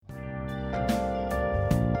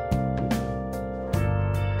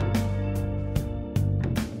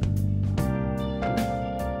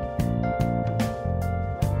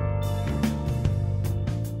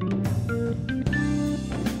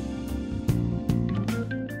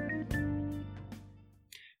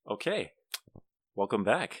Okay, welcome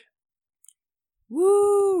back.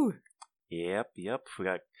 Woo! Yep. We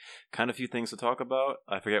got kind of a few things to talk about.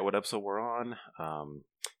 I forget what episode we're on. I'm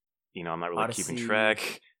not really keeping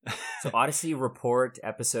track. So Odyssey Report,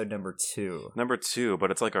 episode number 2. Number 2,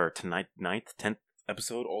 but it's like our ninth, 10th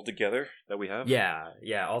episode altogether that we have. Yeah.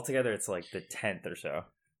 Altogether, it's like the 10th or so.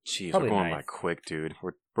 Jeez, Probably we're going 9th. by quick, dude.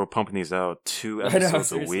 We're pumping these out 2 I know, episodes a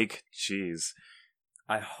seriously. week. Jeez.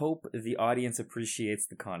 I hope the audience appreciates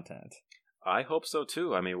the content. I hope so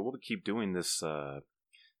too. I mean, we'll keep doing this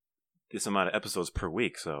this amount of episodes per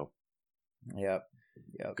week, so Yep.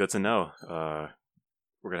 good to know.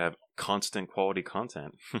 We're gonna have constant quality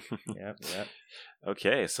content. Yep.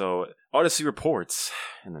 Okay, so Odyssey reports,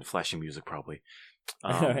 and then flashing music probably.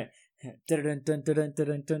 We'll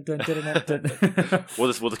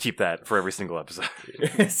just keep that for every single episode.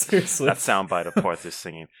 Seriously. That soundbite of Parthas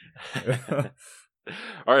singing.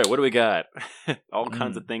 All right, what do we got? All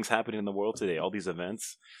kinds of things happening in the world today. All these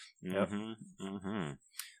events. Yep.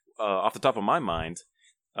 Off the top of my mind,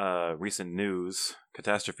 recent news,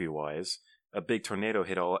 catastrophe-wise, a big tornado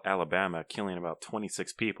hit Alabama, killing about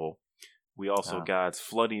 26 people. We also got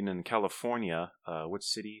flooding in California. Which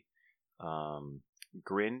city?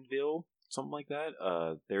 Greenville, something like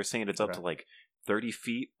that. They're saying it's up to like 30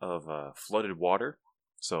 feet of flooded water.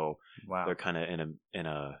 So they're kind of in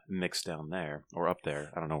a mix down there or up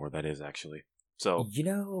there. I don't know where that is actually. So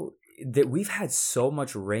that we've had so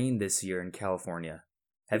much rain this year in California.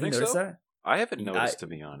 Have you noticed that? I haven't noticed, to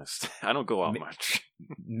be honest. I don't go out much.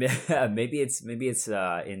 Maybe it's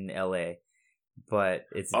in LA, but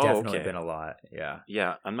it's definitely been a lot.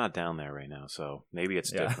 Yeah, I'm not down there right now, so maybe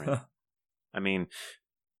it's different. I mean,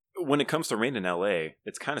 when it comes to rain in LA,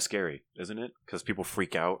 it's kind of scary, isn't it? Because people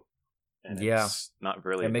freak out. And it's not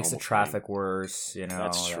really. It makes the traffic worse,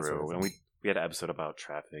 That's true. Sort of and we had an episode about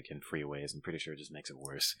traffic and freeways. I'm pretty sure it just makes it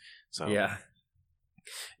worse. So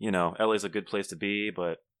LA's a good place to be,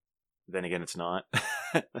 but then again, it's not.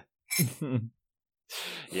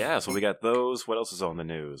 Yeah, so we got those. What else is on the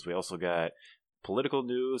news? We also got political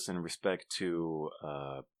news in respect to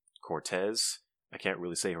Cortez. I can't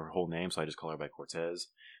really say her whole name, so I just call her by Cortez.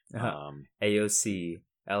 AOC.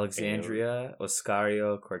 Alexandria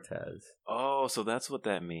Ocasio-Cortez. Oh, so that's what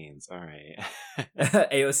that means. All right.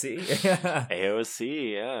 AOC?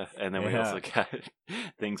 AOC, yeah. And then we also got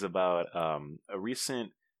things about a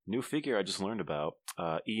recent new figure I just learned about,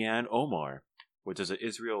 Ilhan Omar, which is an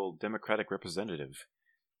Israel Democratic representative.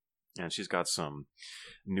 And she's got some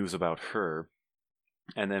news about her.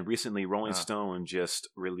 And then recently, Rolling Stone just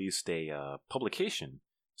released a publication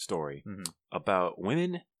story about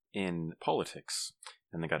women in politics.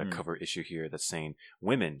 And they got a cover issue here that's saying,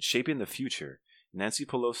 Women Shaping the Future, Nancy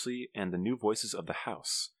Pelosi and the New Voices of the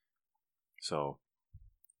House. So,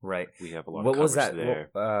 we have a lot of coverage there.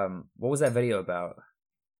 What was that video about?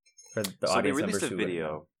 For the audience they released members a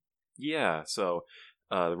video. Yeah, so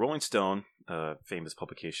the Rolling Stone, famous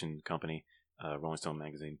publication company, Rolling Stone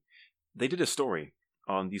magazine, they did a story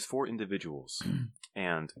on these 4 individuals.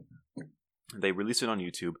 And they released it on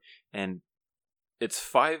YouTube. And it's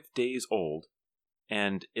 5 days old.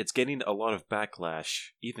 And it's getting a lot of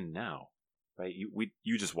backlash even now, right?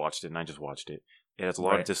 You just watched it, and I just watched it. It has a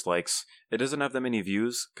lot of dislikes. It doesn't have that many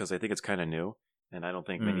views because I think it's kind of new, and I don't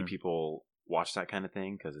think many people watch that kind of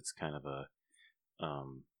thing because it's kind of a,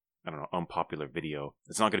 unpopular video.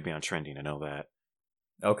 It's not going to be on trending. I know that.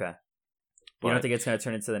 Okay. But you don't think it's going to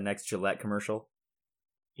turn into the next Gillette commercial?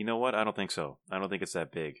 You know what? I don't think so. I don't think it's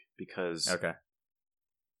that big because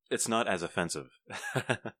it's not as offensive.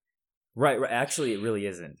 Right. Actually, it really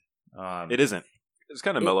isn't. It isn't. It's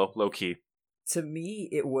kind of mellow, low key. To me,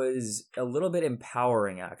 it was a little bit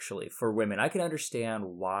empowering, actually, for women. I can understand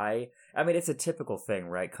why. I mean, it's a typical thing,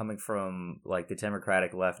 right? Coming from like the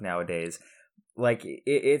Democratic left nowadays, like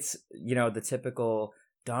it's the typical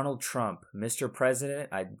Donald Trump, Mr. President.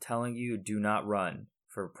 I'm telling you, do not run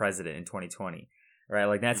for president in 2020, right?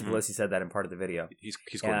 Like Nancy Pelosi said that in part of the video. He's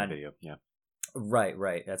quoting the video, yeah. Right.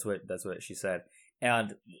 That's what she said,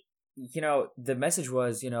 and. The message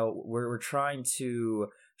was, we're trying to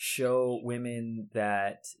show women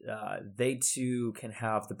that they too can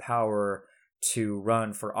have the power to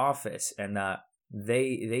run for office and that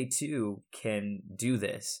they too can do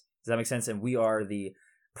this. Does that make sense? And we are the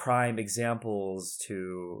prime examples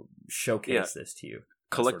to showcase this to you.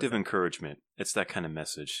 Collective encouragement. It's that kind of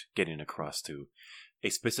message getting across to a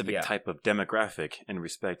specific type of demographic in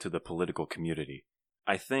respect to the political community.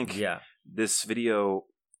 I think this video...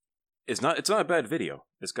 It's not a bad video.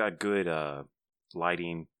 It's got good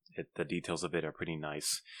lighting. The details of it are pretty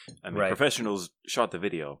nice. I mean, professionals shot the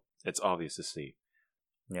video. It's obvious to see.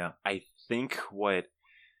 Yeah. I think what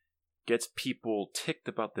gets people ticked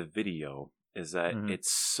about the video is that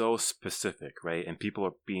it's so specific, right? And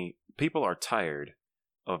people are tired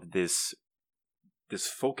of this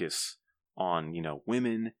focus on,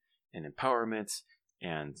 women and empowerment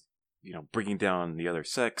and, bringing down the other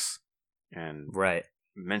sex and right,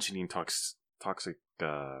 mentioning toxic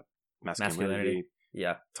masculinity,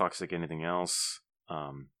 yeah, toxic anything else,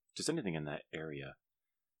 just anything in that area.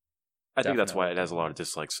 I think that's why it has a lot of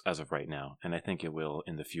dislikes as of right now, and I think it will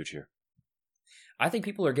in the future. I think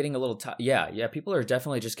people are getting a little people are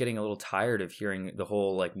definitely just getting a little tired of hearing the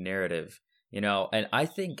whole like narrative, and I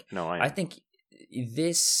think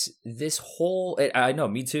this whole, I know,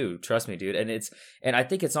 me too, trust me, dude, and I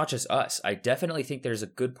think it's not just us. I definitely think there's a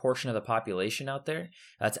good portion of the population out there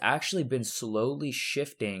that's actually been slowly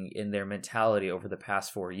shifting in their mentality over the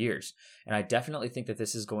past 4 years, and I definitely think that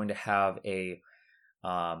this is going to have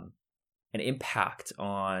an impact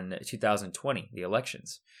on 2020, the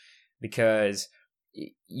elections, because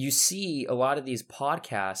you see a lot of these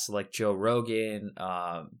podcasts like Joe Rogan,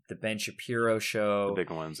 the Ben Shapiro show, the big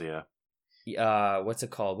ones, yeah. What's it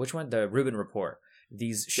called? Which one? The Rubin Report.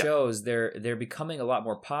 These shows, they're becoming a lot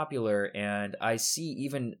more popular, and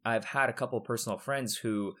I've had a couple of personal friends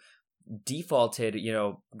who defaulted,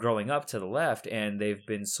 growing up to the left, and they've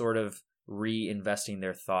been sort of reinvesting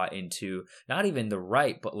their thought into not even the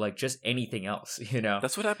right, but like just anything else,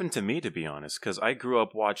 That's what happened to me, to be honest, because I grew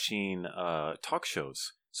up watching talk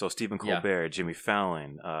shows. So Stephen Colbert, Jimmy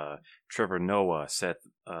Fallon, Trevor Noah, Seth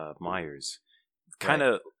Meyers, kind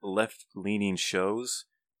of left-leaning shows.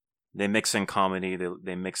 They mix in comedy,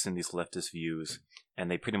 they mix in these leftist views, and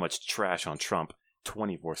they pretty much trash on Trump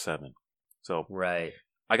 24/7. So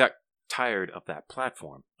I got tired of that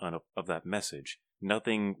platform, of that message.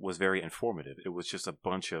 Nothing was very informative. It was just a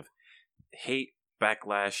bunch of hate,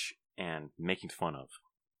 backlash, and making fun of.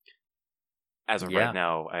 As of right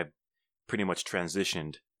now, I've pretty much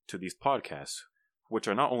transitioned to these podcasts, which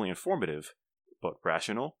are not only informative, but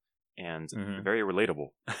rational and very relatable,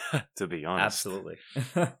 to be honest. Absolutely.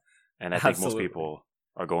 And I think most people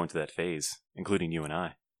are going to that phase, including you and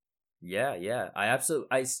I. Yeah.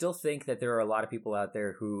 I still think that there are a lot of people out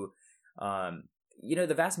there who,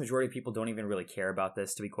 the vast majority of people don't even really care about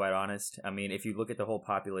this, to be quite honest. I mean, if you look at the whole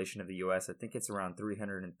population of the U.S., I think it's around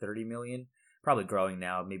 330 million, probably growing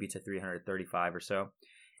now, maybe to 335 or so.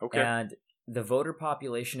 Okay. And the voter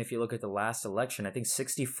population, if you look at the last election, I think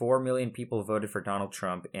 64 million people voted for Donald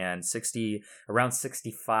Trump, and around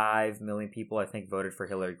 65 million people, I think, voted for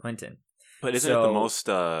Hillary Clinton. But isn't it the most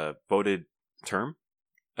voted term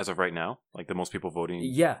as of right now? Like the most people voting?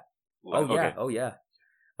 Yeah. Okay. Oh, yeah.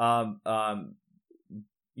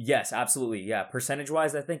 Yes, absolutely. Yeah.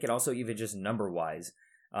 Percentage-wise, I think, and also even just number-wise,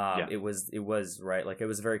 it was right. Like, it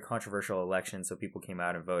was a very controversial election, so people came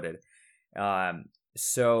out and voted.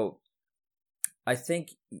 So I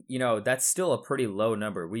think, that's still a pretty low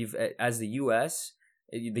number. As the U.S.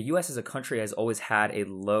 as a country has always had a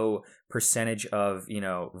low percentage of,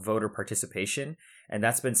 voter participation. And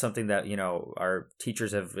that's been something that, our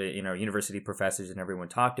teachers have, university professors and everyone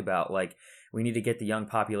talked about. Like, we need to get the young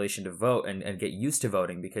population to vote and get used to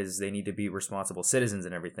voting because they need to be responsible citizens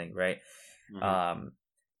and everything, right? Mm-hmm.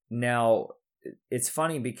 Now, it's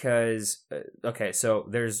funny because, so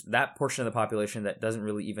there's that portion of the population that doesn't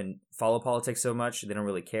really even follow politics so much. They don't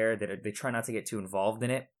really care. They try not to get too involved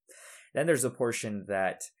in it. Then there's a portion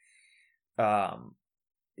that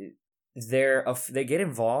they get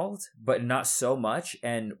involved, but not so much.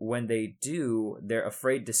 And when they do, they're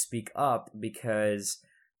afraid to speak up because,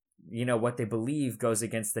 what they believe goes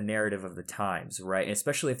against the narrative of the times, right? And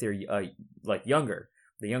especially if they're the younger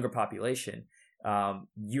population.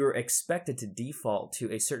 You're expected to default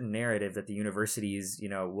to a certain narrative that the universities,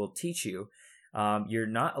 will teach you. You're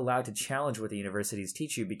not allowed to challenge what the universities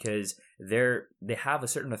teach you because they have a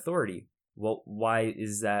certain authority. Well, why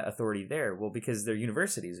is that authority there? Well, because they're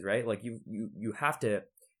universities, right? Like you have to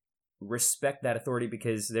respect that authority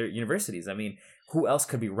because they're universities. I mean, who else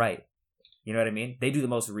could be right? You know what I mean? They do the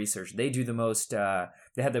most research. They do the most.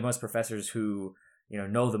 They have the most professors who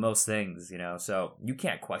know the most things. So you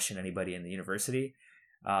can't question anybody in the university.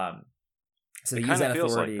 So they use that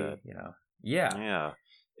authority. Like that. Yeah.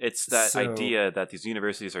 It's that idea that these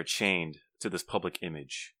universities are chained to this public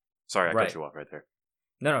image. Sorry, I cut you off right there.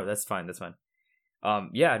 No, that's fine. That's fine.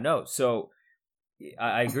 So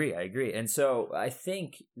I agree. And so I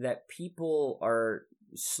think that people are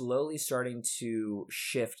slowly starting to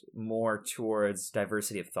shift more towards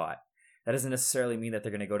diversity of thought. That doesn't necessarily mean that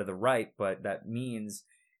they're going to go to the right, but that means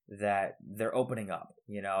that they're opening up,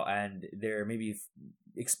 and they're maybe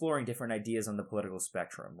exploring different ideas on the political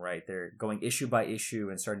spectrum, right? They're going issue by issue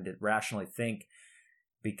and starting to rationally think.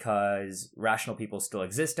 because rational people still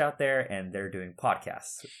exist out there and they're doing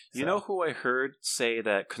podcasts. You know who I heard say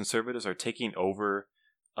that conservatives are taking over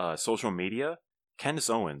social media? Candace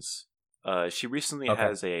Owens. She recently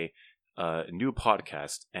has a new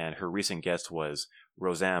podcast, and her recent guest was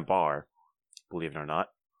Roseanne Barr, believe it or not.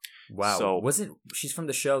 Wow. So, she's from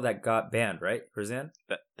the show that got banned, right, Roseanne?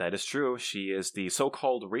 That is true. She is the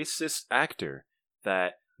so-called racist actor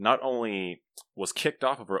that not only was kicked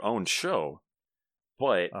off of her own show,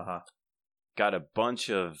 but got a bunch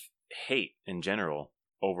of hate in general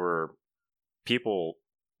over people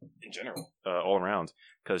in general, all around,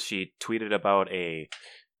 because she tweeted about a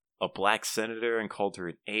black senator and called her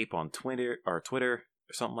an ape on Twitter or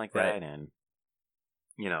something like that. Right. And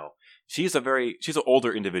you know, she's an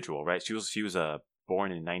older individual, right? She was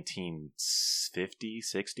born in 1950,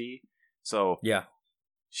 60. So yeah,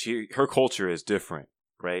 her culture is different,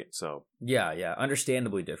 right? So yeah,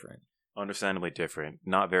 understandably different.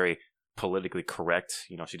 Not very politically correct.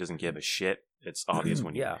 You know, she doesn't give a shit. It's obvious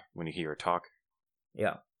when you hear her talk.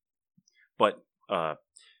 Yeah. But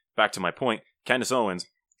back to my point, Candace Owens,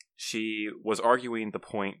 she was arguing the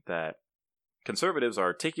point that conservatives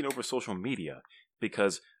are taking over social media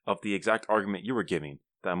because of the exact argument you were giving,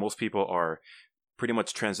 that most people are pretty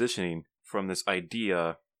much transitioning from this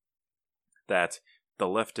idea that the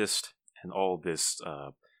leftist and all this,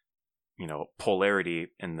 polarity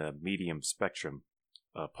in the medium spectrum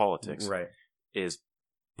politics is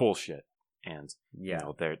bullshit. And,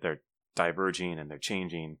 they're diverging and they're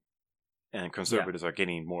changing, and conservatives are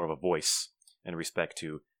getting more of a voice in respect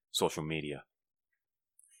to social media.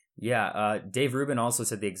 Yeah, Dave Rubin also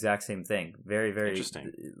said the exact same thing. Very, very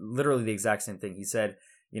interesting. Literally the exact same thing. He said,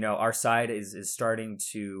 our side is starting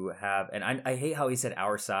to have, and I hate how he said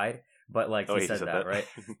our side, but like he said that, right?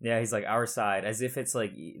 Yeah, he's like our side, as if it's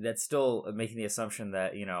like that's still making the assumption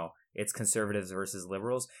that it's conservatives versus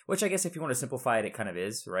liberals, which I guess if you want to simplify it, it kind of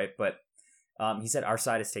is, right? But he said our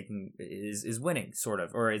side is winning, sort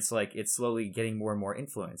of, or it's like it's slowly getting more and more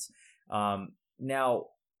influence. Now,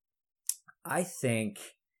 I think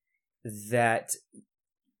that,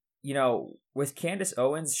 with Candace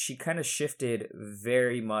Owens, she kind of shifted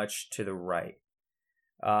very much to the right.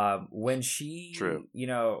 When she, True.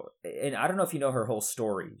 And I don't know if you know her whole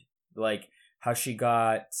story, like how she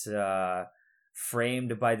got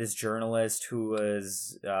framed by this journalist who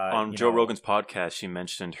was on Joe Rogan's podcast. She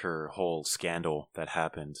mentioned her whole scandal that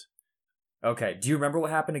happened. Okay, do you remember what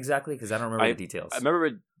happened exactly? Because I don't remember the details. I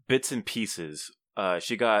remember bits and pieces.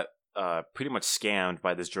 She got pretty much scammed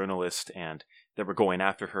by this journalist, and they were going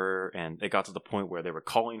after her, and it got to the point where they were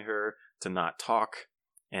calling her to not talk,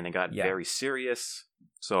 and it got very serious.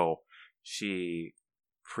 So she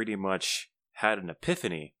pretty much had an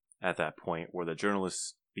epiphany at that point where the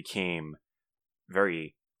journalist became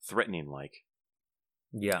very threatening like.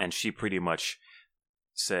 Yeah. And she pretty much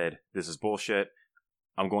said, this is bullshit.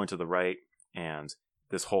 I'm going to the right, and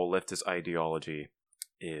this whole leftist ideology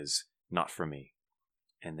is not for me.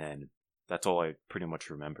 And then that's all I pretty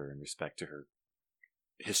much remember in respect to her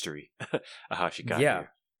history, how she got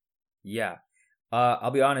here. Yeah.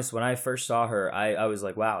 I'll be honest, when I first saw her, I was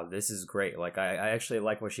like, wow, this is great. Like, I actually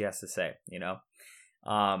like what she has to say,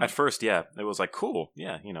 At first, yeah. It was like, cool.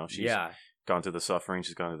 Yeah, she's gone through the suffering,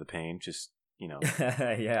 she's gone through the pain, just,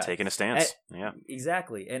 taking a stance.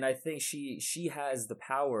 Exactly. And I think she has the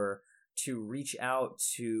power to reach out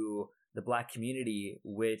to the black community,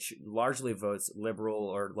 which largely votes liberal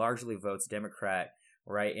or largely votes Democrat,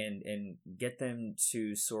 right? And get them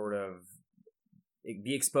to sort of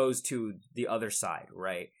be exposed to the other side,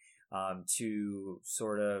 right? To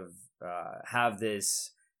sort of have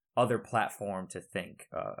this other platform to think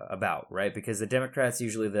about, right? Because the Democrats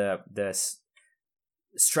usually the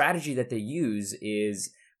strategy that they use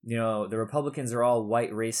is, the Republicans are all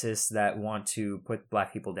white racists that want to put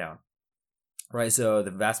black people down. Right, so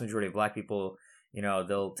the vast majority of black people,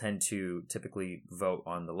 they'll tend to typically vote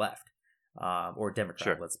on the left, or Democrat.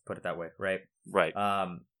 Sure. Let's put it that way, right? Right.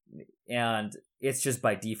 And it's just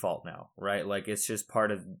by default now, right? Like it's just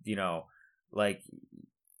part of, like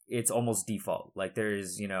it's almost default. Like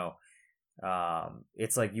there's,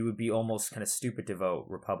 it's like you would be almost kind of stupid to vote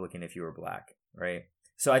Republican if you were black, right?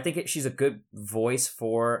 So I think she's a good voice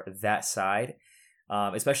for that side.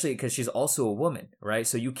 Especially because she's also a woman, right?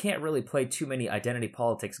 So you can't really play too many identity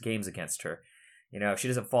politics games against her. She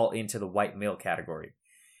doesn't fall into the white male category.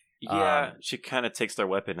 Yeah, she kind of takes their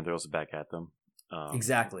weapon and throws it back at them.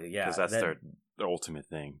 Exactly, yeah. Because that's their ultimate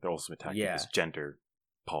thing. Their ultimate tactic is gender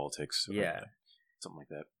politics. Or something like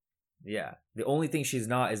that. Yeah. The only thing she's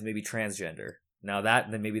not is maybe transgender. Now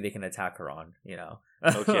then maybe they can attack her on,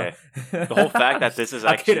 Okay. The whole fact that this is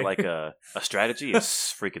I'm actually kidding. like a strategy is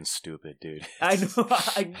freaking stupid, dude. I know.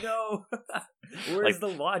 I know. Where's Like, the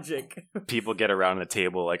logic? people get around the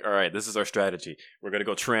table like, all right, this is our strategy. We're gonna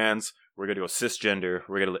go trans. We're gonna go cisgender.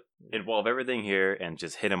 We're gonna involve everything here and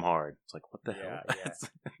just hit him hard. It's like, what the hell?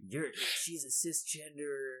 She's a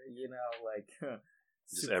cisgender, like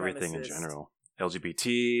Just everything in supremacist. general.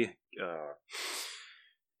 LGBT.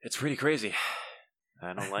 It's pretty crazy.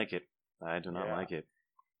 I don't like it. I do not Yeah. like it.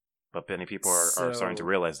 But many people are starting to So-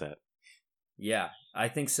 realize that. Yeah, I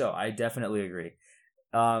think so. I definitely agree.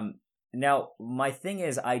 Now my thing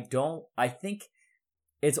is, I think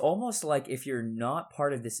it's almost like if you're not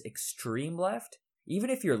part of this extreme left, even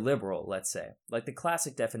if you're liberal, let's say, like the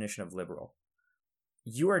classic definition of liberal,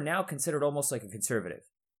 you are now considered almost like a conservative.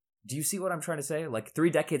 Do you see what I'm trying to say? Like 3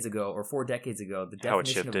 decades ago or 4 decades ago, the How it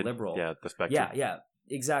definition shifted. of liberal. Yeah, the spectrum. Yeah,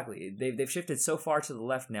 exactly. They've shifted so far to the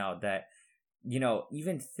left now that,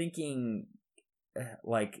 even thinking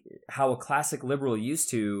like how a classic liberal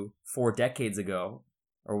used to 4 decades ago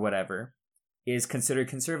or whatever is considered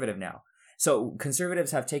conservative now. So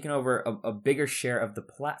conservatives have taken over a bigger share of the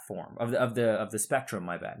platform of the spectrum.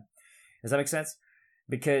 My bad. Does that make sense?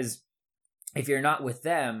 Because if you're not with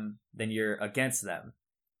them, then you're against them,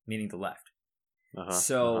 meaning the left.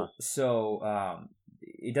 So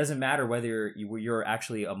it doesn't matter whether you're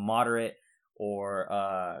actually a moderate or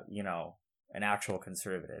an actual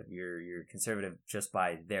conservative. You're conservative just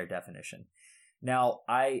by their definition. Now,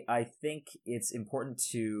 I think it's important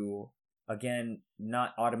to, again,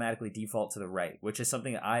 not automatically default to the right, which is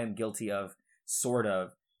something I am guilty of, sort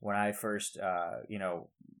of, when I first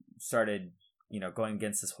started going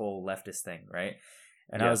against this whole leftist thing, right?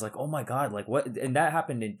 And I was like, oh my God, like what? And that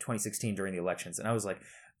happened in 2016 during the elections. And I was like,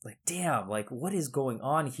 damn, like what is going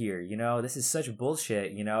on here? This is such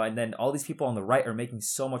bullshit, and then all these people on the right are making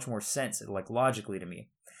so much more sense, like logically to me.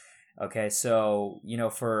 Okay. So,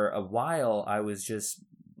 for a while I was just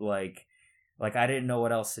like I didn't know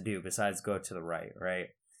what else to do besides go to the right. Right.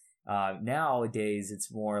 Nowadays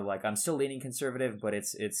it's more like I'm still leaning conservative, but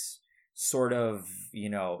it's sort of,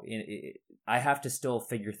 I have to still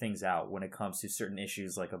figure things out when it comes to certain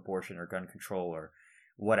issues like abortion or gun control or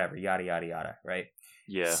whatever, yada, yada, yada, right?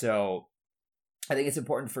 Yeah. So I think it's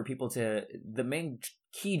important for people the main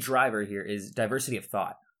key driver here is diversity of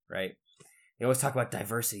thought, right? They always talk about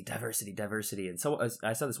diversity. And so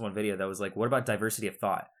I saw this one video that was like, what about diversity of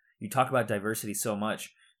thought? You talk about diversity so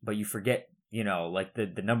much, but you forget, like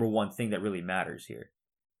the number one thing that really matters here.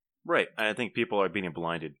 Right. And I think people are being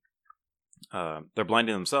blinded. They're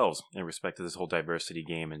blinding themselves in respect to this whole diversity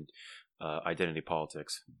game and identity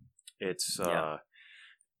politics. It's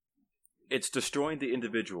destroying the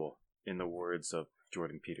individual, in the words of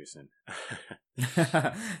Jordan Peterson.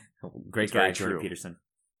 Great guy, Jordan Peterson.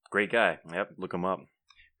 Great guy. Yep, look him up.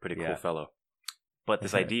 Pretty cool fellow. But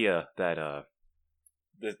this idea that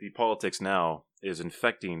the politics now is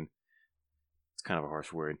infecting, it's kind of a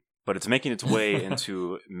harsh word, but it's making its way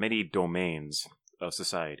into many domains of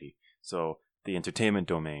society. So the entertainment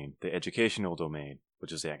domain, the educational domain,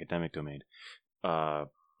 which is the academic domain,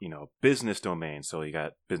 business domain. So you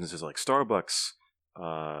got businesses like Starbucks.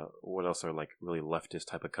 What else are like really leftist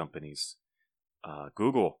type of companies?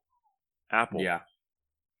 Google, Apple. Yeah.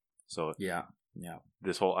 So yeah.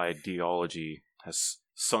 This whole ideology has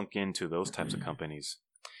sunk into those types of companies.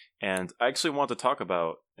 And I actually want to talk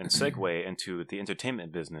about and segue into the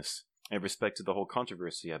entertainment business in respect to the whole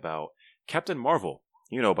controversy about Captain Marvel.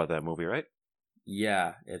 You know about that movie, right?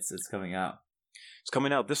 Yeah, it's coming out. It's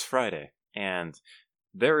coming out this Friday, and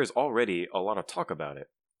there is already a lot of talk about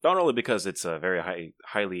it. Not only because it's a very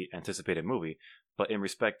highly anticipated movie, but in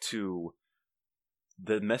respect to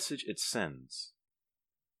the message it sends.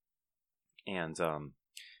 And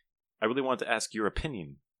I really want to ask your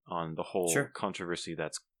opinion on the whole controversy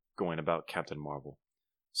that's going about Captain Marvel.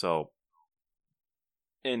 So,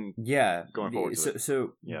 going forward to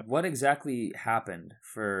so what exactly happened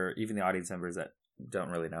for even the audience members that don't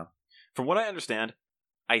really know? From what I understand,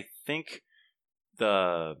 I think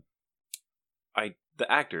the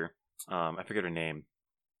actor, I forget her name,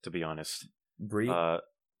 to be honest. Brie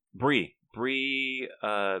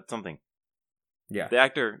something. Yeah. The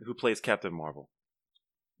actor who plays Captain Marvel.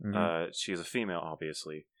 Mm-hmm. She is a female,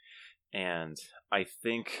 obviously, and I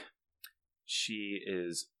think she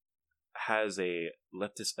has a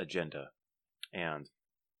leftist agenda, and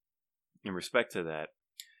in respect to that,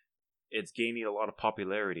 it's gaining a lot of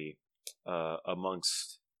popularity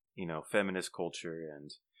amongst feminist culture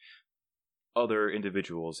and other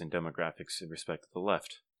individuals and demographics in respect to the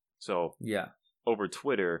left. So over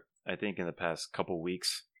Twitter, I think in the past couple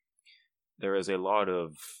weeks, there is a lot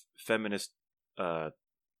of feminist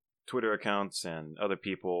Twitter accounts and other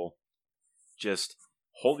people just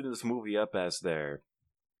holding this movie up as their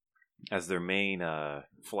main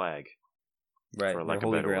flag, right? for lack of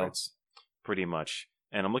Holy better Grail. words, pretty much.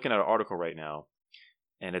 And I'm looking at an article right now,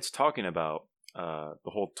 and it's talking about the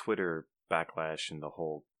whole Twitter backlash and the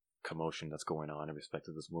whole commotion that's going on in respect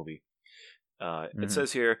to this movie. It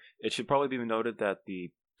says here, it should probably be noted that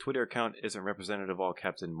the Twitter account isn't representative of all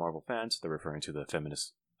Captain Marvel fans. They're referring to the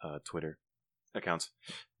feminist Twitter accounts.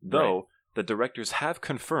 Though the directors have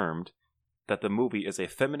confirmed that the movie is a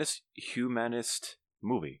feminist, humanist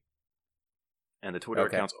movie. And the Twitter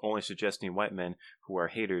accounts only suggesting white men who are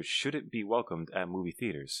haters shouldn't be welcomed at movie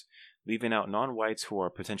theaters, leaving out non-whites who are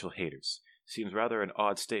potential haters. Seems rather an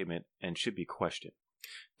odd statement and should be questioned.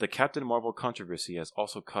 The Captain Marvel controversy has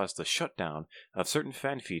also caused the shutdown of certain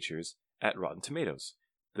fan features at Rotten Tomatoes.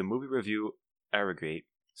 The movie review aggregate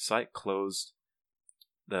site closed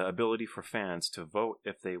the ability for fans to vote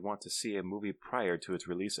if they want to see a movie prior to its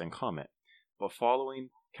release and comment. But following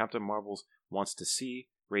Captain Marvel's wants to see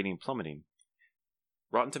rating plummeting,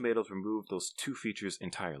 Rotten Tomatoes removed those two features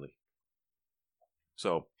entirely.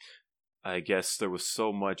 So, I guess there was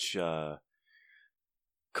so much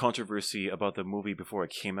controversy about the movie before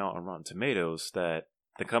it came out on Rotten Tomatoes that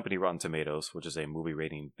the company Rotten Tomatoes, which is a movie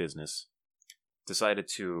rating business, decided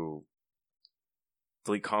to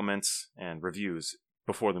delete comments and reviews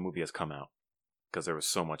before the movie has come out, because there was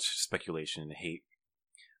so much speculation and hate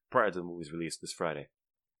prior to the movie's release this Friday.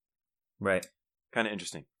 Right. Kind of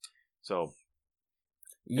interesting. So,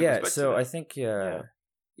 yeah, so I think,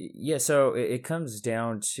 so it comes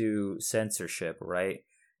down to censorship, right?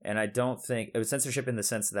 And I don't think it was censorship in the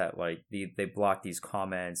sense that like they block these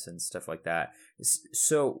comments and stuff like that.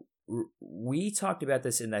 So we talked about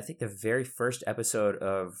this in I think the very first episode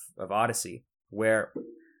of Odyssey, where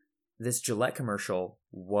this Gillette commercial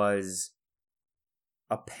was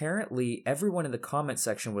apparently everyone in the comment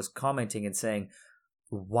section was commenting and saying,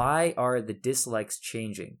 why are the dislikes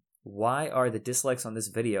changing? Why are the dislikes on this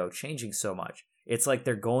video changing so much? It's like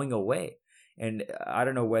they're going away. And I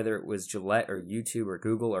don't know whether it was Gillette or YouTube or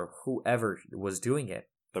Google or whoever was doing it.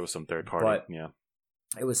 There was some third party,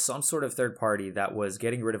 It was some sort of third party that was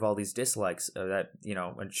getting rid of all these dislikes and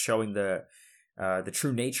showing the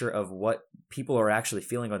true nature of what people are actually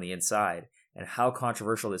feeling on the inside and how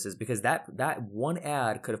controversial this is, because that one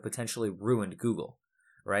ad could have potentially ruined Google,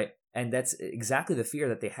 right? And that's exactly the fear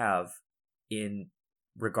that they have in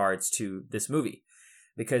regards to this movie,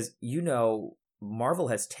 because Marvel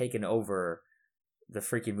has taken over the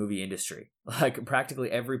freaking movie industry. Like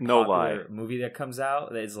practically every popular movie that comes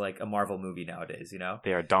out is like a Marvel movie nowadays,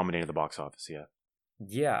 They are dominating the box office,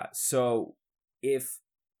 Yeah, so if,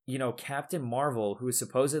 Captain Marvel, who is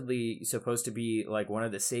supposedly supposed to be like one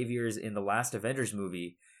of the saviors in the last Avengers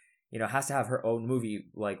movie, has to have her own movie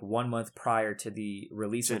like 1 month prior to the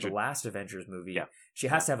release of the last Avengers movie. Yeah. She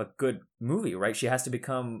has to have a good movie, right? She has to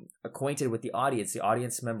become acquainted with the audience. The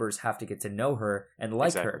audience members have to get to know her and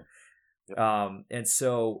like her. Yep. And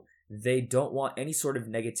so they don't want any sort of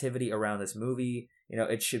negativity around this movie.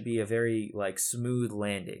 It should be a very like smooth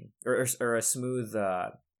landing or a smooth,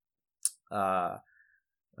 I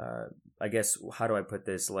guess, how do I put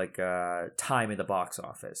this? Like time in the box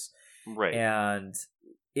office. Right. And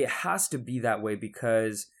it has to be that way,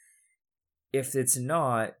 because if it's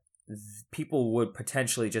not, people would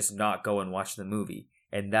potentially just not go and watch the movie.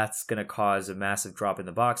 And that's going to cause a massive drop in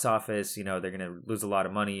the box office. They're going to lose a lot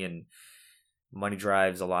of money, and money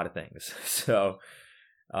drives a lot of things. So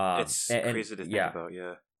it's crazy to think about.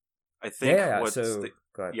 Yeah. I think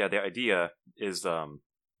the idea is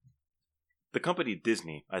the company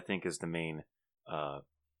Disney, I think, is the main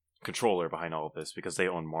controller behind all of this, because they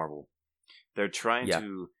own Marvel. They're trying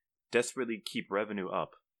to desperately keep revenue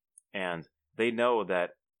up, and they know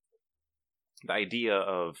that the idea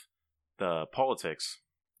of the politics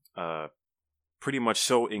pretty much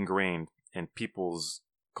so ingrained in people's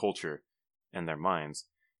culture and their minds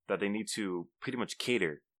that they need to pretty much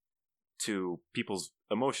cater to people's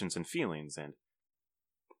emotions and feelings, and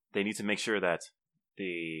they need to make sure that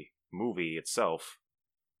the movie itself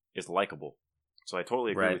is likable. So I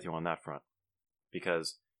totally agree with you on that front,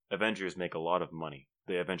 because Avengers make a lot of money.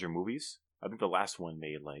 The Avenger movies, I think the last one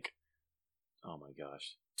made like, oh my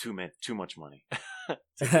gosh, too much money.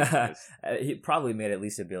 He probably made at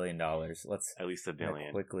least $1 billion. Let's at least $1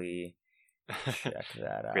 billion. Quickly check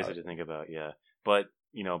that out. Crazy to think about, yeah. But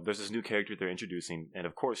there's this new character they're introducing, and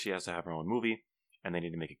of course she has to have her own movie, and they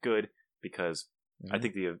need to make it good, because I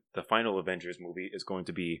think the final Avengers movie is going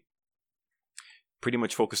to be pretty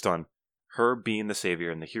much focused on her being the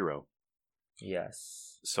savior and the hero.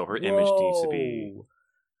 Yes. So her image needs to be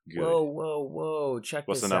good. Whoa! Check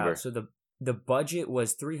What's this the number? out. So the budget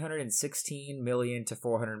was $316 million to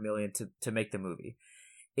 $400 million to make the movie.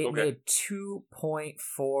 It made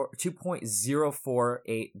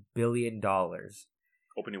 $2.048 billion.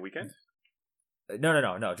 Opening weekend?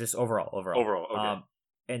 No. Just overall. Overall, okay.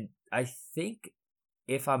 And I think,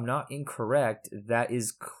 if I'm not incorrect, that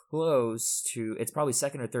is close to. It's probably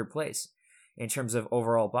second or third place in terms of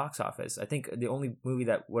overall box office. I think the only movie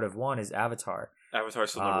that would have won is Avatar. Avatar's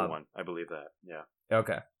still number one. I believe that. Yeah.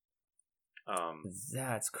 Okay.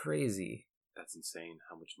 That's crazy. That's insane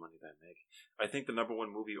how much money that make. I think the number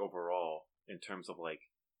one movie overall in terms of like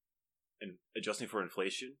adjusting for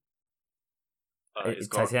inflation is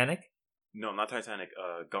Titanic? No, not Titanic.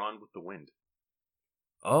 Gone with the Wind.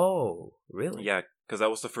 Oh, really? Yeah, because that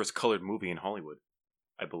was the first colored movie in Hollywood,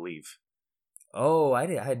 I believe. Oh, I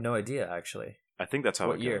had no idea, actually. I think that's how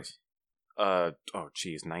what it year? goes.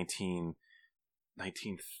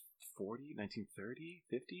 1940, 1930,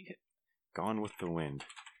 50? Gone with the Wind.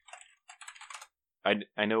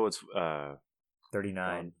 I know it's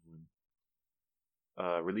 39.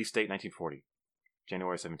 Release date 1940,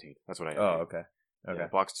 January 17th. That's what I have. Oh, okay. Yeah,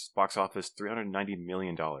 box office $390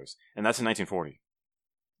 million, and that's in 1940.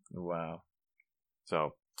 Wow.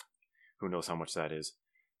 So, who knows how much that is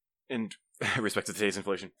in respect to today's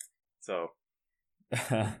inflation. So,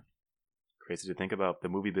 crazy to think about the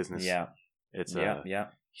movie business. Yeah. It's a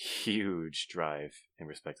huge drive in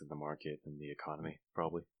respect to the market and the economy,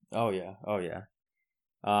 probably. Oh yeah.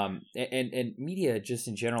 And media just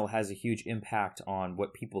in general has a huge impact on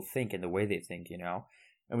what people think and the way they think, you know?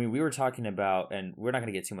 I mean, we were talking about, and we're not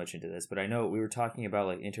going to get too much into this, but I know we were talking about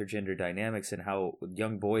like intergender dynamics and how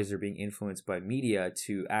young boys are being influenced by media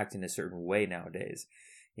to act in a certain way nowadays,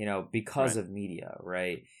 you know, because of media,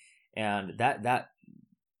 right? And that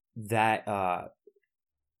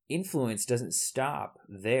influence doesn't stop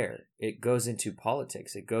there. It goes into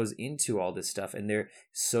politics. It goes into all this stuff, and they're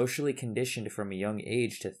socially conditioned from a young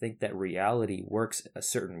age to think that reality works a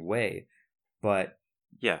certain way, but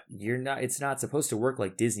it's not supposed to work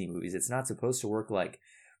like Disney movies. It's not supposed to work like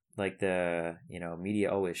the, you know,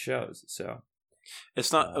 media always shows. So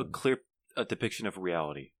it's not a clear depiction of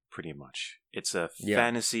reality, pretty much. It's a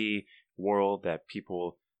fantasy world that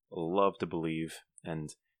people love to believe,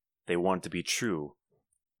 and they want it to be true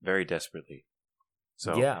very desperately.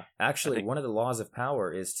 So yeah, actually, one of the laws of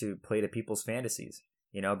power is to play to people's fantasies,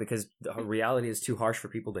 you know, because reality is too harsh for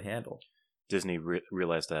people to handle. Disney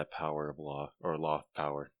realized that power of law of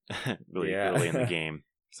power really early in the game.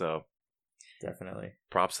 So definitely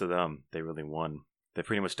props to them. They really won. They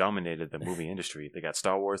pretty much dominated the movie industry. They got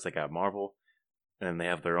Star Wars, they got Marvel, and then they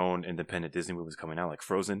have their own independent Disney movies coming out, like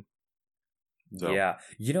Frozen. So. Yeah.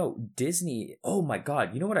 You know, Disney, oh my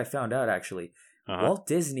God. You know what I found out, actually? Walt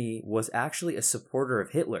Disney was actually a supporter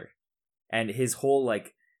of Hitler and his whole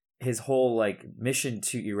mission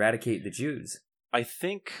to eradicate the Jews. I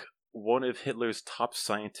think one of Hitler's top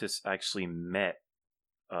scientists actually met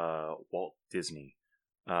Walt Disney.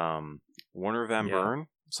 Werner von Braun,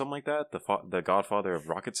 something like that, the godfather of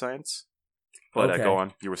rocket science. But go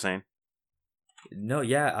on, you were saying? No,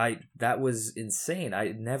 that was insane.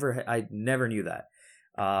 I never knew that.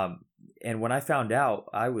 And when I found out,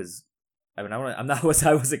 I wasn't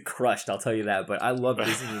crushed, I'll tell you that, but I loved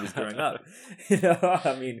Disney movies growing up. You know,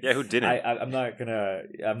 I mean, who didn't? I'm not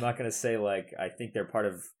gonna say like I think they're part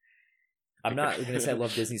of. I'm not gonna say I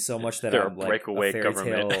love Disney so much that they're I'm like breakaway a fairy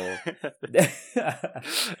government. Tale.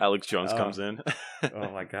 Alex Jones comes in. Oh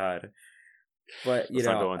my God! But you Let's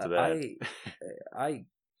not go into that. I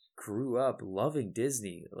grew up loving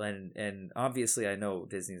Disney, and obviously I know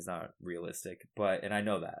Disney's not realistic, and I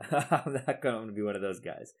know that I'm not going to be one of those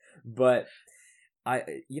guys. But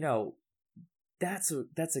that's a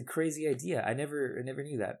crazy idea. I never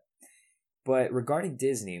knew that. But regarding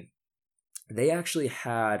Disney, they actually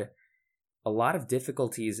had a lot of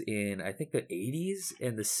difficulties in, I think, the 80s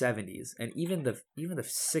and the 70s, and even the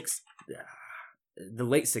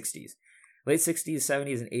late 60s. Late 60s,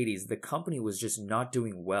 70s, and 80s, the company was just not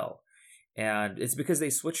doing well. And it's because they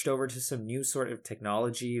switched over to some new sort of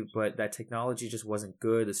technology, but that technology just wasn't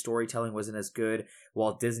good. The storytelling wasn't as good.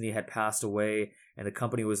 Walt Disney had passed away, and the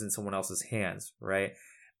company was in someone else's hands, right?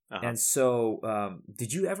 And so,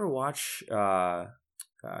 did you ever watch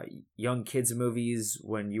young kids movies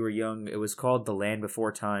when you were young? It was called The Land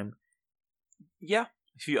Before Time. Yeah,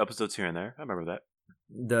 a few episodes here and there. I remember that.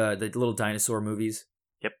 The little dinosaur movies.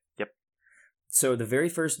 Yep. So the very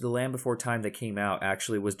first The Land Before Time that came out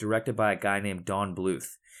actually was directed by a guy named Don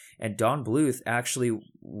Bluth. And Don Bluth actually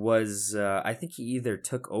was, I think he either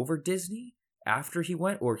took over Disney after he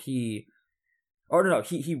went, he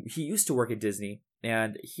used to work at Disney,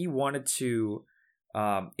 and he wanted to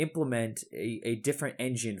implement a different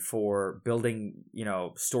engine for building,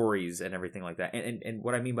 stories and everything like that. And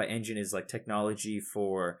what I mean by engine is like technology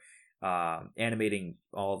for animating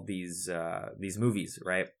all of these movies,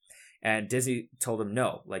 right? And Disney told him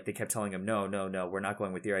no. Like they kept telling him no, we're not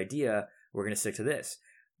going with your idea. We're going to stick to this.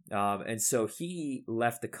 And so he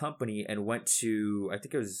left the company and went to,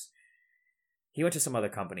 he went to some other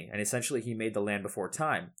company, and essentially he made The Land Before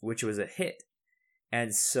Time, which was a hit.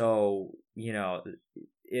 And so,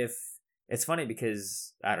 if it's funny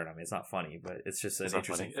because I don't know, I mean, it's not funny, but it's just an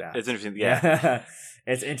interesting fact. It's interesting, yeah.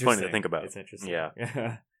 It's interesting. Funny to think about. It's interesting. Yeah.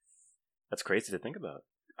 That's crazy to think about.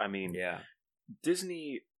 I mean, yeah.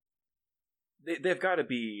 Disney, they've got to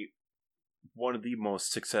be one of the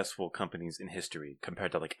most successful companies in history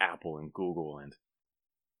compared to like Apple and Google and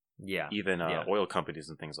even oil companies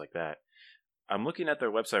and things like that. I'm looking at their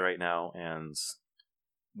website right now, and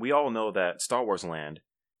we all know that Star Wars Land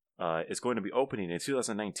is going to be opening in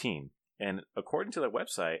 2019. And according to their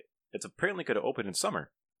website, it's apparently going to open in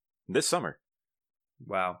this summer.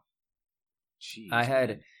 Wow. Jeez.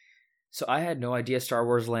 I had no idea Star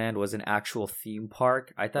Wars Land was an actual theme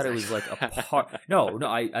park. I thought it was like a park. No,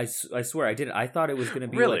 I swear I didn't. I thought it was going to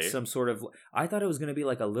be like some sort of. I thought it was going to be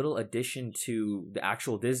like a little addition to the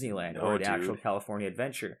actual Disneyland or the actual California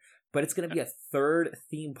Adventure. But it's going to be a third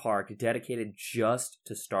theme park dedicated just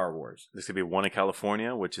to Star Wars. There's going to be one in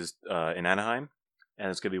California, which is in Anaheim, and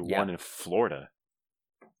there's going to be one in Florida.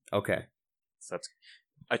 Okay. So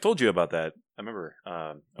I told you about that. I remember.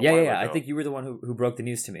 Yeah. I think you were the one who broke the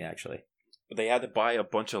news to me, actually. But they had to buy a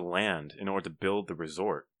bunch of land in order to build the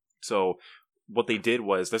resort. So what they did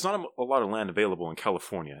was, there's not a lot of land available in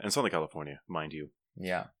California, in Southern California, mind you.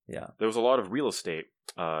 Yeah. There was a lot of real estate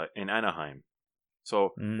in Anaheim.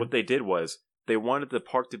 So what they did was they wanted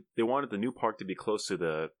the new park to be close to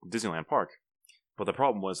the Disneyland park, but the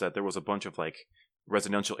problem was that there was a bunch of like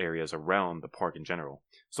residential areas around the park in general.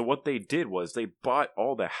 So what they did was they bought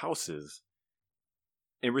all the houses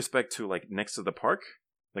in respect to like next to the park,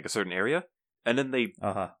 like a certain area, and then they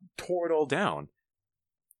tore it all down,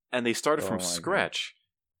 and they started from scratch.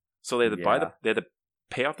 God. So they had to they had to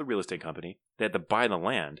pay off the real estate company, they had to buy the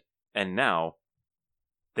land, and now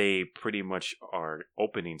they pretty much are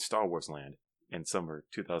opening Star Wars Land in summer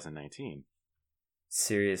 2019.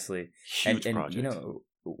 Seriously. Huge project. You know,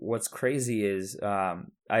 what's crazy is I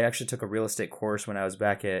actually took a real estate course when I was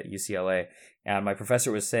back at UCLA, and my professor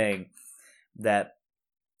was saying that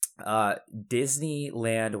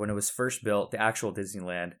Disneyland, when it was first built, the actual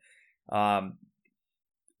Disneyland,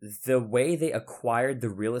 the way they acquired the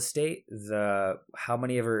real estate, how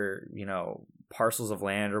many ever, parcels of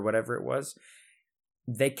land or whatever it was,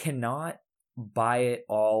 they cannot buy it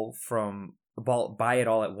all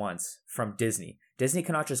at once from Disney. Disney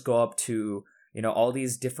cannot just go up to, all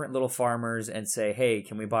these different little farmers and say, hey,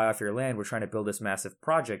 can we buy off your land? We're trying to build this massive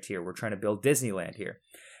project here. We're trying to build Disneyland here.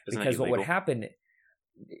 Because what would happen,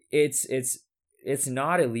 it's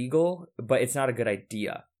not illegal, but it's not a good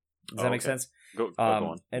idea. Does that make sense? Go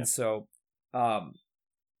on. And so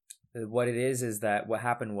what it is that what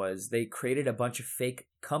happened was they created a bunch of fake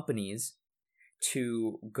companies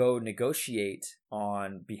to go negotiate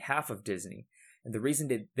on behalf of Disney. And the reason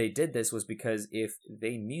that they did this was because if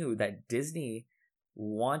they knew that Disney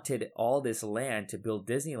wanted all this land to build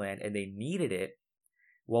Disneyland and they needed it,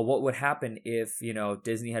 well, what would happen if,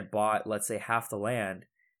 Disney had bought, let's say, half the land,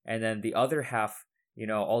 and then the other half,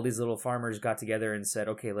 all these little farmers got together and said,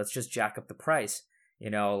 okay, let's just jack up the price.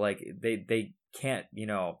 Like they can't,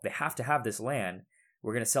 they have to have this land.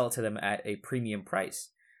 We're going to sell it to them at a premium price.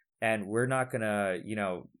 And we're going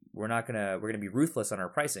to be ruthless on our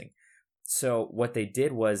pricing. So what they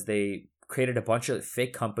did was they created a bunch of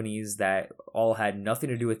fake companies that all had nothing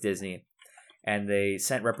to do with Disney. And they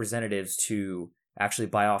sent representatives to actually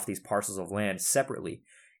buy off these parcels of land separately.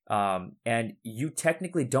 And you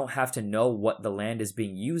technically don't have to know what the land is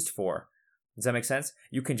being used for. Does that make sense?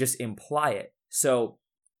 You can just imply it. So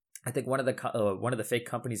I think one of the fake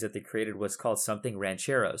companies that they created was called something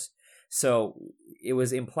Rancheros. So it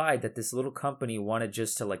was implied that this little company wanted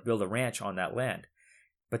just to like build a ranch on that land,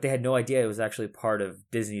 but they had no idea it was actually part of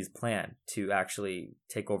Disney's plan to actually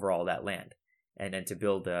take over all that land and then to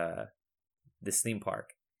build this theme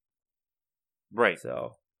park. Right.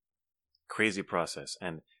 So crazy process,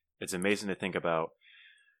 and it's amazing to think about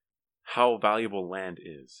how valuable land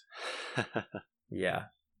is. Yeah.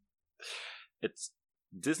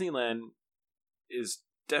 Disneyland is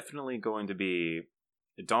definitely going to be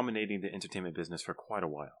dominating the entertainment business for quite a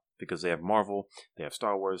while, because they have Marvel, they have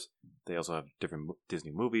Star Wars, they also have different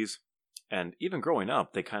Disney movies, and even growing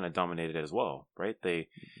up, they kind of dominated it as well, right?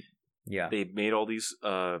 Yeah. they made all these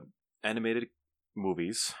animated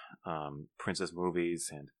movies, princess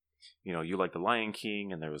movies, and you like the Lion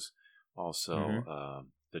King, and there was also Hmm.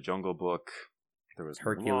 the Jungle Book. There was Mulan,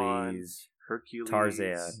 Hercules, Hercules,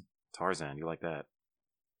 Tarzan. Tarzan. You like that?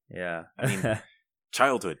 Yeah. I mean,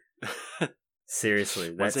 childhood.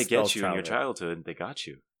 Seriously, Once that they get spells you in your childhood. childhood, they got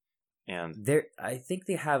you. And I think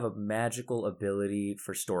they have a magical ability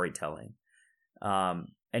for storytelling.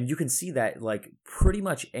 And you can see that like pretty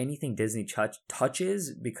much anything Disney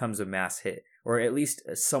touches becomes a mass hit, or at least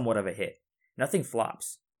somewhat of a hit. Nothing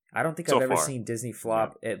flops. I don't think so I've ever far, seen Disney yeah.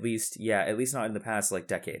 flop. At least not in the past like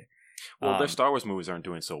decade. Well, their Star Wars movies aren't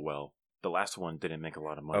doing so well. The last one didn't make a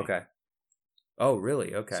lot of money. Okay. Oh,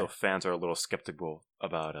 really? Okay. So fans are a little skeptical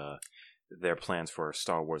about their plans for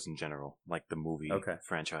Star Wars in general, like the movie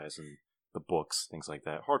franchise and the books, things like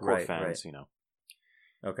that. Hardcore fans,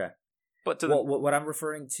 Okay. But what I'm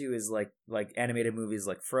referring to is like animated movies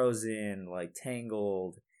like Frozen, like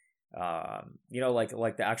Tangled, like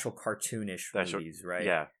the actual cartoonish movies, right?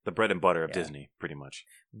 Yeah, the bread and butter of Disney, pretty much.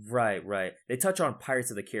 Right. They touch on Pirates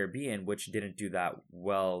of the Caribbean, which didn't do that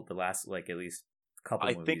well the last at least couple.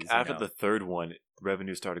 I think after the third one,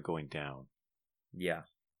 revenue started going down. Yeah.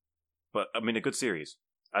 But I mean, a good series.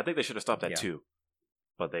 I think they should have stopped at 2,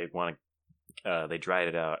 but they want to. They dried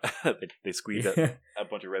it out. they squeezed a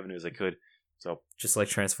bunch of revenue as they could. So just like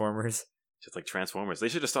Transformers. They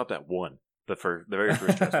should have stopped at 1, the very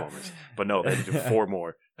first Transformers. But no, they did 4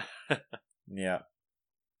 more. Yeah.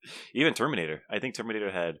 Even Terminator. I think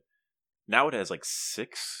Terminator now it has like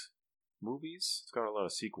 6 movies. It's got a lot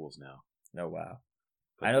of sequels now. Oh wow!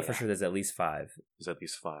 But I know for sure there's at least 5. There's at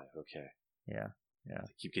least 5. Okay. Yeah.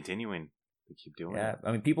 They keep continuing. They keep doing it. Yeah,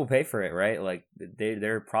 I mean, people pay for it, right? Like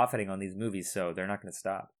they're profiting on these movies, so they're not going to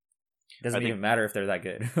stop. It doesn't even matter if they're that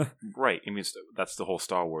good. Right. I mean, that's the whole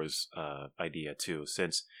Star Wars idea too.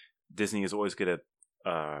 Since Disney is always going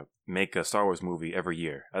to make a Star Wars movie every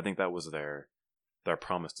year, I think that was their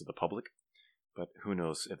promise to the public. But who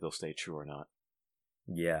knows if they'll stay true or not?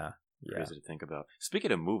 Yeah. Crazy to think about.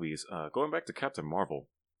 Speaking of movies, going back to Captain Marvel,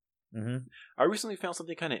 mm-hmm. I recently found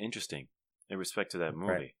something kind of interesting in respect to that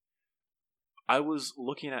movie. Right. I was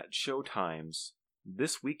looking at showtimes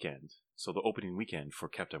this weekend, so the opening weekend for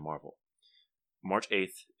Captain Marvel. March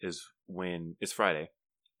 8th is Friday,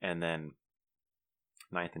 and then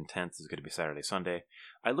 9th and 10th is going to be Saturday, Sunday.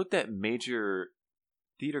 I looked at major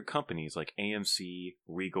theater companies like AMC,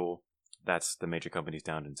 Regal, that's the major companies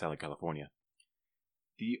down in Southern California.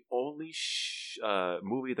 The only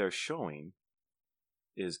movie they're showing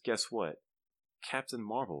is, guess what? Captain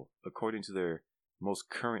Marvel, according to their most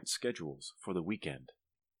current schedules for the weekend.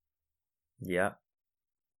 Yeah.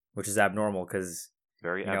 Which is abnormal because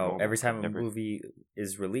very abnormal. Every time a movie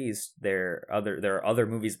is released, there are other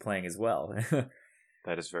movies playing as well.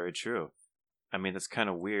 That is very true. I mean, it's kind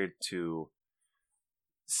of weird to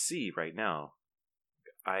see right now.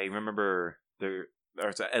 I remember there's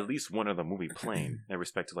at least one other movie playing in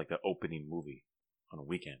respect to like the opening movie on a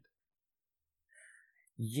weekend.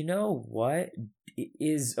 You know what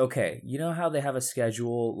is okay? You know how they have a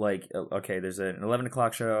schedule like there's an 11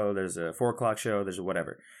 o'clock show, there's a 4 o'clock show, there's a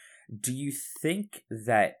whatever. Do you think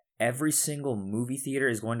that every single movie theater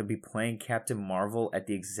is going to be playing Captain Marvel at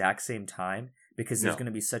the exact same time? Because there's going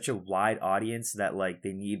to be such a wide audience that like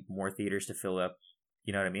they need more theaters to fill up.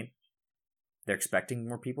 You know what I mean? They're expecting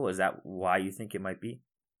more people. Is that why you think it might be?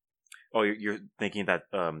 Oh, you're thinking that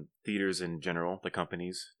theaters in general, the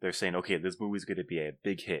companies, they're saying, okay, this movie's going to be a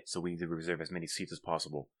big hit, so we need to reserve as many seats as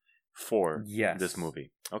possible for this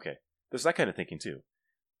movie. Okay. There's that kind of thinking too.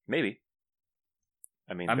 Maybe.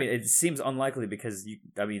 I mean, it seems unlikely because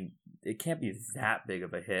it can't be that big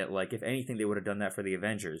of a hit. Like, if anything, they would have done that for the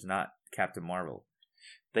Avengers, not Captain Marvel.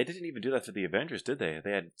 They didn't even do that for the Avengers, did they?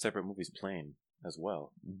 They had separate movies playing as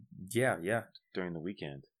well. Yeah. During the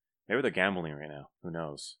weekend. Maybe they're gambling right now. Who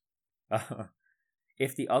knows?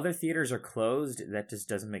 If the other theaters are closed, that just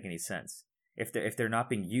doesn't make any sense. If they're not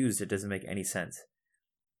being used, it doesn't make any sense.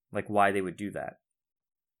 Like, why they would do that.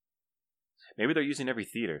 Maybe they're using every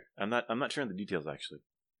theater. I'm not sure on the details actually.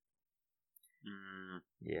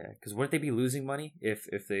 Yeah, because wouldn't they be losing money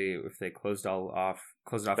if they closed off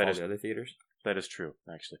all the other theaters? That is true,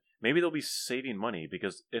 actually. Maybe they'll be saving money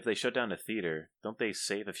because if they shut down a theater, don't they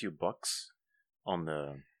save a few bucks on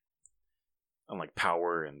like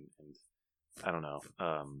power and I don't know,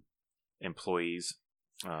 employees?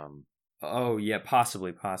 Oh yeah,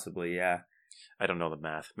 possibly, yeah. I don't know the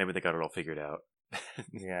math. Maybe they got it all figured out.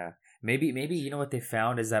 Yeah. Maybe you know what they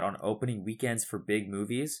found is that on opening weekends for big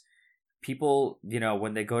movies, people,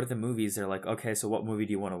 when they go to the movies, they're like, okay, so what movie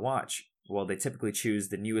do you want to watch? Well, they typically choose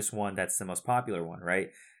the newest one that's the most popular one, right?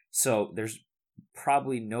 So there's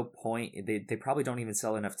probably no point. They probably don't even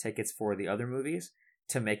sell enough tickets for the other movies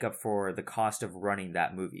to make up for the cost of running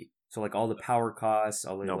that movie. So like all the power costs,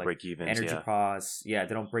 all the No like break evens, energy yeah. costs, yeah,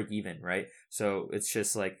 they don't break even, right? So it's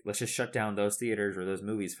just like, let's just shut down those theaters or those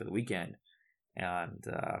movies for the weekend and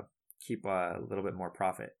keep a little bit more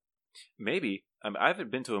profit. Maybe. I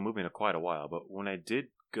haven't been to a movie in quite a while, but when I did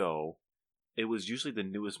go, it was usually the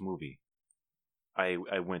newest movie I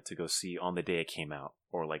went to go see on the day it came out,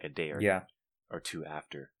 or like a day or two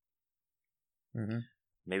after. Mm-hmm.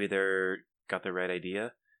 Maybe they're got the right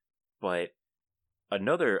idea, but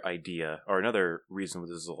another idea or another reason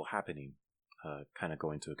this is all happening, kind of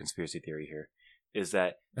going to a conspiracy theory here, is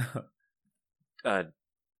that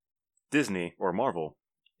Disney or Marvel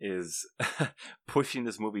is pushing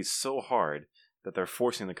this movie so hard that they're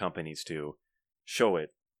forcing the companies to show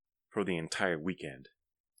it for the entire weekend.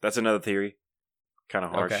 That's another theory. Kind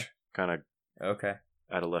of harsh. Okay. Kind of Okay.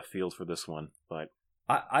 out of left field for this one, but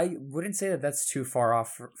I wouldn't say that that's too far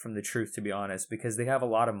off from the truth, to be honest, because they have a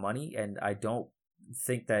lot of money, and I don't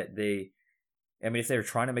think that they. I mean, if they were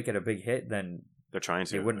trying to make it a big hit, then they're trying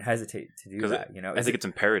to. They wouldn't hesitate to do that. You know, I think it's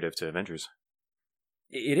imperative to Avengers.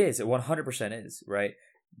 It is. It 100% is, right?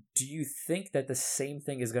 Do you think that the same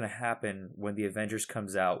thing is going to happen when the Avengers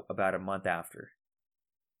comes out about a month after?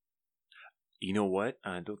 You know what?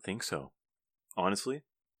 I don't think so. Honestly.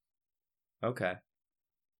 Okay.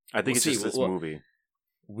 I think it's just this movie.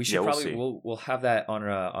 We should probably we'll have that on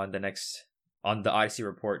the Odyssey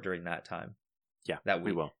report during that time. Yeah, that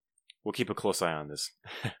we will. We'll keep a close eye on this.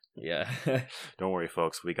 Yeah. Don't worry,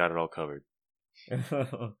 folks. We got it all covered.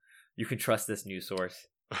 You can trust this news source.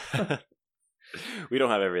 We don't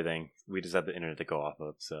have everything. We just have the internet to go off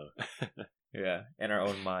of. So. Yeah, in our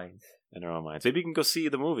own minds. In our own minds. Maybe you can go see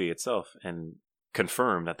the movie itself and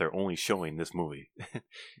confirm that they're only showing this movie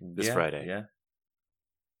this Friday. Yeah.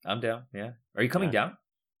 I'm down. Yeah. Are you coming down?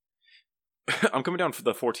 I'm coming down for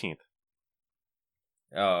the 14th.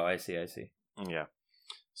 Oh, I see. Yeah.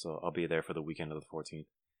 So I'll be there for the weekend of the 14th.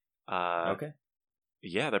 Okay.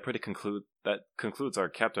 Yeah, that concludes our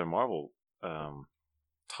Captain Marvel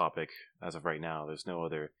topic as of right now. There's no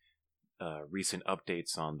other recent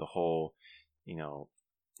updates on the whole,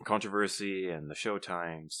 controversy and the show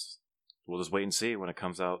times. We'll just wait and see when it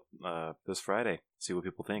comes out this Friday. See what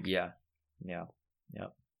people think. Yeah.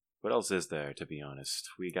 What else is there, to be honest?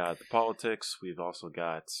 We got the politics. We've also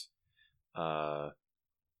got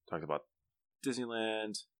talked about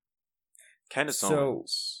Disneyland. Candace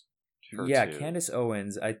Owens. Candace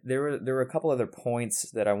Owens. There were a couple other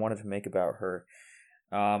points that I wanted to make about her.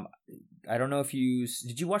 I don't know if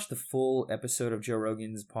did you watch the full episode of Joe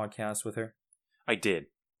Rogan's podcast with her? I did,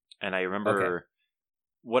 and I remember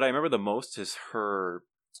what I remember the most is her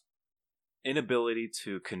inability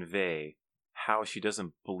to convey how she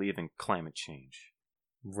doesn't believe in climate change.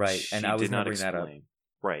 Right, and I was going to bring that up.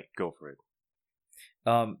 Right, go for it.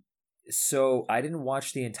 So I didn't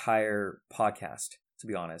watch the entire podcast, to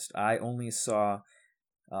be honest. I only saw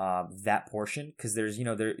that portion because there's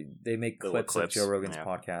they make clips of Joe Rogan's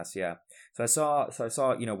podcast. Yeah, so I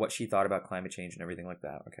saw what she thought about climate change and everything like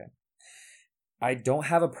that. Okay, I don't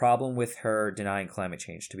have a problem with her denying climate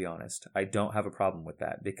change, to be honest. I don't have a problem with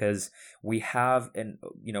that because we have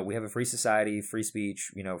a free society, free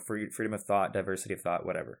speech, freedom of thought, diversity of thought,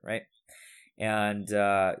 whatever, right? And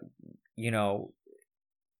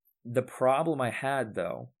the problem I had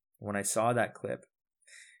though when I saw that clip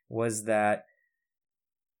was that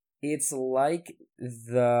it's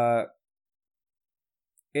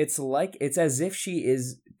as if she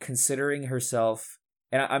is considering herself,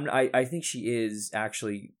 and I think she is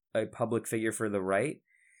actually a public figure for the right,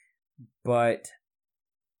 but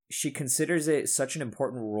she considers it such an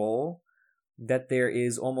important role that there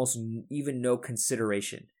is almost even no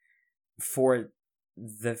consideration for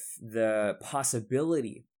the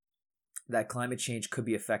possibility that climate change could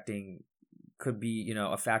be a factor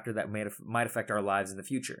that might affect our lives in the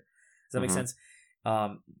future. Does that make sense?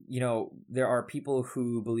 There are people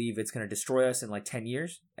who believe it's going to destroy us in like 10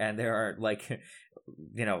 years. And there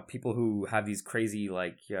are people who have these crazy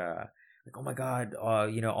oh my God,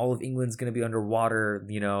 all of England's going to be underwater.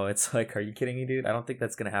 It's like, are you kidding me, dude? I don't think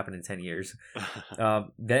that's going to happen in 10 years.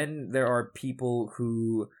 Then there are people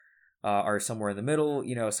who are somewhere in the middle,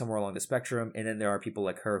 somewhere along the spectrum. And then there are people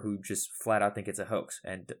like her who just flat out think it's a hoax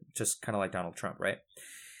and just kind of like Donald Trump, right?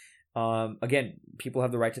 Again, people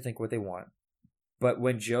have the right to think what they want. But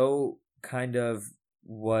when Joe kind of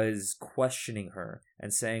was questioning her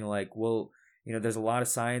and saying like, well, there's a lot of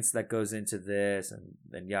science that goes into this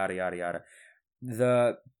and yada, yada, yada.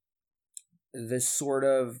 The sort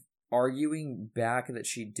of arguing back that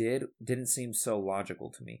she didn't seem so logical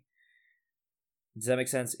to me. Does that make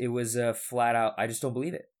sense? It was flat out, I just don't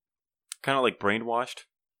believe it. Kind of like brainwashed.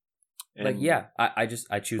 Like, yeah, I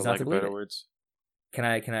choose not to believe it. Words. Can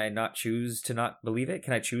I not choose to not believe it?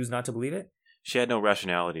 Can I choose not to believe it? She had no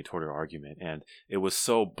rationality toward her argument, and it was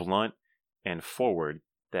so blunt and forward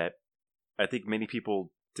that I think many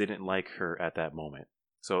people didn't like her at that moment.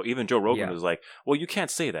 So even Joe Rogan was like, well, you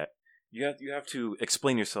can't say that. You have to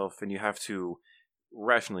explain yourself, and you have to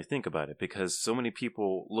rationally think about it, because so many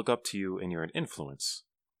people look up to you and you're an influence.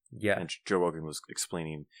 Yeah. And Joe Rogan was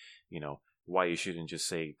explaining, why you shouldn't just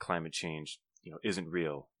say climate change, isn't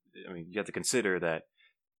real. I mean, you have to consider that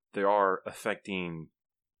there are affecting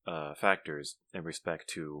factors in respect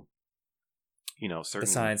to, certain... The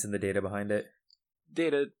science and the data behind it.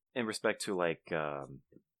 Data in respect to, like,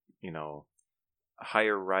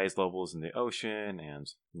 higher rise levels in the ocean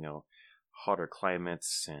and, hotter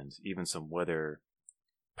climates and even some weather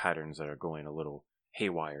patterns that are going a little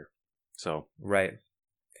haywire. So... Right.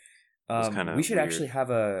 We should actually have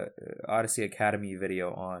a Odyssey Academy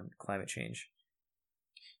video on climate change.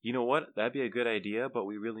 You know what? That'd be a good idea, but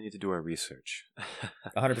we really need to do our research.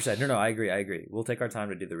 100%. No, I agree. We'll take our time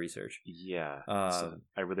to do the research. Yeah. So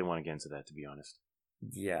I really want to get into that, to be honest.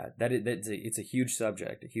 Yeah, it's a huge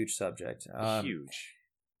subject. Huge.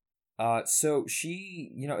 So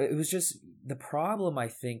she, it was just, the problem, I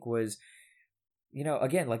think, was,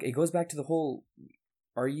 again, like, it goes back to the whole,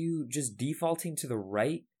 are you just defaulting to the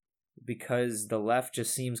right because the left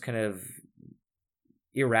just seems kind of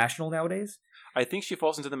irrational nowadays? I think she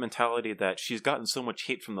falls into the mentality that she's gotten so much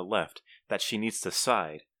hate from the left that she needs to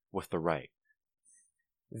side with the right.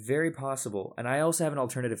 Very possible. And I also have an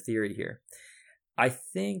alternative theory here. I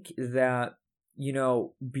think that,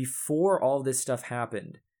 before all this stuff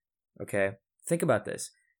happened, okay, think about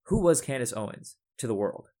this. Who was Candace Owens to the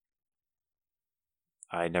world?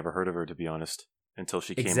 I never heard of her, to be honest, until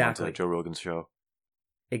she came onto Joe Rogan's show.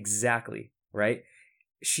 Exactly, right?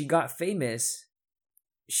 She got famous.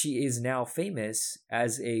 She is now famous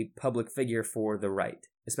as a public figure for the right,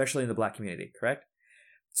 especially in the Black community, correct?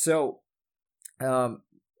 So,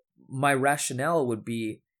 my rationale would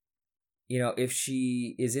be, if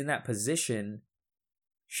she is in that position,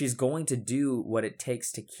 she's going to do what it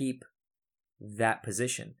takes to keep that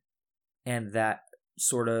position and that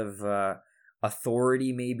sort of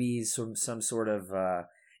authority, maybe some sort of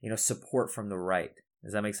support from the right.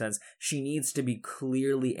 Does that make sense? She needs to be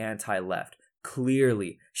clearly anti-left.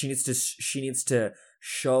 Clearly, she needs to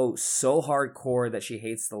show so hardcore that she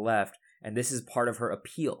hates the left, and this is part of her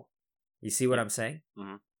appeal. You see what I'm saying?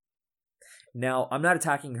 Mm-hmm. Now, I'm not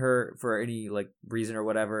attacking her for any reason or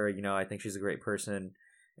whatever. I think she's a great person.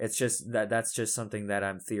 It's just that's just something that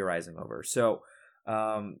I'm theorizing over. So,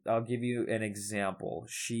 I'll give you an example.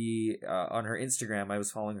 She on her Instagram, I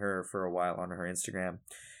was following her for a while on her Instagram,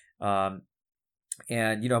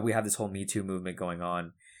 and we have this whole Me Too movement going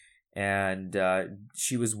on. And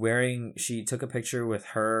she took a picture with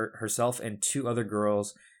herself and two other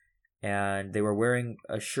girls, and they were wearing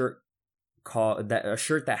a shirt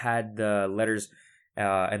that had the letters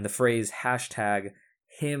and the phrase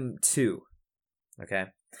 #him2. Okay,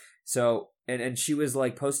 so and she was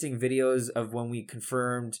posting videos of when we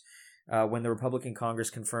confirmed when the Republican Congress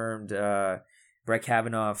confirmed Brett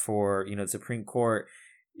Kavanaugh for the Supreme Court.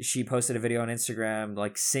 She posted a video on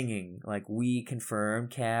Instagram, singing, "We confirm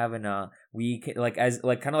Kavanaugh." As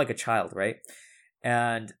kind of like a child, right?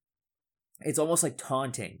 And it's almost like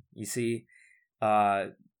taunting. You see,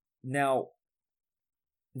 now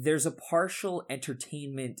there's a partial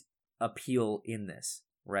entertainment appeal in this,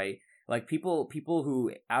 right? People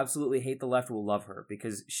who absolutely hate the left will love her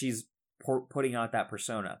because she's putting out that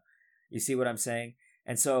persona. You see what I'm saying?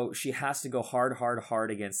 And so she has to go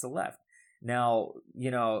hard against the left. Now,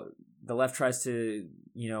 the left tries to,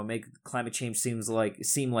 make climate change seem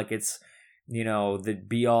like it's, the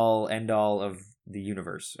be all end all of the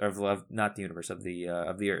universe, of not the universe, of the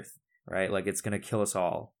earth, right? It's going to kill us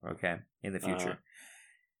all, okay, in the future.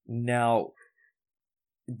 Now,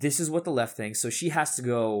 this is what the left thinks, so she has to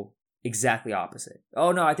go exactly opposite.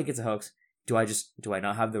 Oh no, I think it's a hoax. Do I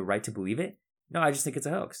not have the right to believe it? No, I just think it's a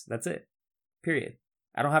hoax. That's it. Period.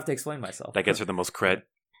 I don't have to explain myself. That gets her the most cred.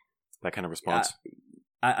 That kind of response.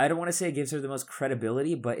 I don't want to say it gives her the most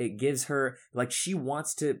credibility, but it gives her, she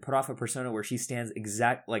wants to put off a persona where she stands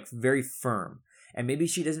very firm. And maybe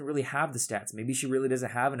she doesn't really have the stats. Maybe she really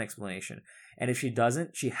doesn't have an explanation. And if she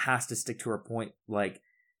doesn't, she has to stick to her point,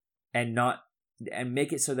 and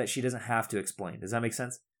make it so that she doesn't have to explain. Does that make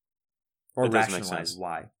sense? Or rationalize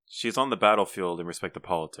why. She's on the battlefield in respect to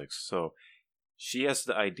politics. So she has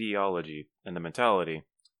the ideology and the mentality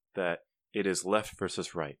that it is left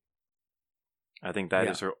versus right. I think that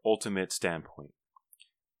is her ultimate standpoint.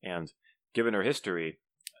 And given her history,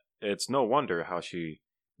 it's no wonder how she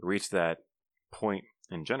reached that point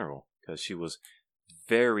in general, because she was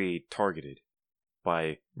very targeted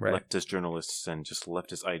by leftist journalists and just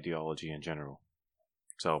leftist ideology in general.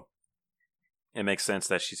 So it makes sense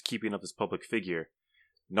that she's keeping up this public figure,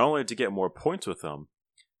 not only to get more points with them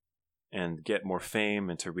and get more fame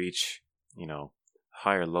and to reach,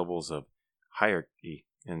 higher levels of hierarchy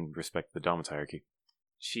in respect to the dominant hierarchy.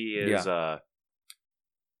 She is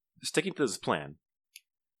sticking to this plan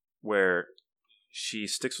where she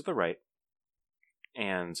sticks with the right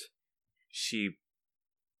and she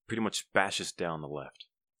pretty much bashes down the left.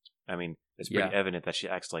 I mean, it's pretty evident that she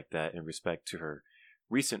acts like that in respect to her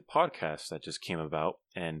recent podcast that just came about,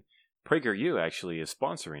 and PragerU actually is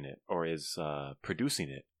sponsoring it or is producing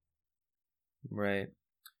it. Right.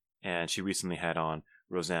 And she recently had on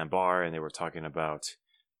Roseanne Barr, and they were talking about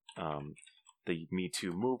the Me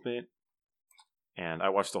Too movement, and I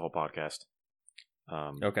watched the whole podcast.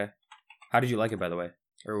 Okay. How did you like it, by the way?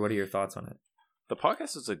 Or what are your thoughts on it? The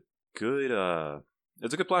podcast is a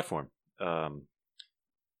good platform.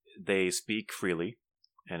 They speak freely,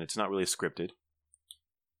 and it's not really scripted.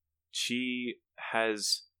 She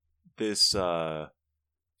has this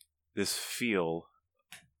feel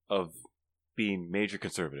of being major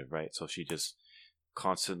conservative, right? So she just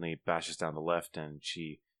constantly bashes down the left, and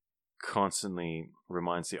she constantly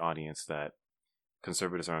reminds the audience that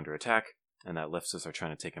conservatives are under attack, and that leftists are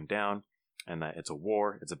trying to take them down, and that it's a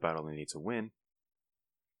war, it's a battle they need to win.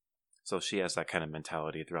 So she has that kind of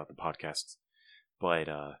mentality throughout the podcast. But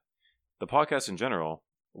the podcast in general,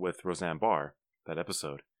 with Roseanne Barr, that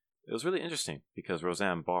episode, it was really interesting because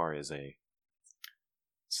Roseanne Barr is a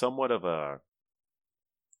somewhat of a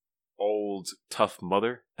old, tough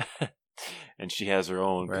mother. And she has her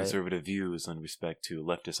own conservative views in respect to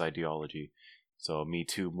leftist ideology. So Me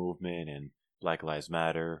Too movement and Black Lives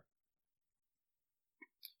Matter.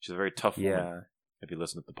 She's a very tough woman, if you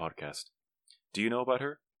listen to the podcast. Do you know about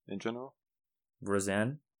her in general?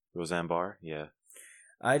 Roseanne Barr, yeah.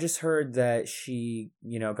 I just heard that she,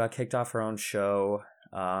 got kicked off her own show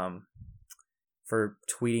for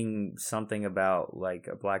tweeting something about like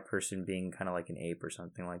a black person being kind of like an ape or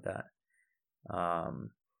something like that.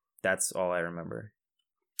 That's all I remember.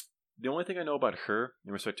 The only thing I know about her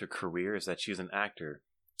in respect to her career is that she's an actor.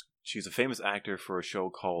 She's a famous actor for a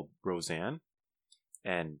show called Roseanne,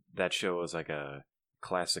 and that show is like a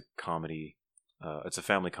classic comedy. It's a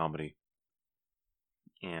family comedy,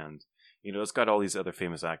 and it's got all these other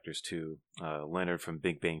famous actors too. Leonard from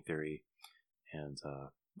Big Bang Theory, and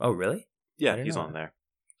oh really? Yeah, he's on there,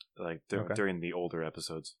 like during the older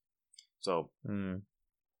episodes. So,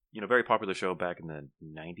 very popular show back in the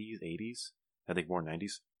 90s, 80s. I think more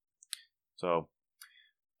 90s. So,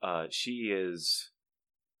 she is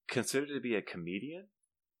considered to be a comedian,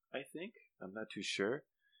 I think. I'm not too sure.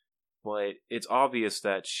 But it's obvious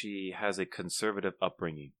that she has a conservative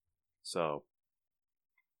upbringing. So,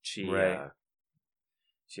 she has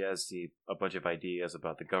a bunch of ideas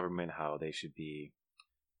about the government, how they should be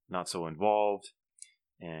not so involved.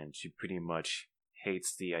 And she pretty much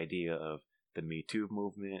hates the idea of the Me Too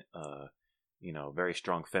movement, very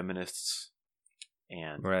strong feminists.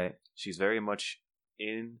 And she's very much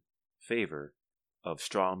in favor of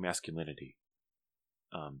strong masculinity.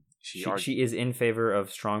 She is in favor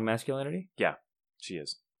of strong masculinity? Yeah, she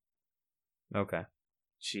is. Okay.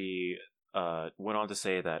 She went on to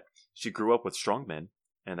say that she grew up with strong men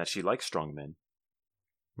and that she likes strong men.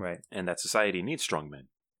 Right. And that society needs strong men.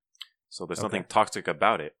 So there's nothing toxic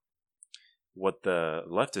about it. What the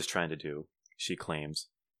left is trying to do, she claims,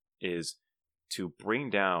 is to bring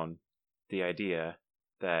down the idea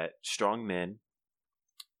that strong men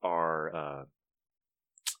are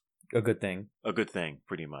a good thing. A good thing,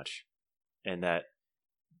 pretty much. And that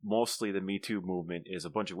mostly the Me Too movement is a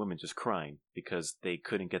bunch of women just crying because they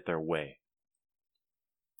couldn't get their way.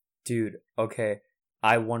 Dude, okay.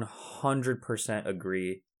 I 100%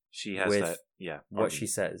 agree. She has with that, what she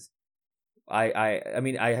says. I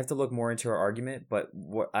mean, I have to look more into her argument, but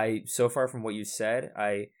so far from what you said,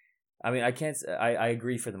 I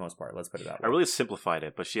agree for the most part. Let's put it that way. I really simplified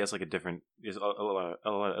it, but she has like there's a lot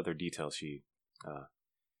of other details she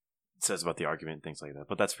says about the argument and things like that.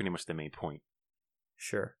 But that's pretty much the main point.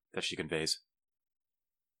 Sure. That she conveys.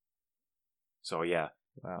 So yeah,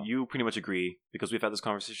 wow. You pretty much agree, because we've had this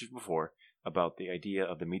conversation before about the idea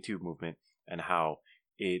of the Me Too movement and how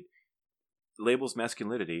it labels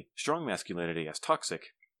masculinity, strong masculinity, as toxic.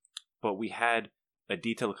 But we had a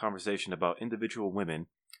detailed conversation about individual women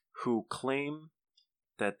who claim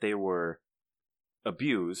that they were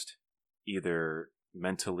abused, either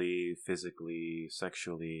mentally, physically,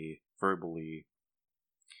 sexually, verbally.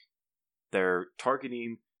 They're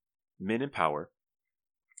targeting men in power,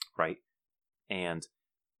 right? And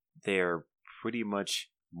they're pretty much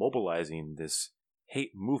mobilizing this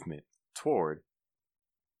hate movement toward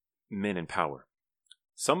men in power.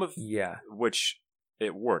 Some of which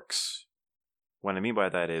it works. What I mean by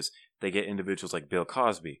that is they get individuals like Bill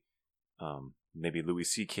Cosby. Maybe Louis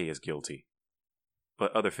C.K. is guilty.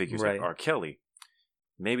 But other figures like R. Kelly,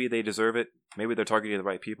 maybe they deserve it. Maybe they're targeting the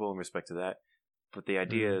right people in respect to that. But the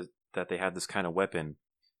idea is that they have this kind of weapon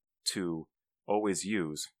to always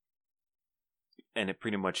use, and it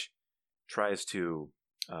pretty much tries to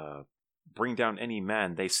bring down any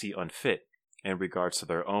man they see unfit in regards to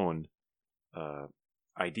their own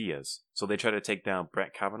ideas. So they try to take down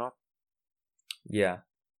Brett Kavanaugh. Yeah.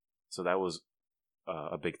 So that was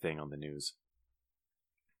a big thing on the news.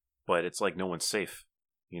 But it's like no one's safe.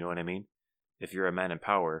 You know what I mean? If you're a man in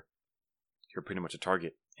power, you're pretty much a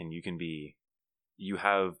target, and you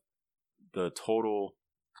have the total,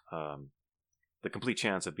 the complete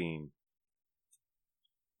chance of being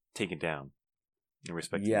taken down in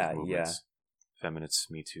respect to these movements. Feminists,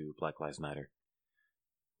 Me Too, Black Lives Matter.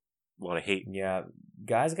 A lot of hate. Yeah,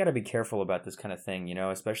 guys got to be careful about this kind of thing, you know,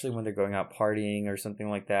 especially when they're going out partying or something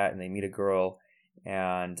like that, and they meet a girl.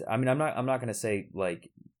 And I mean, I'm not going to say like,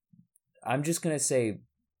 I'm just going to say,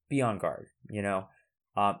 be on guard. You know,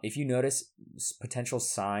 if you notice potential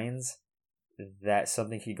signs that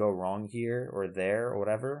something could go wrong here or there or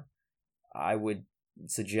whatever, I would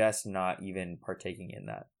suggest not even partaking in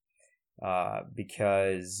that,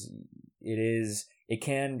 because it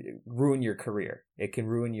can ruin your career. It can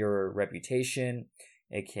ruin your reputation.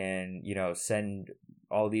 It can, you know, send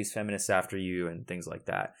all these feminists after you and things like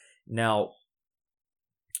that. Now,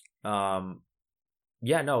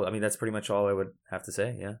 yeah, no, I mean, that's pretty much all I would have to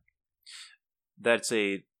say. Yeah. That's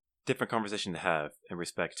a different conversation to have in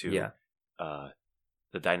respect to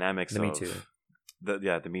the dynamics of Me Too.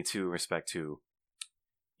 The Me Too in respect to,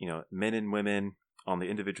 you know, men and women on the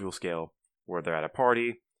individual scale where they're at a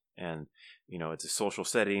party and, you know, it's a social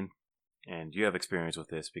setting, and you have experience with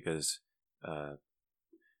this because I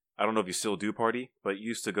don't know if you still do party, but you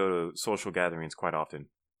used to go to social gatherings quite often.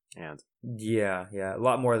 And yeah, a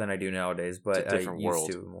lot more than I do nowadays, but it's a different world.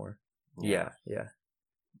 Used to more. Yeah.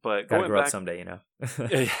 But gotta grow up someday, you know.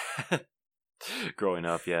 Growing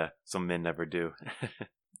up, yeah, some men never do.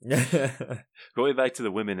 Going back to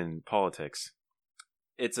the women in politics,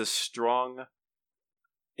 it's a strong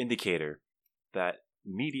indicator that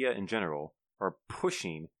media in general are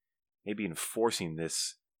pushing, maybe enforcing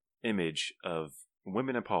this image of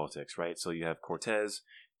women in politics, right? So you have Cortez,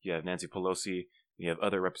 you have Nancy Pelosi, you have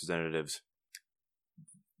other representatives.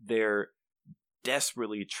 They're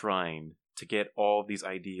desperately trying to get all of these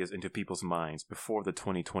ideas into people's minds before the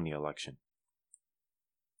 2020 election.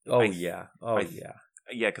 Yeah,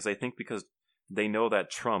 because I think because they know that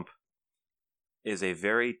Trump is a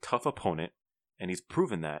very tough opponent, and he's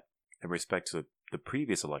proven that in respect to the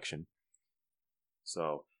previous election.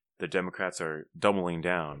 So the Democrats are doubling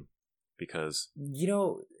down because... You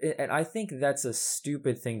know, and I think that's a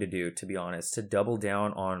stupid thing to do, to be honest, to double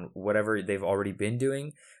down on whatever they've already been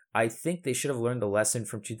doing. I think they should have learned the lesson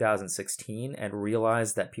from 2016 and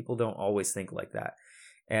realized that people don't always think like that.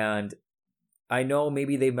 And I know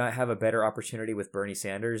maybe they might have a better opportunity with Bernie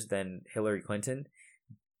Sanders than Hillary Clinton,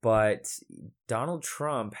 but Donald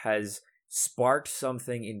Trump has sparked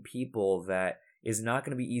something in people that is not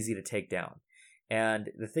going to be easy to take down. And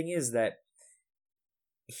the thing is that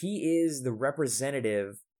he is the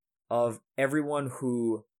representative of everyone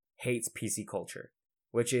who hates PC culture,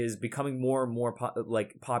 which is becoming more and more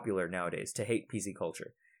popular nowadays, to hate PC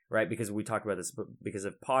culture, right? Because we talked about this because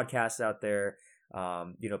of podcasts out there,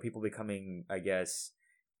 you know, people becoming, I guess,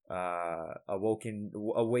 awakened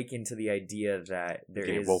to the idea that there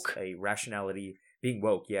is a rationality, being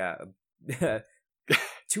woke,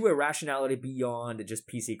 to a rationality beyond just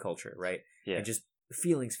PC culture, right? Yeah. And just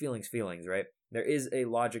feelings, right? There is a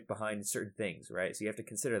logic behind certain things, right? So you have to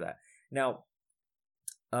consider that. Now,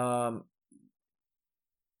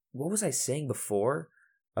 what was I saying before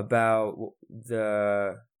about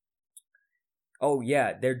the... Oh,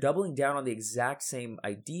 yeah, they're doubling down on the exact same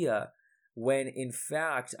idea when, in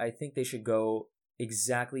fact, I think they should go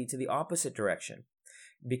exactly to the opposite direction.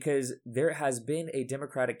 Because there has been a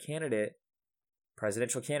Democratic candidate,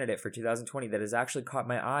 presidential candidate for 2020 that has actually caught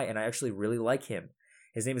my eye, and I actually really like him.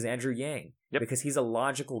 His name is Andrew Yang, because he's a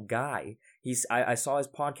logical guy. I saw his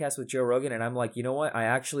podcast with Joe Rogan, and I'm like, you know what? I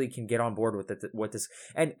actually can get on board with this.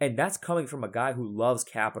 And that's coming from a guy who loves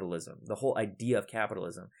capitalism, the whole idea of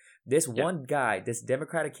capitalism. This one guy, this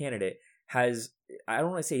Democratic candidate, has, I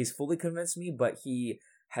don't want to say he's fully convinced me, but he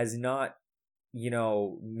has not,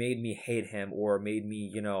 made me hate him or made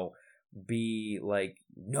me, be like,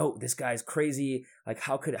 no, this guy's crazy. Like,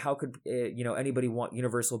 how could anybody want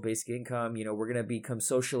universal basic income? We're gonna become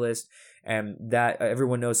socialist, and that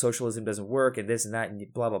everyone knows socialism doesn't work, and this and that,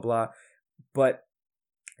 and blah blah blah. But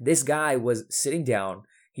this guy was sitting down.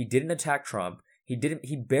 He didn't attack Trump. He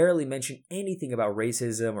barely mentioned anything about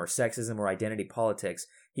racism or sexism or identity politics.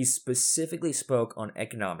 He specifically spoke on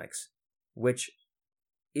economics, which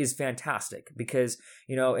is fantastic because,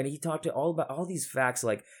 and he talked about all these facts,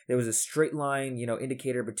 like there was a straight line,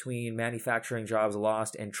 indicator between manufacturing jobs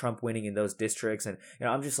lost and Trump winning in those districts. And,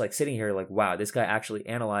 I'm just like sitting here like, wow, this guy actually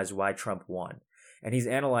analyzed why Trump won. And he's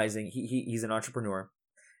analyzing, he's an entrepreneur.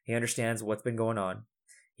 He understands what's been going on.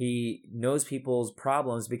 He knows people's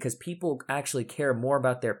problems because people actually care more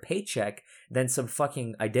about their paycheck than some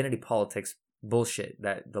fucking identity politics bullshit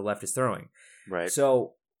that the left is throwing. Right.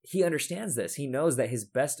 So he understands this. He knows that his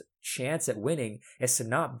best chance at winning is to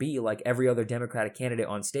not be like every other Democratic candidate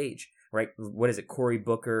on stage, right? What is it? Cory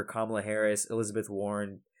Booker, Kamala Harris, Elizabeth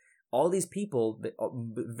Warren, all these people,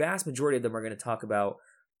 the vast majority of them are going to talk about,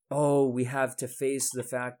 oh, we have to face the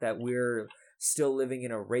fact that we're still living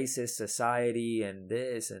in a racist society and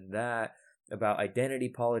this and that, about identity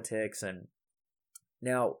politics. And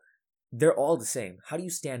now they're all the same. How do you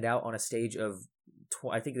stand out on a stage of,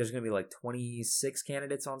 I think there's going to be like 26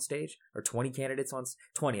 candidates on stage, or 20 candidates on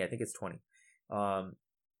 20. I think it's 20 on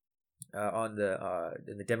in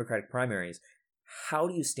the Democratic primaries. How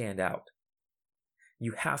do you stand out?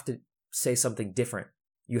 You have to say something different.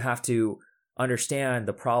 You have to understand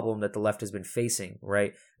the problem that the left has been facing,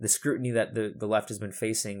 right? The scrutiny that the left has been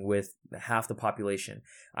facing with half the population.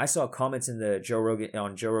 I saw comments in Joe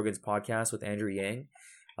Rogan's podcast with Andrew Yang,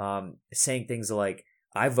 saying things like,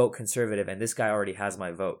 I vote conservative and this guy already has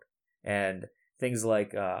my vote. And things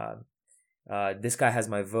like, this guy has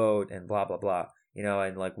my vote and blah, blah, blah.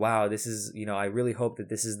 And like, wow, this is, I really hope that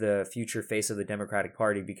this is the future face of the Democratic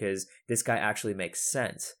Party because this guy actually makes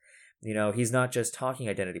sense. He's not just talking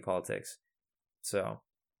identity politics. So.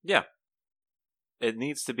 Yeah. There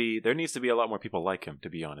needs to be a lot more people like him, to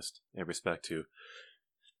be honest, in respect to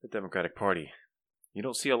the Democratic Party. You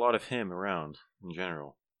don't see a lot of him around in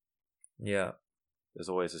general. Yeah. There's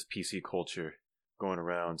always this PC culture going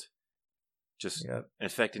around, just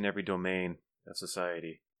infecting every domain of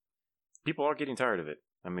society. People are getting tired of it.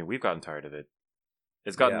 I mean, we've gotten tired of it.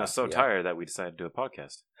 It's gotten us so tired that we decided to do a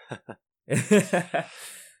podcast.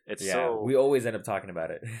 We always end up talking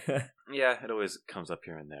about it. Yeah, it always comes up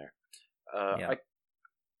here and there.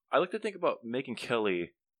 I like to think about Megyn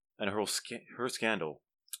Kelly and her scandal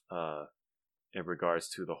in regards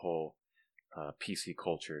to the whole PC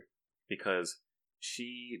culture, because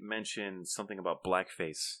she mentioned something about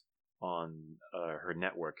blackface on her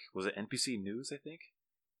network. Was it NBC News, I think?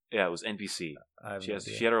 Yeah, it was NBC.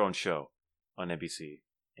 She had her own show on NBC.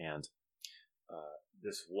 And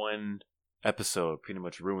this one episode pretty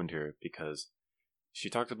much ruined her because she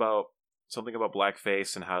talked about something about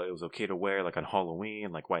blackface and how it was okay to wear, like on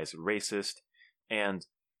Halloween, like why is it racist? And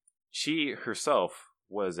she herself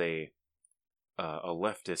was a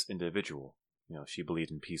leftist individual. She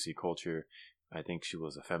believed in PC culture. I think she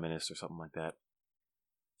was a feminist or something like that.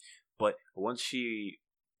 But once she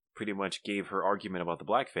pretty much gave her argument about the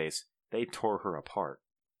blackface, they tore her apart.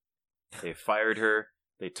 They fired her.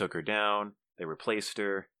 They took her down. They replaced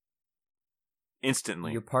her.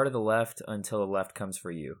 Instantly. You're part of the left until the left comes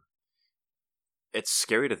for you. It's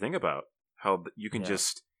scary to think about how you can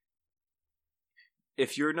just...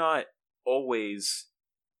 If you're not always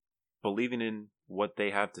believing in what they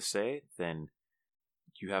have to say, then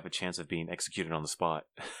you have a chance of being executed on the spot.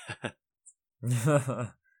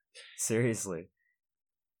 Seriously.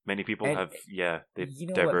 Many people they've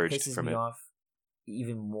diverged what pisses from me it. off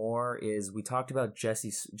even more is we talked about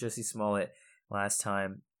Jesse Smollett last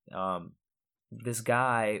time. This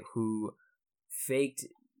guy who faked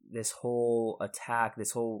this whole attack,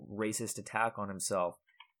 this whole racist attack on himself.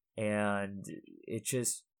 And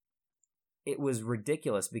it was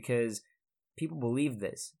ridiculous because people believe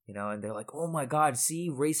this, and they're like, oh my God, see,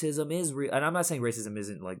 racism is real. And I'm not saying racism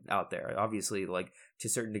isn't like out there. Obviously, like to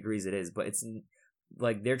certain degrees it is, but it's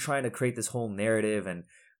like they're trying to create this whole narrative and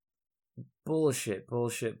bullshit.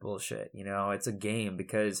 It's a game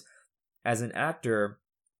because as an actor,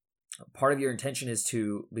 part of your intention is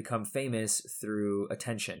to become famous through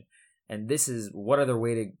attention. And this is what other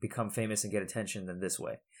way to become famous and get attention than this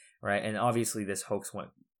way, right? And obviously this hoax went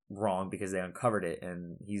wrong because they uncovered it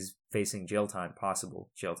and he's facing possible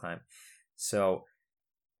jail time. So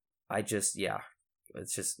I just,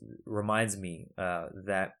 it's just reminds me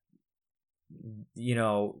that, you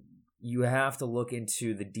know, you have to look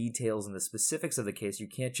into the details and the specifics of the case. You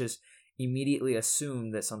can't just immediately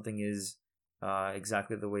assume that something is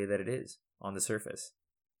exactly the way that it is on the surface.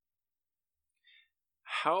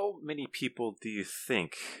 How many people do you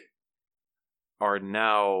think are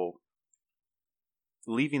now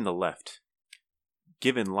leaving the left,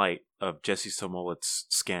 given light of Jesse Smollett's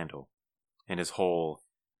scandal and his whole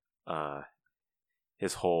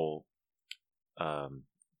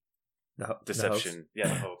deception? The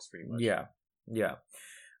hoax, pretty much. Yeah.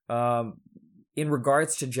 In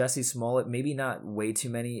regards to Jesse Smollett, maybe not way too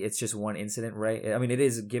many. It's just one incident, right? I mean, it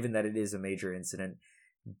is, given that it is a major incident,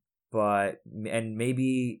 and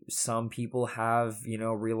maybe some people have, you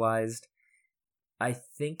know, realized. I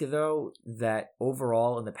think, though, that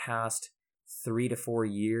overall in the past 3 to 4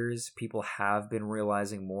 years, people have been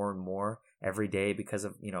realizing more and more every day because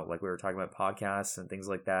of, you know, like we were talking about podcasts and things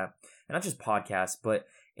like that. And not just podcasts, but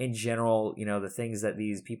in general, you know, the things that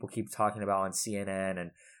these people keep talking about on CNN,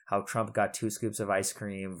 and how Trump got 2 scoops of ice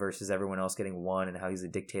cream versus everyone else getting 1, and how he's a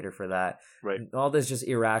dictator for that. Right. And all this just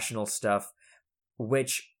irrational stuff,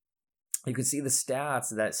 which you can see the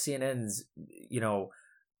stats that CNN's, you know,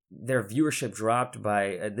 their viewership dropped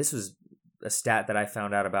by, this was a stat that I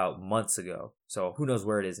found out about months ago, so who knows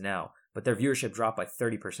where it is now, but their viewership dropped by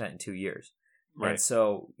 30% in 2 years. Right. And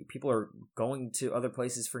so people are going to other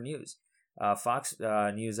places for news. Fox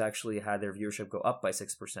News actually had their viewership go up by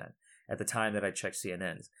 6% at the time that I checked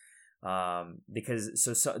CNN's. Because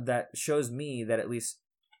so that shows me that, at least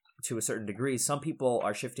to a certain degree, some people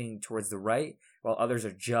are shifting towards the right, while others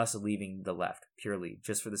are just leaving the left, purely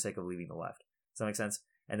just for the sake of leaving the left. Does that make sense?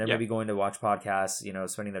 And they're maybe going to watch podcasts, you know,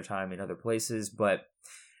 spending their time in other places, but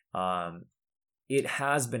it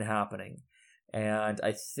has been happening. And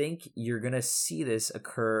I think you're going to see this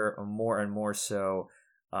occur more and more so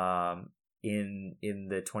in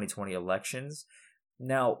the 2020 elections.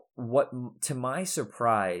 Now, what, to my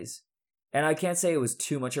surprise, and I can't say it was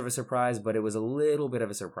too much of a surprise, but it was a little bit of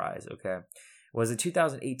a surprise, okay, was the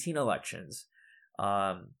 2018 elections.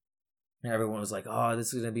 Everyone was like, oh,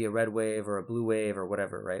 this is going to be a red wave or a blue wave or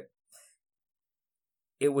whatever, right?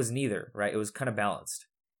 It was neither, right? It was kind of balanced.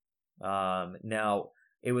 Now,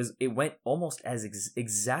 it went almost as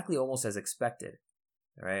exactly almost as expected,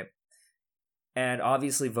 right? And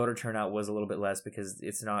obviously voter turnout was a little bit less because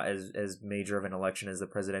it's not as major of an election as the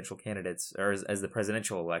presidential candidates, or as the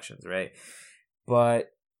presidential elections, right?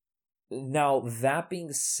 But now, that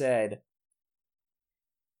being said,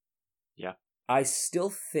 yeah, I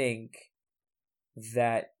still think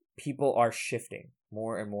that people are shifting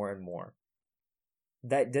more and more and more.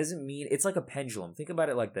 That doesn't mean, it's like a pendulum. Think about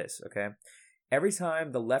it like this, okay? Every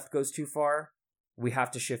time the left goes too far, we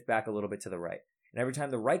have to shift back a little bit to the right. And every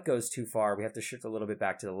time the right goes too far, we have to shift a little bit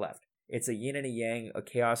back to the left. It's a yin and a yang, a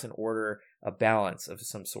chaos and order, a balance of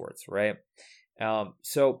some sorts, right?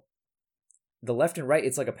 So the left and right,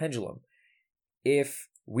 it's like a pendulum. If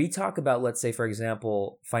we talk about, let's say, for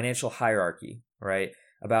example, financial hierarchy, right?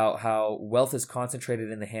 About how wealth is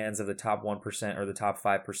concentrated in the hands of the top 1% or the top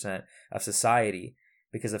 5% of society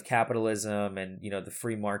because of capitalism and, you know, the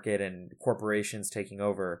free market and corporations taking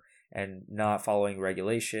over and not following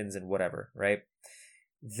regulations and whatever, right?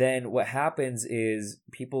 Then what happens is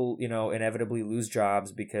people, you know, inevitably lose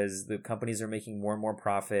jobs because the companies are making more and more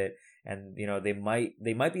profit, and, you know, they might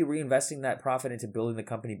be reinvesting that profit into building the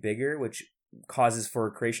company bigger, which causes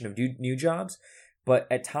for creation of new jobs. But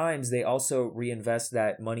at times they also reinvest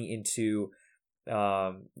that money into,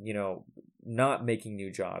 you know, not making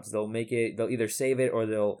new jobs. They'll either save it or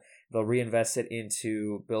they'll reinvest it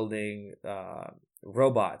into building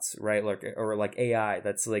robots, right? Like AI.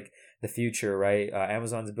 That's like the future, right?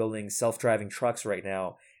 Amazon's building self-driving trucks right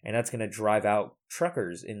now, and that's going to drive out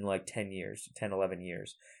truckers in like 11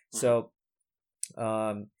 years. Mm-hmm. So,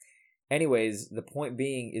 anyways, the point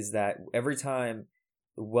being is that every time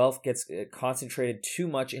wealth gets concentrated too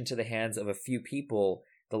much into the hands of a few people,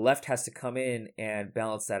 the left has to come in and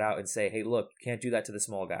balance that out and say, hey, look, you can't do that to the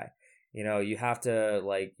small guy. You know, you have to,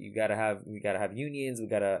 like, we gotta have unions. We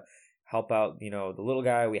gotta help out, you know, the little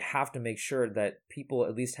guy. We have to make sure that people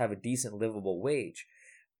at least have a decent livable wage.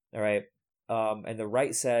 All right. And the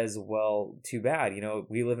right says, well, too bad. You know,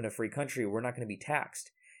 we live in a free country. We're not going to be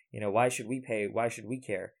taxed. You know, why should we pay? Why should we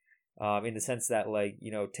care? In the sense that, like,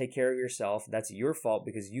 you know, take care of yourself. That's your fault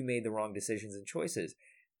because you made the wrong decisions and choices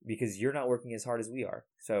because you're not working as hard as we are.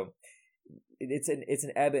 So it's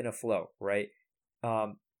an ebb and a flow, right?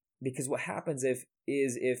 Because what happens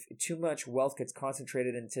if too much wealth gets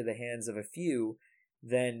concentrated into the hands of a few,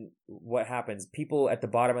 then what happens? People at the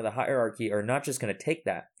bottom of the hierarchy are not just going to take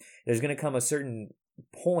that. There's going to come a certain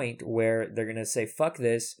point where they're going to say, fuck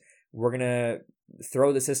this. We're going to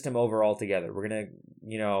throw the system over altogether. We're going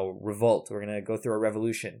to, revolt. We're going to go through a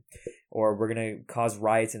revolution, or we're going to cause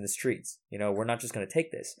riots in the streets. We're not just going to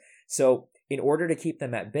take this. So in order to keep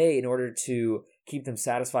them at bay, in order to keep them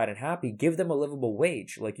satisfied and happy, give them a livable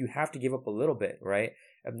wage. Like, you have to give up a little bit, right?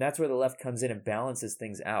 And that's where the left comes in and balances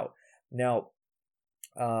things out. Now,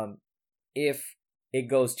 if it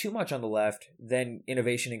goes too much on the left, then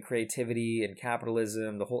innovation and creativity and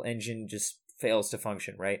capitalism, the whole engine just fails to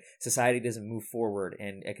function, right? Society doesn't move forward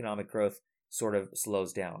and economic growth sort of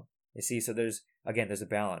slows down. You see, so there's a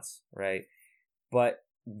balance, right? But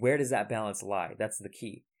where does that balance lie? That's the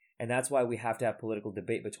key. And that's why we have to have political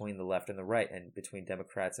debate between the left and the right, and between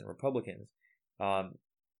Democrats and Republicans.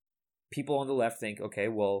 People on the left think, okay,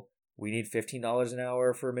 well, we need $15 an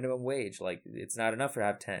hour for minimum wage. Like, it's not enough to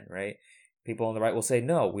have 10, right? People on the right will say,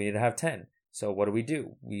 no, we need to have 10. So what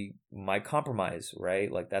do? We might compromise,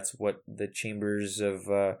 right? Like, that's what the chambers of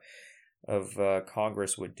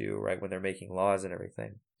Congress would do, right? When they're making laws and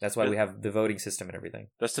everything. That's why we have the voting system and everything.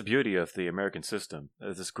 That's the beauty of the American system.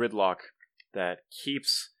 There's this gridlock that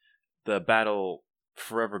keeps the battle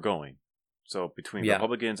forever going. So between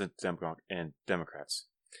Republicans and Democrats.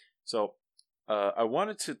 So I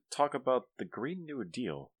wanted to talk about the Green New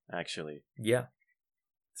Deal, actually. Yeah.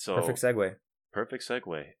 So Perfect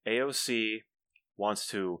segue. AOC wants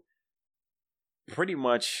to pretty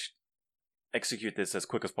much execute this as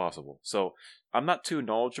quick as possible. So I'm not too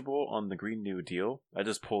knowledgeable on the Green New Deal. I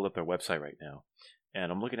just pulled up their website right now,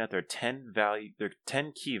 and I'm looking at their 10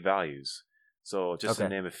 key values. So just to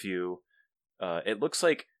name a few, it looks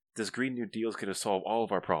like this Green New Deal is going to solve all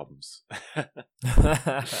of our problems.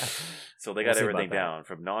 So they got everything down,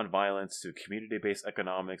 from nonviolence to community-based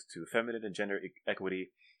economics to feminine and gender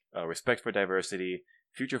equity, respect for diversity,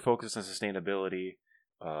 future focus on sustainability,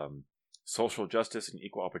 social justice and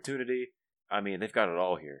equal opportunity. I mean, they've got it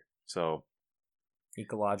all here. So,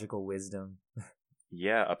 ecological wisdom.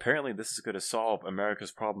 Yeah, apparently this is going to solve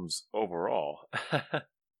America's problems overall.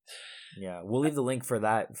 Yeah, we'll leave the link for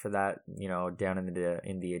that, down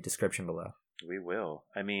in the description below. We will.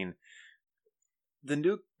 I mean,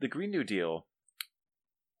 the Green New Deal,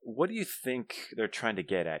 what do you think they're trying to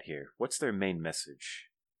get at here? What's their main message?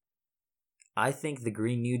 I think the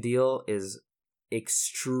Green New Deal is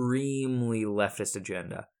extremely leftist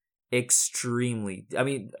agenda. Extremely. I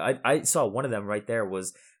mean, I saw one of them right there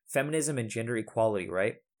was feminism and gender equality,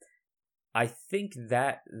 right? I think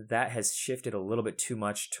that has shifted a little bit too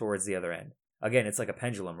much towards the other end. Again, it's like a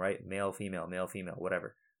pendulum, right? Male, female,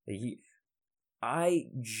 whatever. I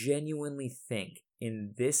genuinely think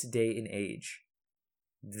in this day and age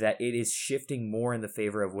that it is shifting more in the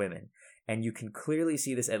favor of women. And you can clearly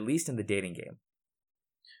see this at least in the dating game.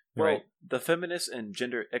 Well, right? The feminist and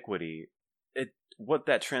gender equity, what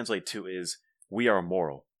that translates to is we are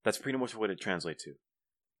moral. That's pretty much what it translates to.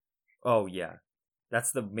 Oh, yeah.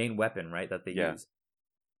 That's the main weapon, right, that they use.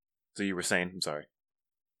 So you were saying, I'm sorry.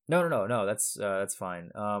 No, that's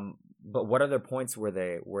fine. But what other points were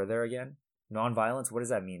there again? Nonviolence? What does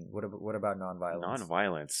that mean? What about nonviolence?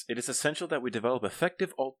 Nonviolence. It is essential that we develop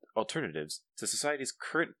effective alternatives to society's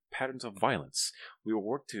current patterns of violence. We will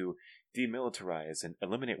work to demilitarize and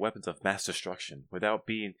eliminate weapons of mass destruction without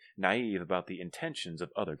being naive about the intentions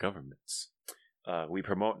of other governments. We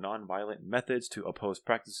promote nonviolent methods to oppose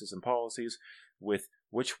practices and policies with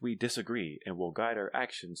which we disagree, and will guide our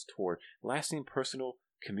actions toward lasting personal,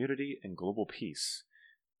 community, and global peace.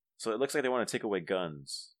 So it looks like they want to take away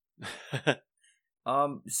guns.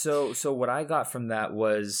 So what I got from that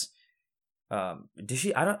was, did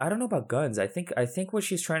she? I don't know about guns. I think what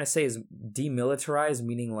she's trying to say is demilitarize,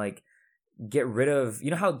 meaning like get rid of. You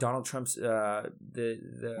know how Donald Trump's the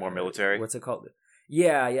more military. What's it called?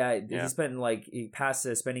 Yeah. He passed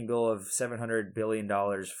a spending bill of $700 billion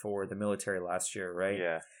for the military last year, right?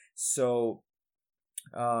 Yeah. So,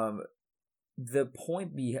 the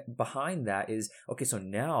point behind that is, okay, so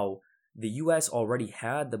now the U.S. already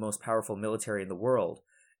had the most powerful military in the world,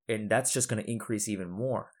 and that's just going to increase even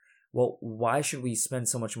more. Well, why should we spend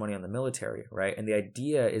so much money on the military, right? And the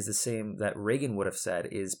idea is the same that Reagan would have said,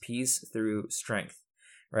 is peace through strength,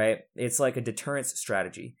 right? It's like a deterrence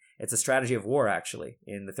strategy. It's a strategy of war, actually,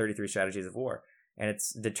 in the 33 strategies of war. And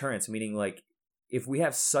it's deterrence, meaning like if we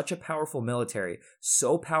have such a powerful military,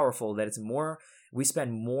 so powerful that we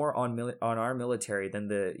spend more on our military than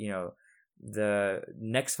the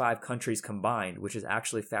next 5 countries combined, which is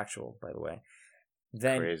actually factual, by the way.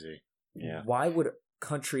 Then crazy. Yeah. Why would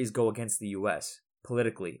countries go against the U.S.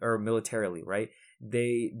 politically or militarily, right?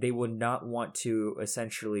 they would not want to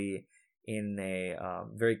essentially, in a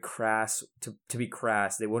very crass, to be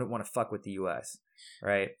crass, they wouldn't want to fuck with the U.S.,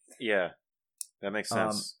 right? Yeah, that makes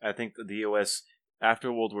sense. I think the U.S.,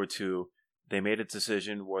 after World War II, they made a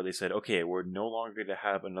decision where they said, okay, we're no longer going to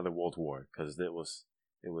have another World War, because it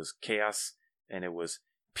was chaos and it was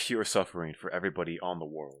pure suffering for everybody on the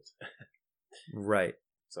world. Right.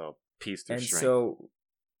 So peace through And strength. so,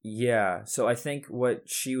 yeah. So I think what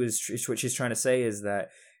she's trying to say is that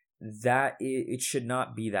it should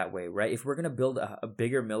not be that way, right? If we're going to build a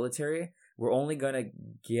bigger military, we're only going to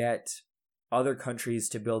get other countries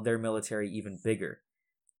to build their military even bigger,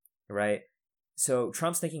 right? So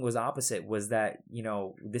Trump's thinking was opposite, was that,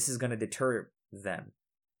 this is going to deter them.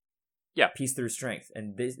 Yeah. Peace through strength.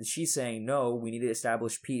 And she's saying, no, we need to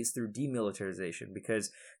establish peace through demilitarization,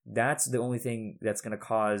 because that's the only thing that's going to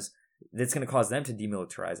cause them to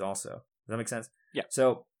demilitarize also. Does that make sense? Yeah.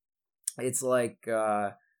 So it's like,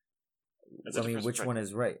 which one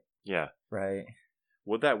is right? Yeah. Right.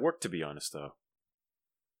 Would that work, to be honest, though?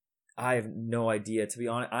 I have no idea, to be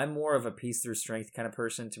honest. I'm more of a peace through strength kind of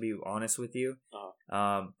person, to be honest with you.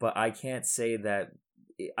 But I can't say that.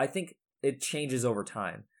 I think it changes over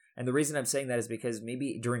time. And the reason I'm saying that is because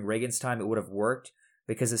maybe during Reagan's time it would have worked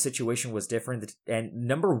because the situation was different. And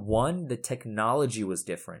number one, the technology was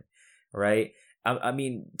different, right? I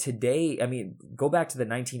mean, today, go back to the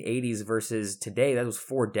 1980s versus today. That was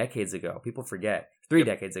 4 decades ago. People forget. 3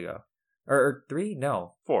 decades ago. Or 3?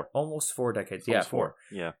 No. 4. Almost 4 decades. Almost yeah, 4.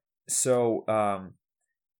 Yeah. So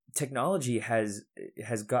technology has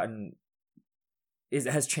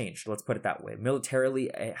changed. Let's put it that way. Militarily,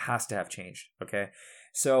 it has to have changed. Okay,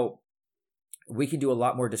 so we can do a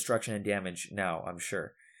lot more destruction and damage now, I'm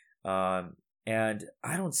sure. And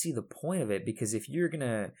I don't see the point of it, because if you're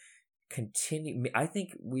gonna continue, I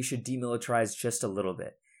think we should demilitarize just a little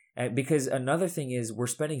bit. And because another thing is, we're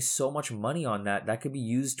spending so much money on that could be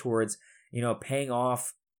used towards, paying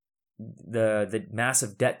off the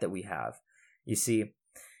massive debt that we have. You see,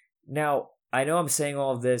 now I know I'm saying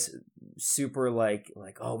all of this super like,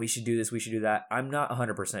 oh, we should do this, we should do that. I'm not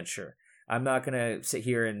 100% sure. I'm not gonna sit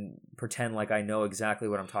here and pretend like I know exactly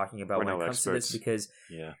what I'm talking about when it comes to this, because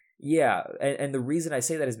and the reason I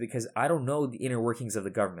say that is because I don't know the inner workings of the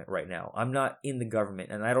government right now. I'm not in the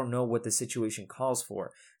government, and I don't know what the situation calls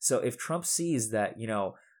for. So if Trump sees that,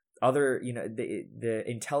 other, the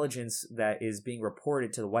intelligence that is being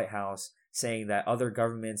reported to the White House saying that other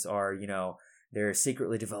governments are, they're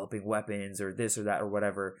secretly developing weapons or this or that or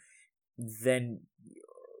whatever, then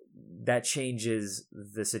that changes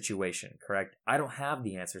the situation, correct? I don't have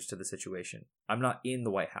the answers to the situation. I'm not in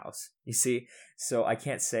the White House, you see? So I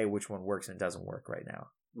can't say which one works and doesn't work right now.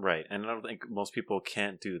 Right, and I don't think most people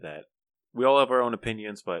can't do that. We all have our own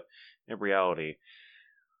opinions, but in reality,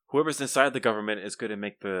 whoever's inside the government is going to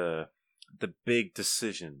make the big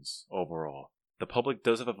decisions overall. The public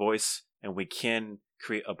does have a voice, and we can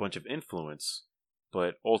create a bunch of influence,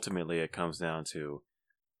 but ultimately it comes down to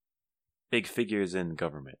big figures in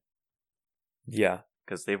government. Yeah.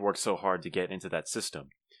 Because they've worked so hard to get into that system.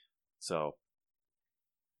 So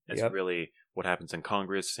it's really what happens in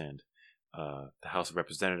Congress and the House of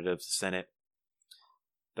Representatives, the Senate.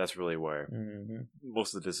 That's really where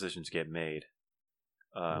most of the decisions get made.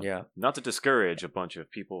 Not to discourage a bunch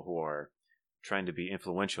of people who are trying to be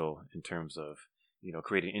influential in terms of,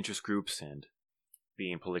 creating interest groups and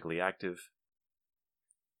being politically active.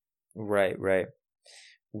 Right.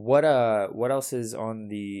 What else is on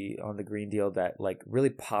the Green Deal that like really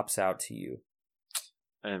pops out to you?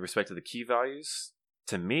 In respect to the key values,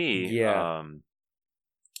 to me,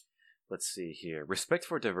 let's see here. Respect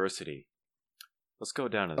for diversity. Let's go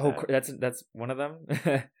down to that. Oh, that's one of them?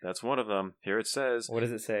 That's one of them. Here it says. What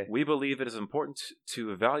does it say? We believe it is important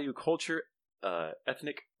to value culture,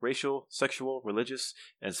 ethnic, racial, sexual, religious,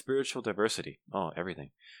 and spiritual diversity. Oh,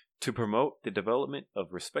 everything. To promote the development of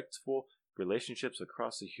respectful relationships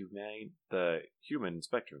across the human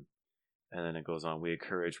spectrum. And then it goes on. We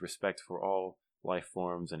encourage respect for all life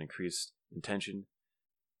forms and increased attention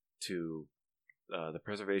to the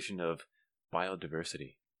preservation of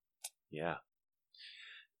biodiversity. Yeah.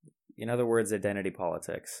 In other words, identity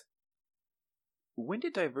politics. When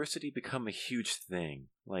did diversity become a huge thing?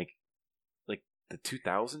 Like the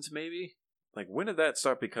 2000s, maybe? Like, when did that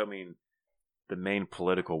start becoming the main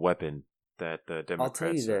political weapon that the Democrats I'll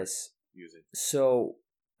tell you this. Using? So,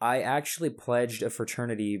 I actually pledged a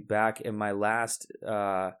fraternity back in my last,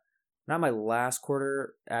 not my last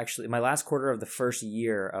quarter, actually, my last quarter of the first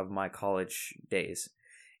year of my college days.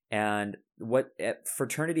 And what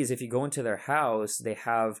fraternities, if you go into their house, they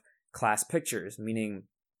have class pictures, meaning,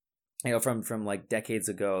 from like decades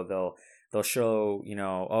ago, they'll show,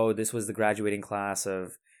 oh, this was the graduating class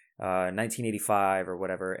of 1985 or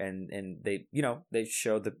whatever, and they, they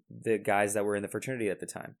show the guys that were in the fraternity at the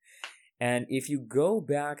time. And if you go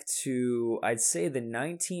back to, I'd say the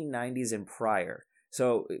 1990s and prior,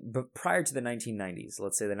 so but prior to the 1990s,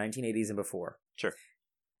 let's say the 1980s and before, sure,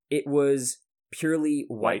 it was purely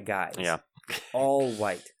white guys, all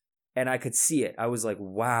white. And I could see it. I was like,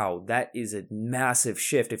 wow, that is a massive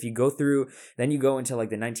shift. If you go through, then you go into like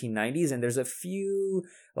the 1990s, and there's a few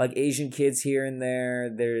like Asian kids here and there.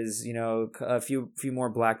 There's, a few more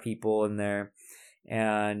black people in there,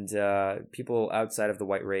 and people outside of the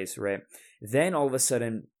white race, right? Then all of a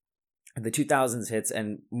sudden, the 2000s hits,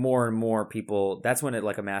 and more people. That's when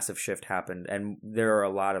a massive shift happened, and there are a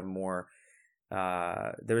lot of more.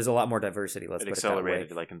 There was a lot more diversity. Let's put it that way. It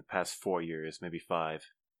accelerated like in the past 4 years, maybe 5.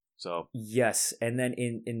 So yes, and then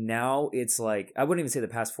in now it's like, I wouldn't even say the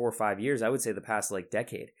past 4 or 5 years. I would say the past like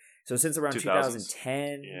decade. So since around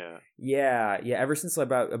 2010, yeah, ever since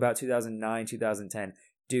about 2009, 2010,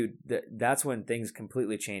 dude, that's when things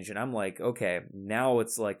completely changed. And I'm like, okay, now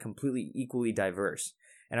it's like completely equally diverse.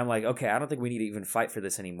 And I'm like, okay, I don't think we need to even fight for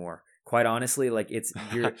this anymore. Quite honestly, like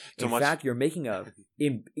fact, you're making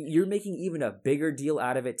even a bigger deal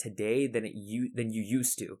out of it today than you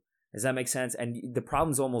used to. Does that make sense? And the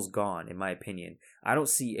problem's almost gone, in my opinion. I don't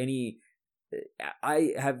see any.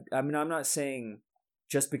 I'm not saying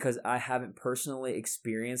just because I haven't personally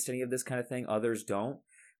experienced any of this kind of thing, others don't.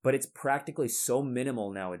 But it's practically so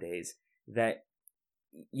minimal nowadays that,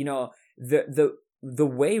 the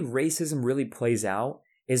way racism really plays out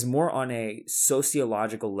is more on a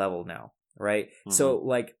sociological level now, right? Mm-hmm. So,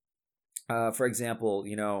 like, for example,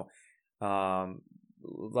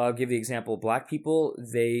 I'll give the example. Black people,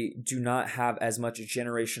 they do not have as much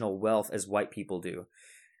generational wealth as white people do.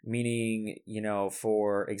 Meaning,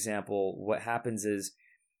 for example, what happens is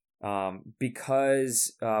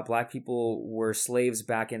because black people were slaves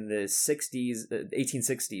back in the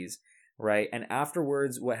 1860s, right? And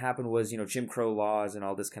afterwards, what happened was, Jim Crow laws and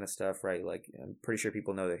all this kind of stuff, right? Like, I'm pretty sure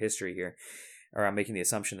people know their history here, or I'm making the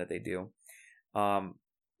assumption that they do.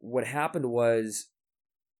 What happened was,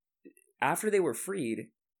 after they were freed,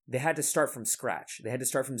 they had to start from scratch. They had to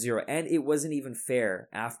start from zero. And it wasn't even fair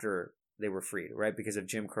after they were freed, right? Because of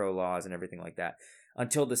Jim Crow laws and everything like that.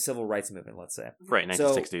 Until the civil rights movement, let's say. Right,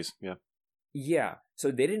 1960s, yeah. Yeah.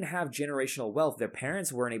 So they didn't have generational wealth. Their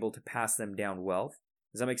parents weren't able to pass them down wealth.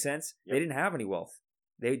 Does that make sense? Yep. They didn't have any wealth.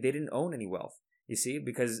 They didn't own any wealth, you see,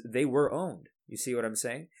 because they were owned. You see what I'm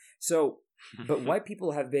saying? So, but white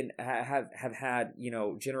people have had,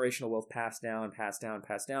 generational wealth passed down.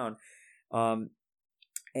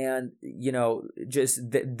 And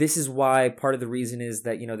this is why part of the reason is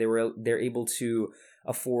that they're able to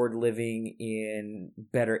afford living in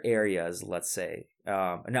better areas, let's say.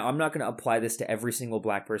 Now I'm not going to apply this to every single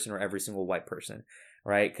black person or every single white person,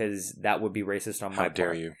 right? Because that would be racist on my part. How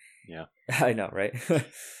dare you? Yeah, I know, right?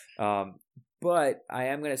 But I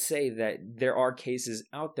am going to say that there are cases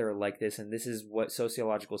out there like this, and this is what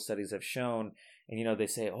sociological studies have shown. And they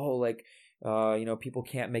say, oh, like. People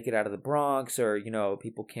can't make it out of the Bronx, or,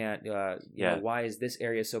 people can't, why is this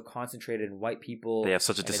area so concentrated in white people? They have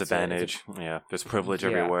such a disadvantage. There's privilege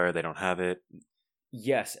everywhere. They don't have it.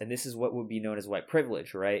 Yes, and this is what would be known as white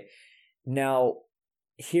privilege, right? Now,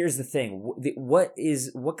 here's the thing.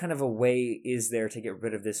 What kind of a way is there to get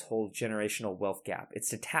rid of this whole generational wealth gap? It's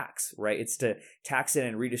to tax, right? It's to tax it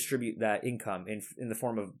and redistribute that income in the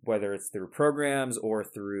form of whether it's through programs or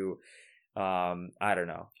through... I don't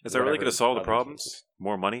know. Is that really going to solve the problems?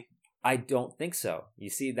 More money? I don't think so. You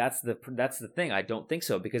see, that's the thing. I don't think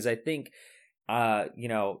so, because I think,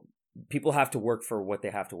 people have to work for what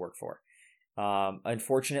they have to work for.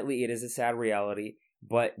 Unfortunately, it is a sad reality.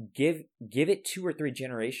 But give it 2 or 3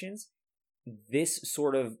 generations, this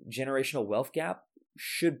sort of generational wealth gap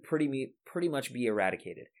should pretty much be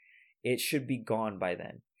eradicated. It should be gone by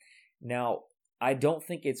then. Now, I don't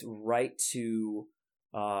think it's right to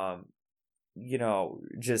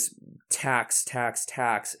just tax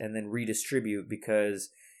and then redistribute because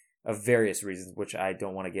of various reasons, which I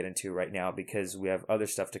don't want to get into right now because we have other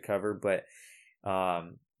stuff to cover. But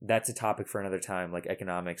that's a topic for another time, like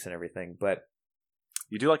economics and everything. But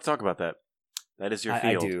you do like to talk about that. That is your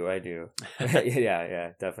field. I do.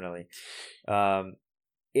 yeah, definitely.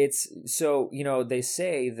 It's so, they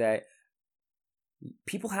say that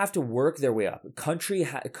people have to work their way up. Countries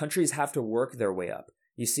have to work their way up.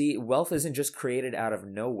 You see, wealth isn't just created out of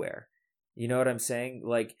nowhere. You know what I'm saying?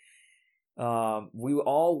 Like, we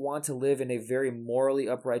all want to live in a very morally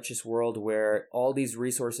uprighteous world where all these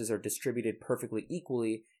resources are distributed perfectly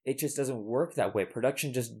equally. It just doesn't work that way.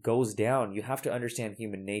 Production just goes down. You have to understand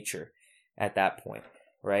human nature. at that point,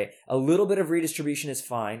 right? A little bit of redistribution is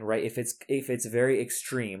fine, right? If it's very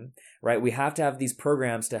extreme, right? We have to have these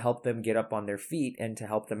programs to help them get up on their feet and to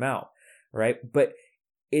help them out, right? But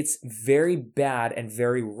it's very bad and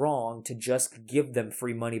very wrong to just give them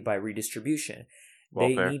free money by redistribution.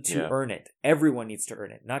 Welfare, they need to earn it. Everyone needs to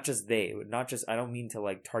earn it. Not just they. Not just, I don't mean to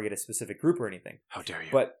like target a specific group or anything. How dare you?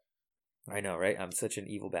 But I know, right? I'm such an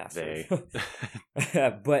evil bastard.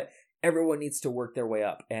 But everyone needs to work their way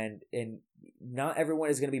up. And not everyone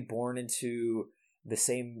is going to be born into the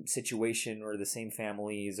same situation or the same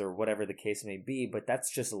families or whatever the case may be. But that's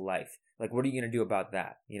just life. Like, what are you going to do about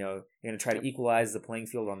that? You know, you're going to try to equalize the playing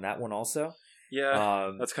field on that one also?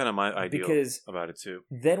 Yeah, that's kind of my ideal about it too.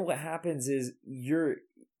 Then what happens is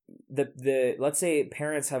let's say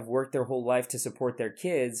parents have worked their whole life to support their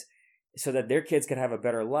kids so that their kids can have a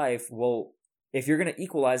better life. Well, if you're going to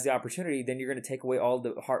equalize the opportunity, then you're going to take away all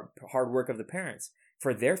the hard work of the parents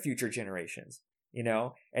for their future generations, you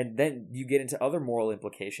know? And then you get into other moral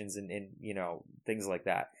implications and you know, things like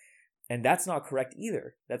that. And that's not correct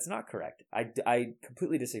either. That's not correct. I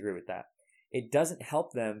completely disagree with that. It doesn't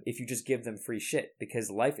help them if you just give them free shit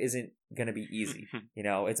because life isn't going to be easy. You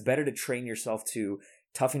know, it's better to train yourself to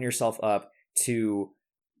toughen yourself up to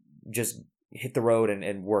just hit the road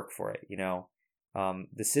and work for it. You know,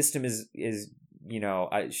 the system is, you know,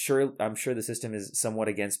 I'm sure the system is somewhat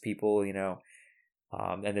against people, you know,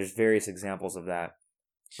 and there's various examples of that.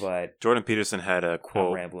 But Jordan Peterson had a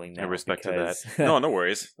quote in respect to that. No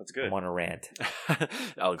worries. That's good. I'm on a rant.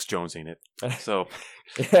 Alex Jones ain't it. So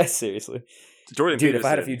yeah, seriously. Jordan Dude, Peterson, if I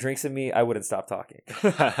had a few drinks in me, I wouldn't stop talking.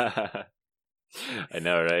 I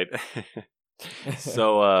know, right?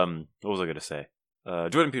 So, what was I going to say?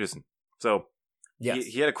 Jordan Peterson. So, yes.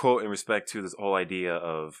 He had a quote in respect to this whole idea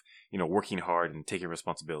of, you know, working hard and taking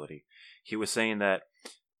responsibility. He was saying that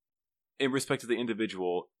in respect to the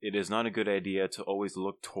individual, it is not a good idea to always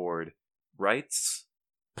look toward rights,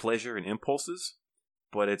 pleasure, and impulses,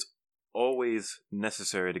 but it's always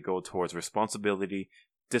necessary to go towards responsibility,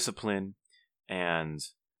 discipline, and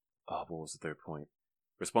what was the third point?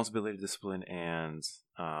 Responsibility, discipline, and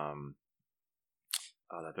that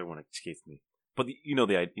third one escapes me. But you know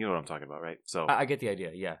what I'm talking about, right? So I get the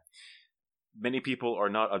idea. Yeah. Many people are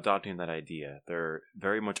not adopting that idea. They're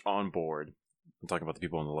very much on board. I'm talking about the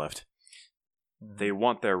people on the left. They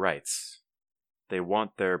want their rights. They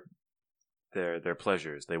want their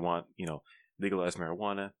pleasures. They want, you know, legalized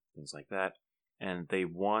marijuana, things like that. And they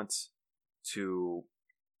want to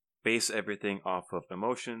base everything off of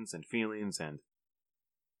emotions and feelings and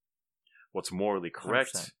what's morally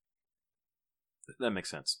correct. 100%. That makes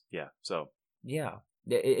sense. Yeah. So. Yeah.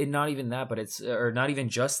 Not even that, but or not even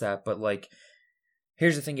just that, but like,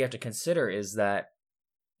 here's the thing you have to consider is that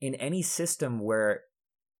in any system where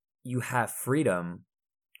you have freedom,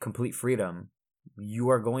 complete freedom, you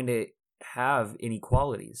are going to have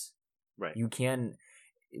inequalities. Right. You can,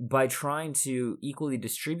 by trying to equally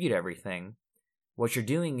distribute everything, what you're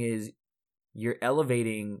doing is you're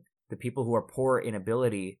elevating the people who are poor in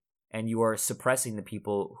ability and you are suppressing the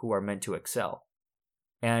people who are meant to excel.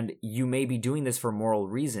 And you may be doing this for moral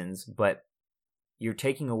reasons, but you're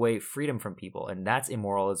taking away freedom from people, and that's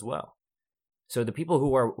immoral as well. So the people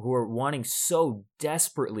who are wanting so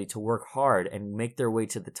desperately to work hard and make their way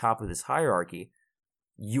to the top of this hierarchy,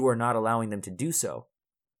 you are not allowing them to do so.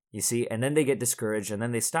 You see? And then they get discouraged and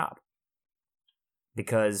then they stop.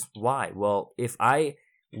 Because why? Well,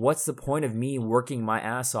 what's the point of me working my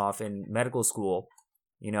ass off in medical school,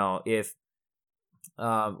 you know, if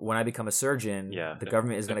when I become a surgeon, the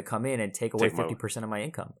government is going to come in and take away 50% of my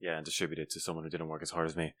income. Yeah, and distribute it to someone who didn't work as hard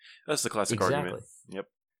as me. That's the classic argument. Yep.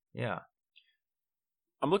 Yeah.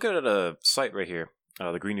 I'm looking at a site right here,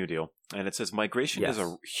 the Green New Deal, and it says migration is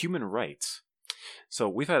a human right. So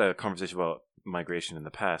we've had a conversation about migration in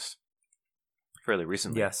the past, fairly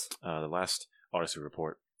recently. Yes. The last Odyssey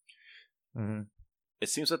report. Mm-hmm. It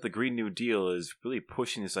seems that the Green New Deal is really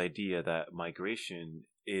pushing this idea that migration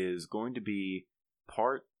is going to be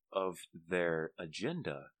part of their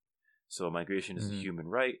agenda. So migration is a human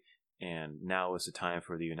right, and now is the time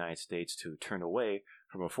for the United States to turn away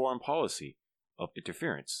from a foreign policy of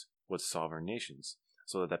interference with sovereign nations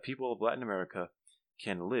so that people of Latin America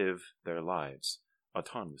can live their lives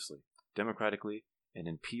autonomously, democratically, and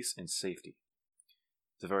in peace and safety.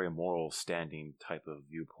 It's a very moral standing type of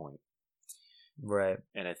viewpoint. Right.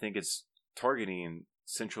 And I think it's targeting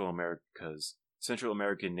Central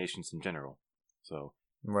American nations in general. So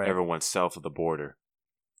everyone south of the border.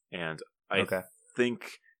 And I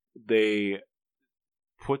think they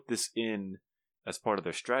put this in as part of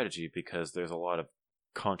their strategy because there's a lot of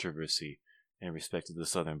controversy in respect to the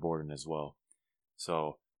southern border as well.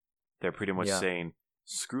 So they're pretty much Yeah. saying,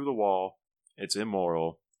 screw the wall, it's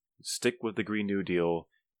immoral, stick with the Green New Deal,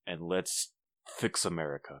 and let's fix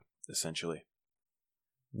America, essentially.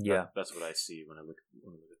 Yeah. That's what I see when I look at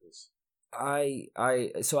this.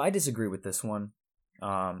 So I disagree with this one.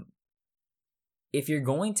 If you're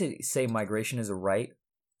going to say migration is a right,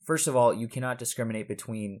 first of all, you cannot discriminate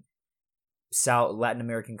between Latin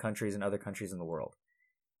American countries and other countries in the world.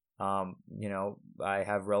 I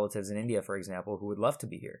have relatives in India, for example, who would love to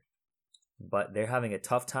be here, but they're having a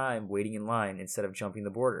tough time waiting in line instead of jumping the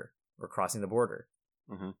border or crossing the border.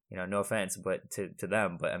 Mm-hmm. No offense, but to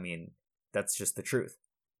them, but I mean, that's just the truth,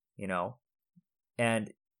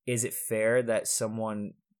 And is it fair that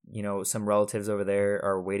someone, some relatives over there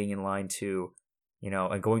are waiting in line to,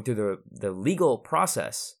 and going through the legal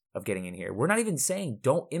process of getting in here? We're not even saying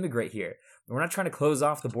don't immigrate here. We're not trying to close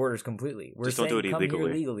off the borders completely. We're Just saying don't do it come illegally.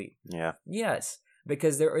 here legally. Yeah. Yes,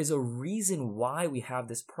 because there is a reason why we have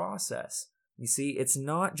this process. You see, it's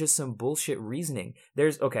not just some bullshit reasoning.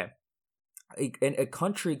 A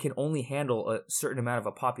country can only handle a certain amount of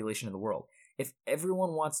a population in the world. If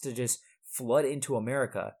everyone wants to just flood into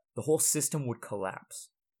America, the whole system would collapse.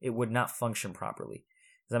 It would not function properly.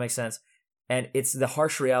 Does that make sense? And it's the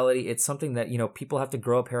harsh reality. It's something that, people have to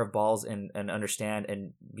grow a pair of balls and understand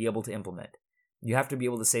and be able to implement. You have to be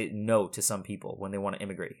able to say no to some people when they want to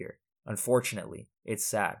immigrate here. Unfortunately, it's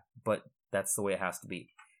sad, but that's the way it has to be.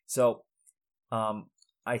 So,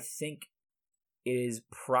 I think it is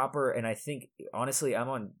proper, and I think honestly, I'm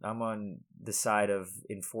on the side of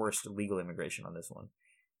enforced legal immigration on this one.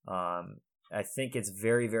 I think it's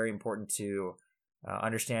very, very important to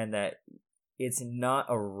understand that it's not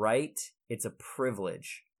a right, it's a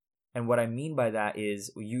privilege. And what I mean by that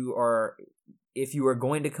is if you are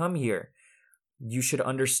going to come here, you should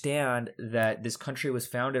understand that this country was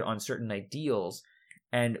founded on certain ideals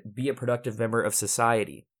and be a productive member of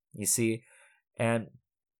society, you see? And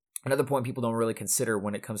another point people don't really consider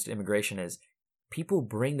when it comes to immigration is people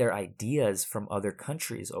bring their ideas from other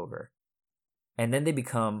countries over, and then they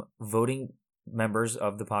become voting members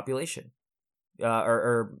of the population,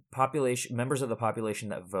 or population members of the population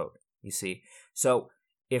that vote, you see? So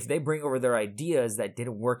if they bring over their ideas that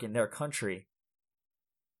didn't work in their country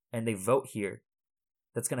and they vote here,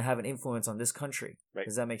 that's going to have an influence on this country. Right.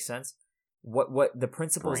 Does that make sense? What the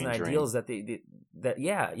principles brain and drain. Ideals that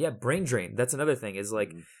brain drain. That's another thing is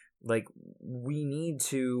like we need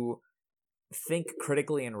to think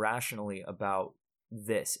critically and rationally about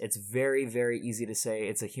this. It's very, very easy to say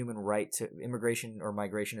it's a human right to immigration or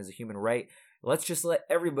migration is a human right. Let's just let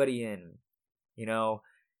everybody in.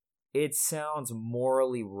 It sounds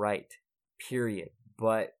morally right, period,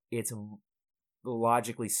 but it's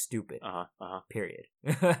logically stupid. Period.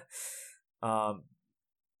 I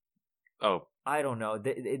don't know.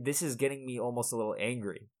 This is getting me almost a little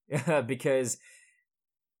angry because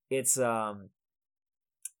it's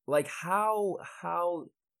like how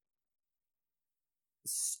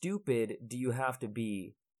stupid do you have to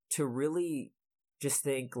be to really just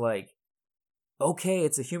think like, okay,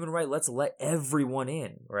 it's a human right, let's let everyone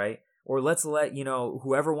in, right? Or let's let,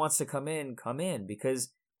 whoever wants to come in, because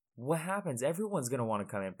what happens? Everyone's going to want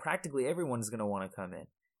to come in. Practically everyone's going to want to come in.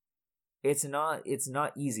 It's not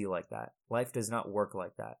easy like that. Life does not work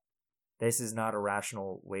like that. This is not a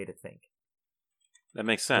rational way to think. That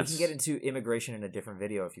makes sense. We can get into immigration in a different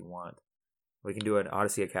video if you want. We can do an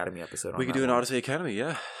Odyssey Academy episode on that. We can do an Odyssey Academy,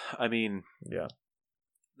 yeah. I mean, yeah.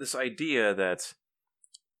 This idea that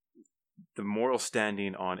the moral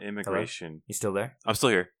standing on immigration... Hello? You still there? I'm still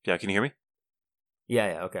here. Yeah, can you hear me?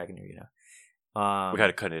 Yeah, okay, I can hear you now. We had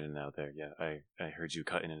to cut in and out there, yeah. I heard you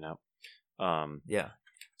cut in and out. Yeah.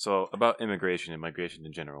 So, about immigration and migration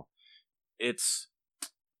in general. It's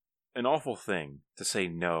an awful thing to say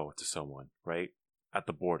no to someone, right? At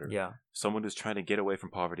the border. Yeah. Someone who's trying to get away from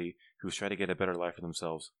poverty, who's trying to get a better life for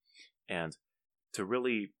themselves, and to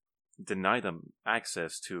really deny them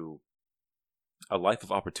access to a life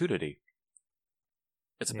of opportunity.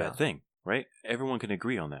 It's a bad thing, right? Everyone can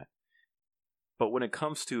agree on that. But when it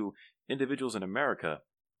comes to individuals in America,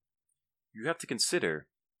 you have to consider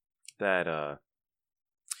that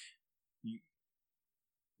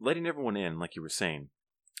letting everyone in, like you were saying,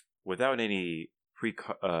 without any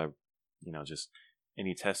just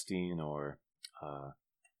any testing or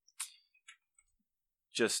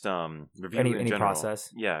just review in any general.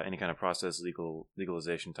 Process. Yeah, any kind of process,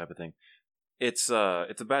 legalization type of thing. It's a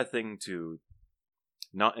bad thing to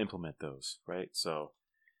not implement those, right? So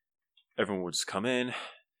everyone would just come in.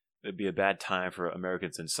 It'd be a bad time for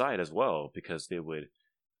Americans inside as well, because they would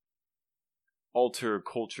alter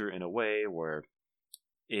culture in a way where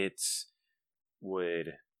it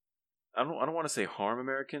would I don't want to say harm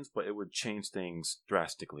Americans, but it would change things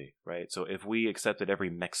drastically, right? So if we accepted every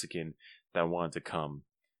Mexican that wanted to come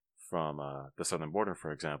from the southern border,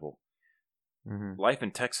 for example, life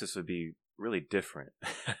in Texas would be really different.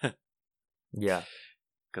 Yeah.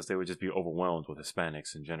 Because they would just be overwhelmed with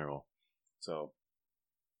Hispanics in general. So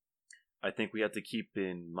I think we have to keep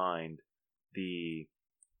in mind the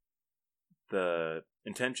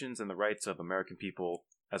intentions and the rights of American people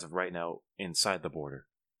as of right now inside the border.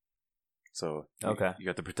 So you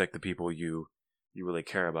have to protect the people you really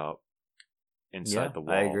care about inside the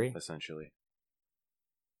wall. I agree. Essentially.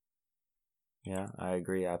 Yeah, I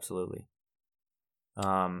agree absolutely.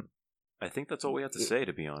 I think that's all we have to say,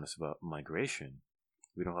 to be honest, about migration.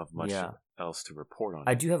 We don't have much else to report on.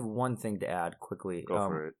 I do have one thing to add quickly. Go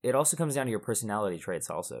for it. It also comes down to your personality traits.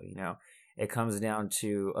 Also, it comes down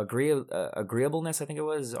to agreeableness. I think it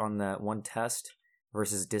was on the one test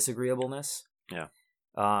versus disagreeableness. Yeah.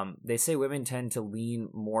 They say women tend to lean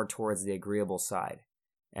more towards the agreeable side,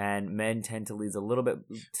 and men tend to lean a little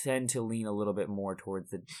bit more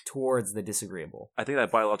towards the disagreeable. I think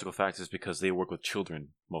that biological fact is because they work with children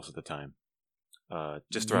most of the time,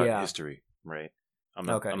 just throughout history, right? I'm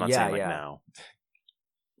not saying now.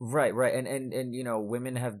 Right, and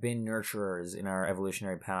women have been nurturers in our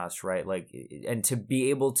evolutionary past, right? Like, and to be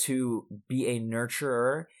able to be a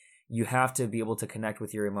nurturer, you have to be able to connect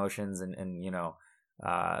with your emotions and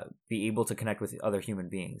be able to connect with other human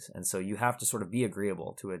beings, and so you have to sort of be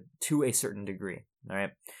agreeable to a certain degree. All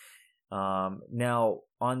right. Now,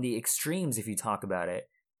 on the extremes, if you talk about it,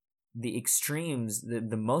 the extremes,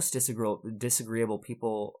 the most disagreeable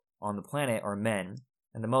people on the planet are men,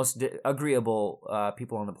 and the most agreeable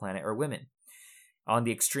people on the planet are women. On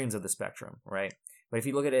the extremes of the spectrum, right? But if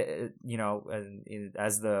you look at it,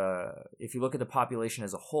 if you look at the population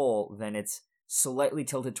as a whole, then it's slightly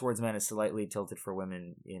tilted towards men and slightly tilted for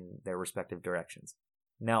women in their respective directions.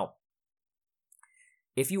 Now,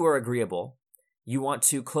 if you are agreeable, you want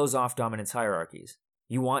to close off dominance hierarchies.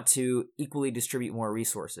 You want to equally distribute more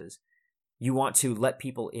resources. You want to let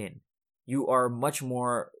people in. You are much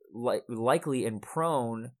more likely and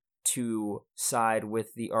prone to side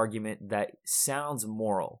with the argument that sounds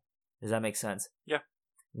moral. Does that make sense? Yeah.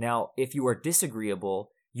 Now, if you are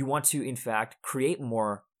disagreeable, you want to, in fact, create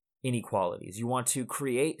more inequalities. You want to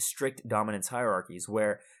create strict dominance hierarchies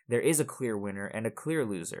where there is a clear winner and a clear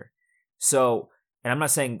loser. So, and I'm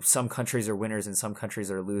not saying some countries are winners and some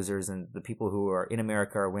countries are losers and the people who are in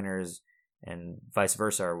America are winners and vice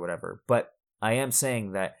versa or whatever. But I am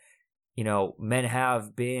saying that, men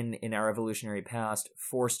have been in our evolutionary past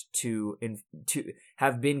forced to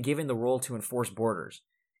have been given the role to enforce borders.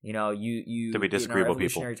 To be disagreeable in our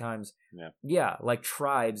evolutionary people. Times, like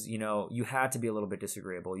tribes. You had to be a little bit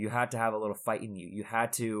disagreeable. You had to have a little fight in you. You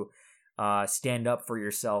had to stand up for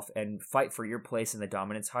yourself and fight for your place in the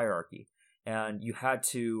dominance hierarchy. And you had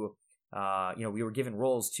to, we were given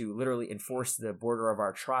roles to literally enforce the border of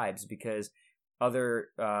our tribes because other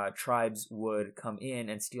tribes would come in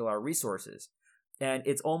and steal our resources. And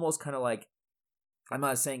it's almost kind of like, I'm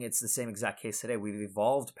not saying it's the same exact case today. We've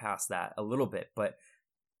evolved past that a little bit, but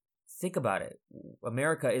think about it.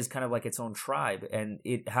 America is kind of like its own tribe, and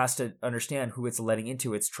it has to understand who it's letting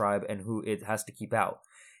into its tribe and who it has to keep out.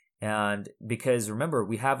 And because remember,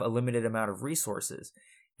 we have a limited amount of resources.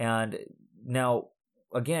 And now,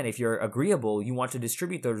 again, if you're agreeable, you want to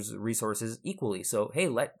distribute those resources equally. So, hey,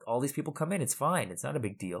 let all these people come in. It's fine. It's not a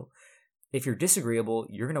big deal. If you're disagreeable,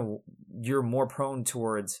 you're more prone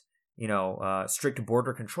towards, strict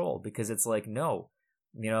border control because it's like, no,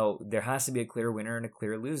 there has to be a clear winner and a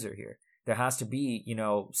clear loser here. There has to be,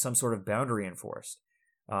 some sort of boundary enforced.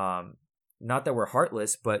 Not that we're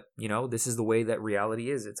heartless, but, this is the way that reality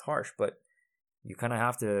is. It's harsh, but you kind of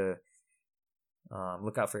have to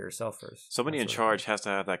look out for yourself first. Somebody in charge has to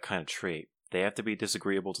have that kind of trait. They have to be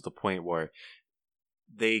disagreeable to the point where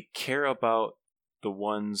they care about the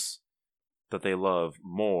ones that they love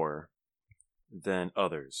more than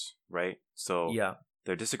others, right? So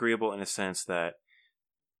they're disagreeable in a sense that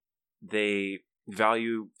they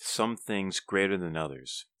value some things greater than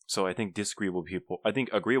others. So I think agreeable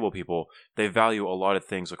people, they value a lot of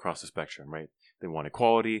things across the spectrum, right? They want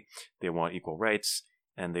equality, they want equal rights,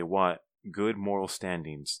 and they want good moral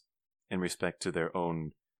standings in respect to their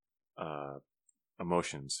own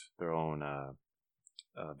emotions, their own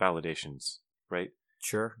validations, right?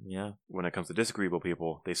 Sure, yeah. When it comes to disagreeable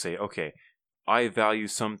people, they say, okay, I value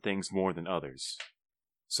some things more than others.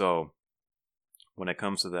 So when it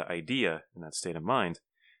comes to the idea and that state of mind,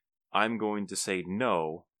 I'm going to say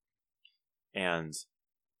no and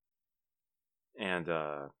stand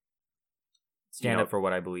up for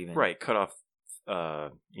what I believe in. Right, cut off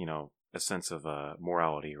a sense of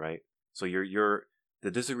morality, right? So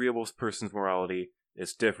the disagreeable person's morality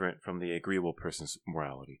is different from the agreeable person's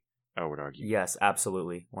morality, I would argue. Yes,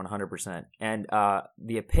 absolutely, 100%. And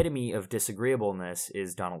the epitome of disagreeableness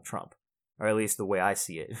is Donald Trump, or at least the way I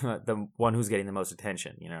see it, the one who's getting the most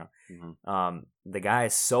attention. The guy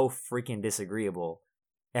is so freaking disagreeable.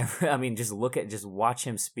 I mean, just watch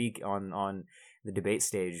him speak on the debate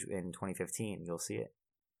stage in 2015. You'll see it.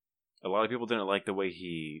 A lot of people didn't like the way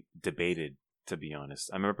he debated, to be honest.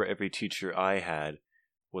 I remember every teacher I had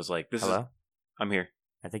was like, Hello? I'm here.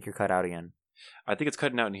 I think you're cut out again. I think it's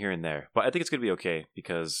cutting out in here and there, but I think it's going to be okay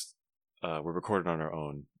because we're recorded on our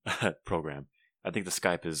own program. I think the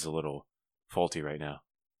Skype is a little faulty right now.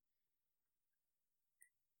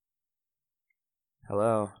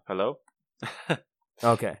 Hello? Okay.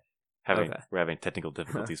 Okay. We're having technical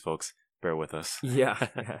difficulties, folks. Bear with us. Yeah.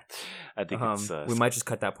 I think we might just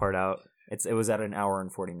cut that part out. It was at an hour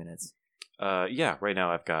and 40 minutes. Yeah, right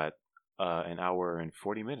now I've got an hour and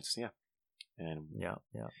 40 minutes, yeah. And yeah.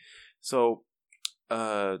 So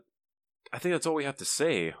I think that's all we have to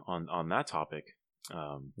say on that topic.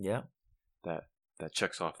 That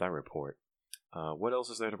checks off that report. What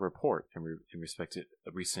else is there to report in respect to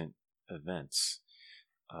recent events?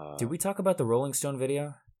 Did we talk about the Rolling Stone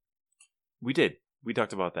video? We did. We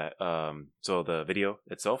talked about that. So the video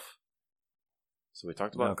itself. So we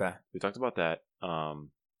talked about that.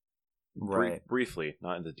 Right. Briefly,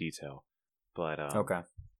 not into detail, but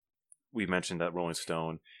we mentioned that Rolling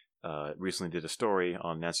Stone recently did a story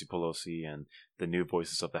on Nancy Pelosi and the new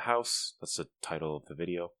voices of the House. That's the title of the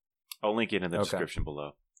video. I'll link it in the description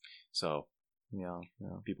below. So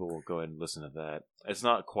people will go ahead and listen to that. It's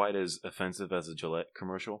not quite as offensive as a Gillette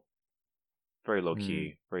commercial. Very low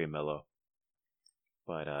key, very mellow.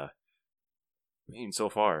 But I mean, so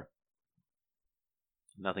far,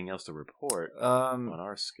 nothing else to report on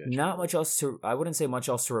our schedule. Not much else I wouldn't say much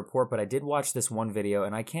else to report, but I did watch this one video,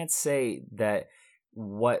 and I can't say that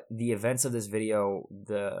what the events of this video,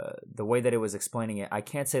 the way that it was explaining it, I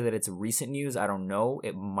can't say that it's recent news. I don't know.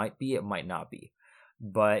 It might be. It might not be.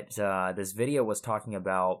 But this video was talking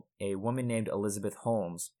about a woman named Elizabeth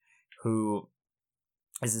Holmes, who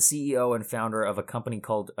is the CEO and founder of a company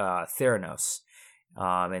called Theranos.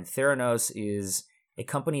 And Theranos is a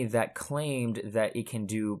company that claimed that it can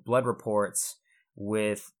do blood reports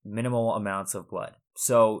with minimal amounts of blood.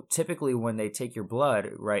 So typically when they take your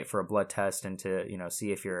blood, right, for a blood test and to,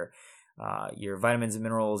 see if your vitamins and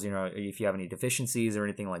minerals, if you have any deficiencies or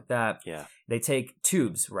anything like that, they take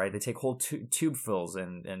tubes, right? They take whole tube fills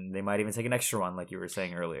and they might even take an extra one, like you were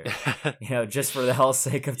saying earlier, just for the hell's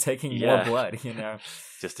sake of taking more blood,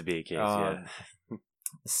 Just to be a case,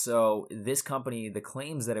 So this company, the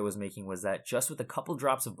claims that it was making was that just with a couple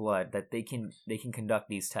drops of blood that they can conduct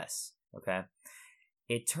these tests. Okay.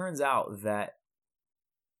 It turns out that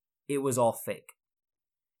it was all fake.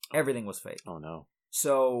 Everything was fake. Oh no.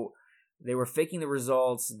 So they were faking the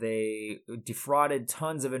results. They defrauded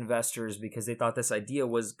tons of investors because they thought this idea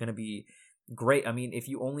was going to be great. I mean, if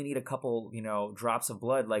you only need a couple, drops of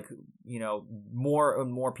blood, more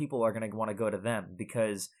and more people are going to want to go to them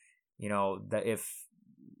because, that if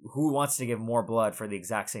who wants to give more blood for the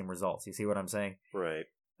exact same results? You see what I'm saying? Right.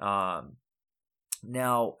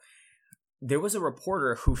 Now, there was a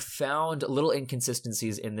reporter who found little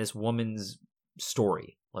inconsistencies in this woman's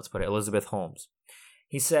story. Let's put it, Elizabeth Holmes.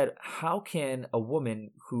 He said, how can a woman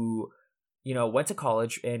who, went to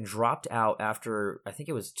college and dropped out after, I think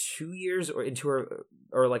it was 2 years or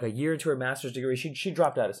like a year into her master's degree, she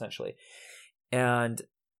dropped out essentially. And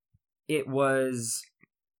it was...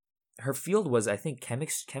 her field was, I think,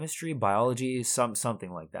 chemistry, biology,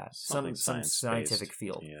 something like that. Some scientific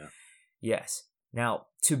field. Yeah. Yes. Now,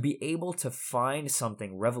 to be able to find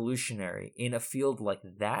something revolutionary in a field like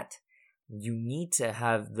that, you need to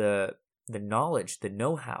have the knowledge, the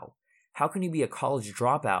know-how. How can you be a college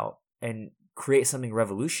dropout and create something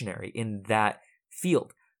revolutionary in that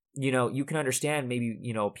field? You can understand maybe,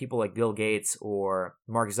 people like Bill Gates or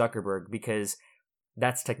Mark Zuckerberg because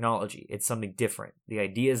that's technology. It's something different. The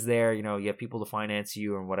idea is there. You have people to finance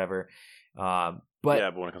you and whatever. But when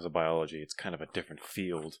it comes to biology, it's kind of a different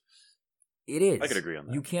field. It is. I could agree on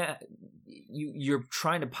that. You can't. You're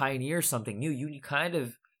trying to pioneer something new. You kind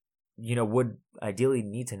of, would ideally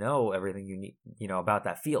need to know everything you need, about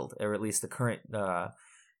that field, or at least the current,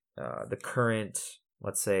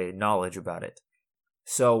 let's say, knowledge about it.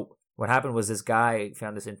 So what happened was this guy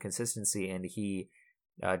found this inconsistency, and he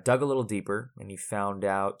dug a little deeper, and he found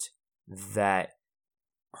out that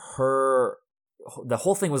the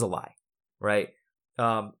whole thing was a lie, right?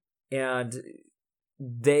 And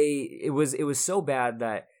it was so bad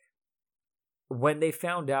that when they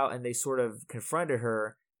found out and they sort of confronted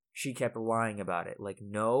her, she kept lying about it. Like,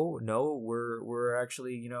 no, we're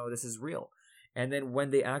actually, this is real. And then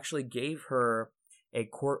when they actually gave her a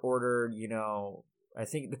court-ordered, I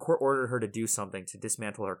think the court ordered her to do something to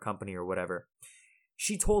dismantle her company or whatever,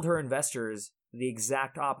 she told her investors the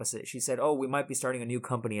exact opposite. She said, oh, we might be starting a new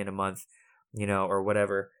company in a month, or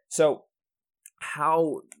whatever. So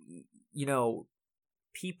how,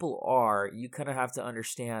 people are, you kind of have to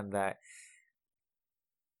understand that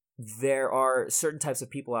there are certain types of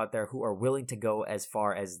people out there who are willing to go as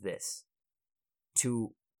far as this,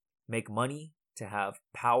 to make money, to have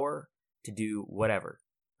power, to do whatever,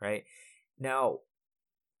 right? Now,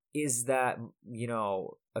 is that,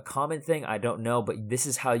 a common thing? I don't know, but this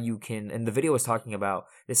is how you can, and the video was talking about,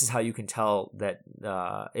 this is how you can tell that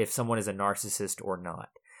if someone is a narcissist or not,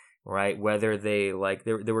 right? Whether they, like,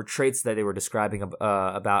 there were traits that they were describing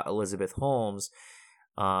about Elizabeth Holmes,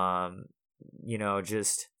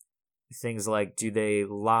 just things like, do they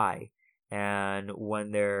lie? And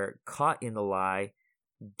when they're caught in the lie,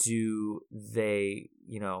 do they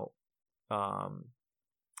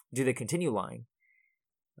continue lying?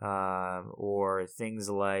 Or things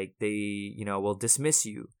like they, will dismiss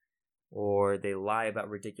you, or they lie about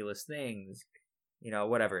ridiculous things,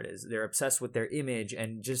 whatever it is. They're obsessed with their image,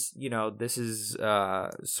 and just, this is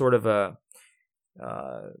sort of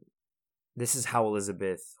this is how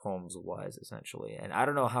Elizabeth Holmes was, essentially. And I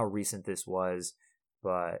don't know how recent this was,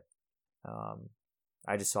 but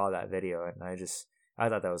I just saw that video, and I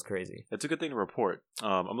thought that was crazy. It's a good thing to report.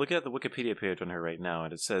 I'm looking at the Wikipedia page on her right now,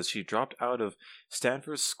 and it says she dropped out of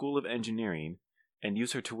Stanford's School of Engineering and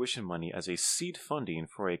used her tuition money as a seed funding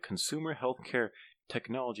for a consumer healthcare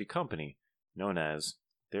technology company known as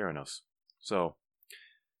Theranos. So,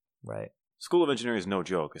 right. School of Engineering is no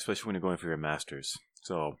joke, especially when you're going for your master's.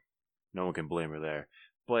 So, no one can blame her there.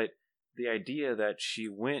 But the idea that she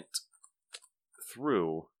went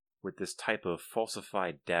through with this type of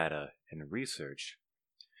falsified data and research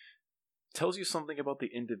tells you something about the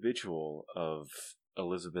individual of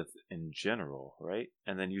Elizabeth in general, right?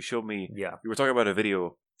 And then you showed me, you were talking about a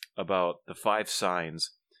video about the 5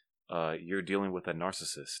 signs you're dealing with a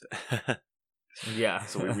narcissist. Yeah.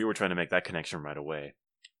 So we were trying to make that connection right away.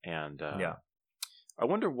 And I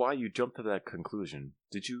wonder why you jumped to that conclusion.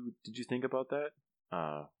 Did you think about that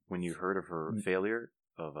when you heard of her failure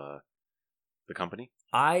of the company?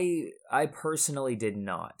 I personally did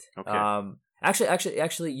not. Okay.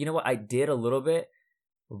 Actually, you know what? I did a little bit,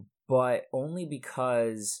 but only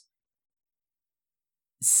because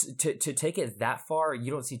to take it that far,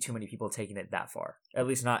 you don't see too many people taking it that far. At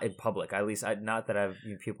least not in public. At least not that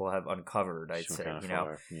people have uncovered. I'd say,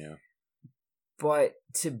 Yeah. But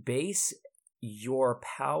to base your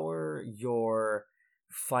power, your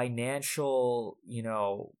financial,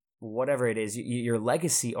 whatever it is, your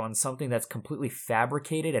legacy on something that's completely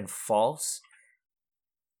fabricated and false,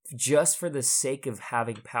 just for the sake of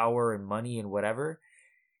having power and money and whatever,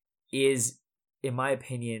 is, in my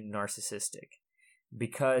opinion, narcissistic.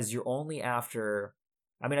 Because you're only after,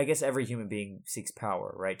 I guess every human being seeks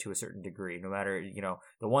power, right, to a certain degree. No matter,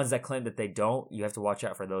 the ones that claim that they don't, you have to watch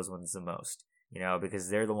out for those ones the most, because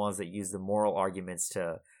they're the ones that use the moral arguments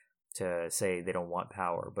to say they don't want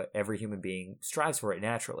power. But every human being strives for it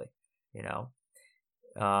naturally,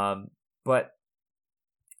 But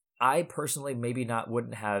I personally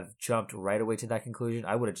wouldn't have jumped right away to that conclusion.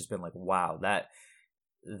 I would have just been like, wow,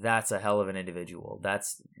 that's a hell of an individual.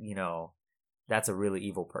 That's a really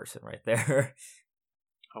evil person right there.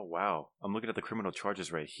 Oh, wow. I'm looking at the criminal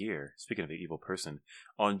charges right here. Speaking of an evil person,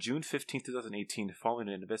 on June 15, 2018, following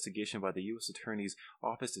an investigation by the U.S. Attorney's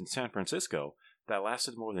Office in San Francisco that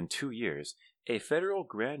lasted more than 2 years, a federal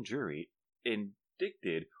grand jury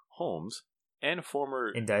indicted Holmes and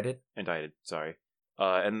former... Indicted, sorry.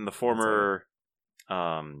 And the former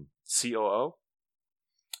COO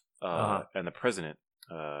and the president,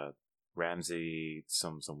 Ramsey,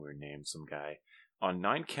 some weird name, some guy, on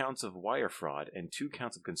 9 counts of wire fraud and 2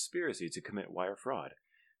 counts of conspiracy to commit wire fraud.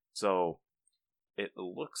 So it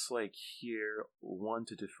looks like here 1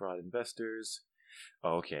 to defraud investors.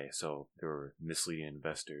 Oh, okay, so they were misleading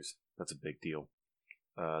investors. That's a big deal.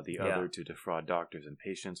 The other to defraud doctors and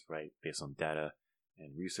patients, right, based on data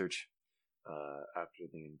and research. After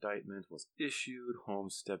the indictment was issued,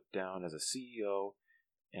 Holmes stepped down as a CEO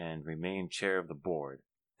and remained chair of the board.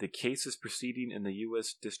 The case is proceeding in the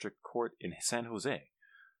U.S. District Court in San Jose.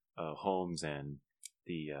 Holmes and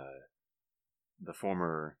the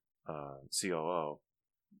former COO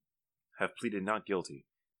have pleaded not guilty.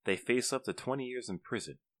 They face up to 20 years in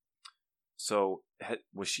prison. So,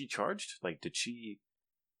 was she charged? Like, did she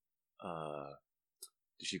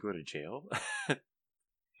Did she go to jail?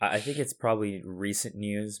 I think it's probably recent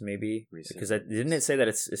news, maybe. Recent because didn't it say that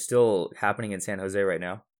it's still happening in San Jose right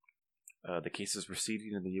now? The case is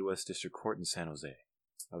proceeding in the U.S. District Court in San Jose.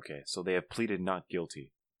 Okay, so they have pleaded not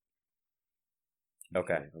guilty.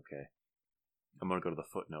 Okay. I'm going to go to the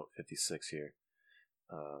footnote 56 here.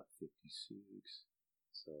 56.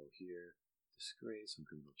 So here, disgrace on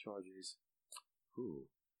criminal charges. Ooh.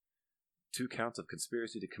 2 counts of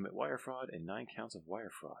conspiracy to commit wire fraud and 9 counts of wire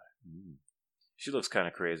fraud. She looks kind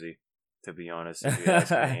of crazy, to be honest, if you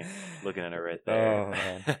ask me. Looking at her right there. Oh,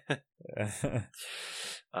 man.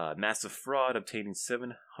 Massive fraud, obtaining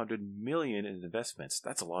 $700 million in investments.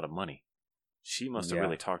 That's a lot of money. She must have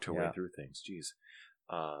really talked her way through things. Jeez.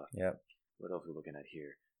 What else are we looking at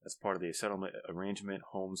here? As part of the settlement arrangement,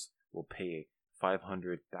 Holmes will pay a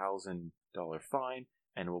 $500,000 fine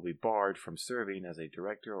and will be barred from serving as a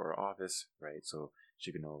director or office, right? So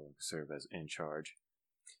she can no longer serve as in charge.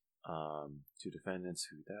 2 defendants,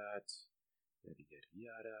 who that? Yada, yada,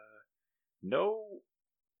 yada. No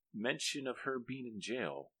mention of her being in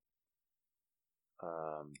jail.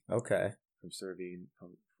 Okay. From serving for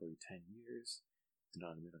 10 years.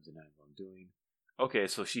 Not admit of denying wrongdoing. Okay,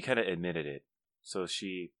 so she kind of admitted it. So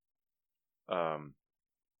she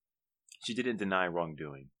didn't deny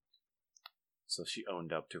wrongdoing. So she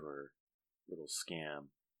owned up to her little scam.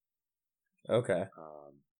 Okay.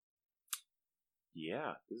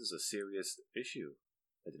 Yeah, this is a serious issue.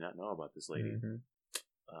 I did not know about this lady.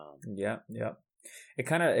 Yeah. It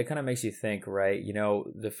kind of makes you think, right? You know,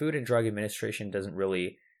 the Food and Drug Administration doesn't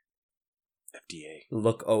really FDA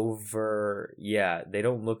look over. Yeah, they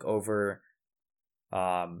don't look over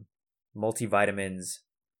multivitamins,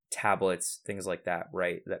 tablets, things like that,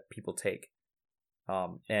 right? That people take.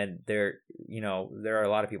 And there are a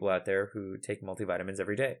lot of people out there who take multivitamins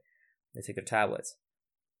every day. They take their tablets.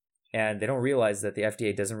 And they don't realize that the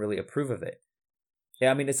FDA doesn't really approve of it.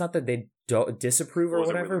 Yeah, I mean, it's not that they don't disapprove or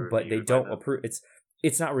whatever, really but they don't approve. It's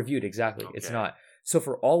not reviewed, exactly. Okay. It's not. So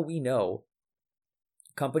for all we know,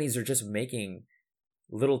 companies are just making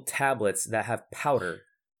little tablets that have powder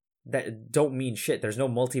that don't mean shit. There's no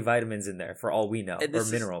multivitamins in there, for all we know, or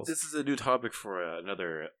minerals. This is a new topic for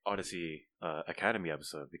another Odyssey Academy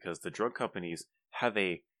episode, because the drug companies have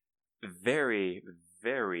a very,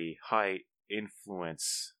 very high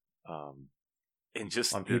influence in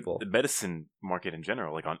just on people, the medicine market in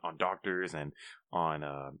general, like on doctors and on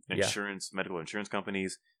insurance, medical insurance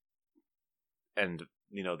companies. And,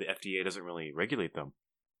 you know, the FDA doesn't really regulate them.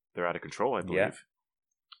 They're out of control, I believe.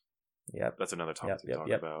 Yep. That's another topic to talk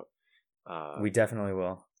about. We definitely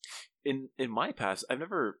will. In my past, I've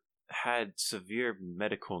never had severe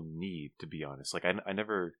medical need, to be honest. Like, I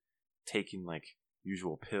never taken, like,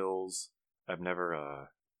 usual pills. I've never,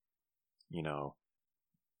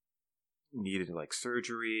 needed, like,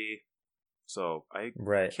 surgery. So I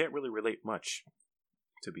can't really relate much,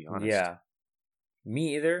 to be honest. Yeah.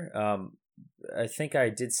 Me either. I think I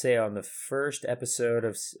did say on the first episode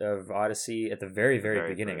of Odyssey, at the very, very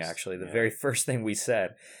beginning, first, actually, the very first thing we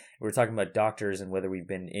said, we were talking about doctors and whether we've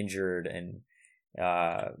been injured and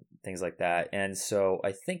things like that. And so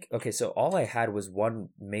I think, so all I had was one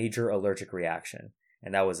major allergic reaction,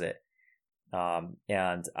 and that was it. And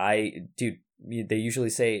they usually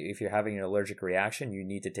say if you're having an allergic reaction, you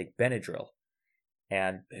need to take Benadryl.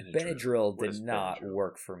 And Benadryl did not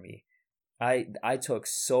work for me. I took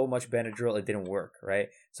so much Benadryl, it didn't work, right?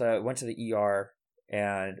 So I went to the ER,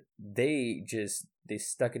 and they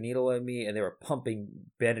stuck a needle in me, and they were pumping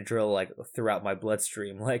Benadryl like throughout my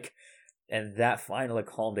bloodstream, like, and that finally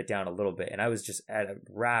calmed it down a little bit. And I was just at a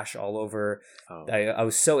rash all over. Oh. I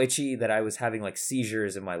was so itchy that I was having like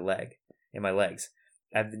seizures in my legs.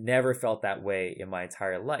 I've never felt that way in my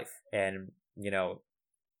entire life. And,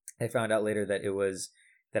 I found out later that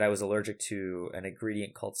I was allergic to an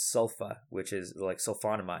ingredient called sulfa, which is like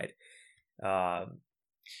sulfonamide.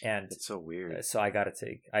 And it's so weird. So I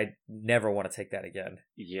never want to take that again.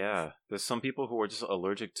 Yeah. There's some people who are just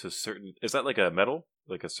allergic to certain, is that like a metal?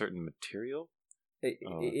 Like a certain material?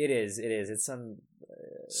 It is. It's some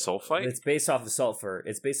sulfite? It's based off of sulfur.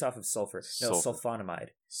 No, sulfonamide.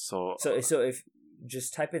 So if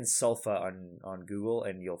just type in sulfa on Google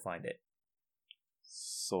and you'll find it.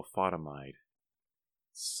 Sulfonamide.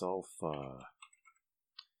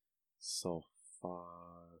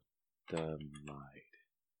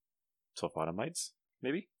 Sulfonamides?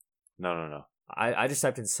 Maybe? No. I just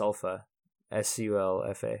typed in sulfa.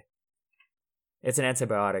 SULFA. It's an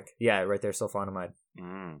antibiotic. Yeah, right there, sulfonamide.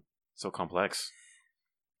 So complex.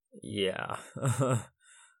 Yeah.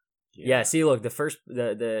 Yeah, see, look, the first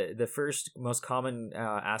most common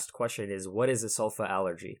asked question is, what is a sulfa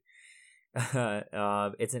allergy?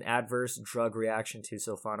 It's an adverse drug reaction to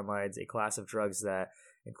sulfonamides, a class of drugs that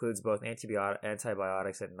includes both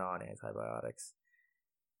antibiotics and non-antibiotics.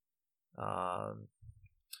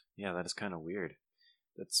 Yeah, that is kind of weird.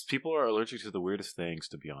 People are allergic to the weirdest things,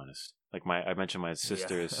 to be honest. Like I mentioned, my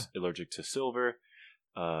sister is allergic to silver.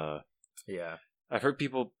 Yeah, I've heard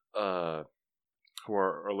people who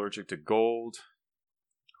are allergic to gold,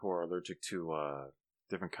 who are allergic to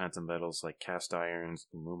different kinds of metals like cast irons,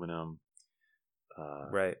 aluminum.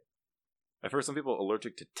 right. I've heard some people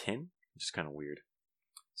allergic to tin, which is kind of weird.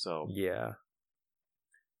 So yeah,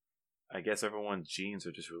 I guess everyone's genes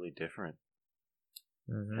are just really different.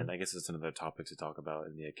 mm-hmm. And I guess it's another topic to talk about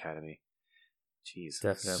in the academy. Jeez,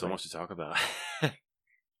 definitely so much to talk about.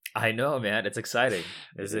 I know, man. It's exciting.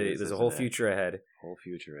 There's a whole future ahead. Whole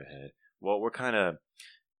future ahead. Well, we're kind of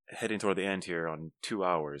heading toward the end here on 2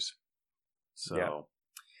 hours. So,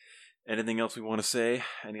 anything else we want to say?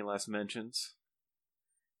 Any last mentions?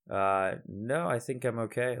 No, I think I'm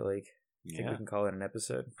okay. Like, I think we can call it an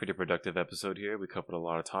episode. Pretty productive episode here. We covered a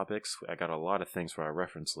lot of topics. I got a lot of things for our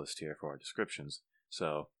reference list here for our descriptions.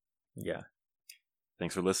 So, yeah.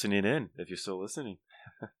 Thanks for listening in, if you're still listening.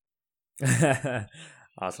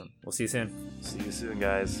 Awesome. We'll see you soon. See you soon,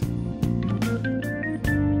 guys.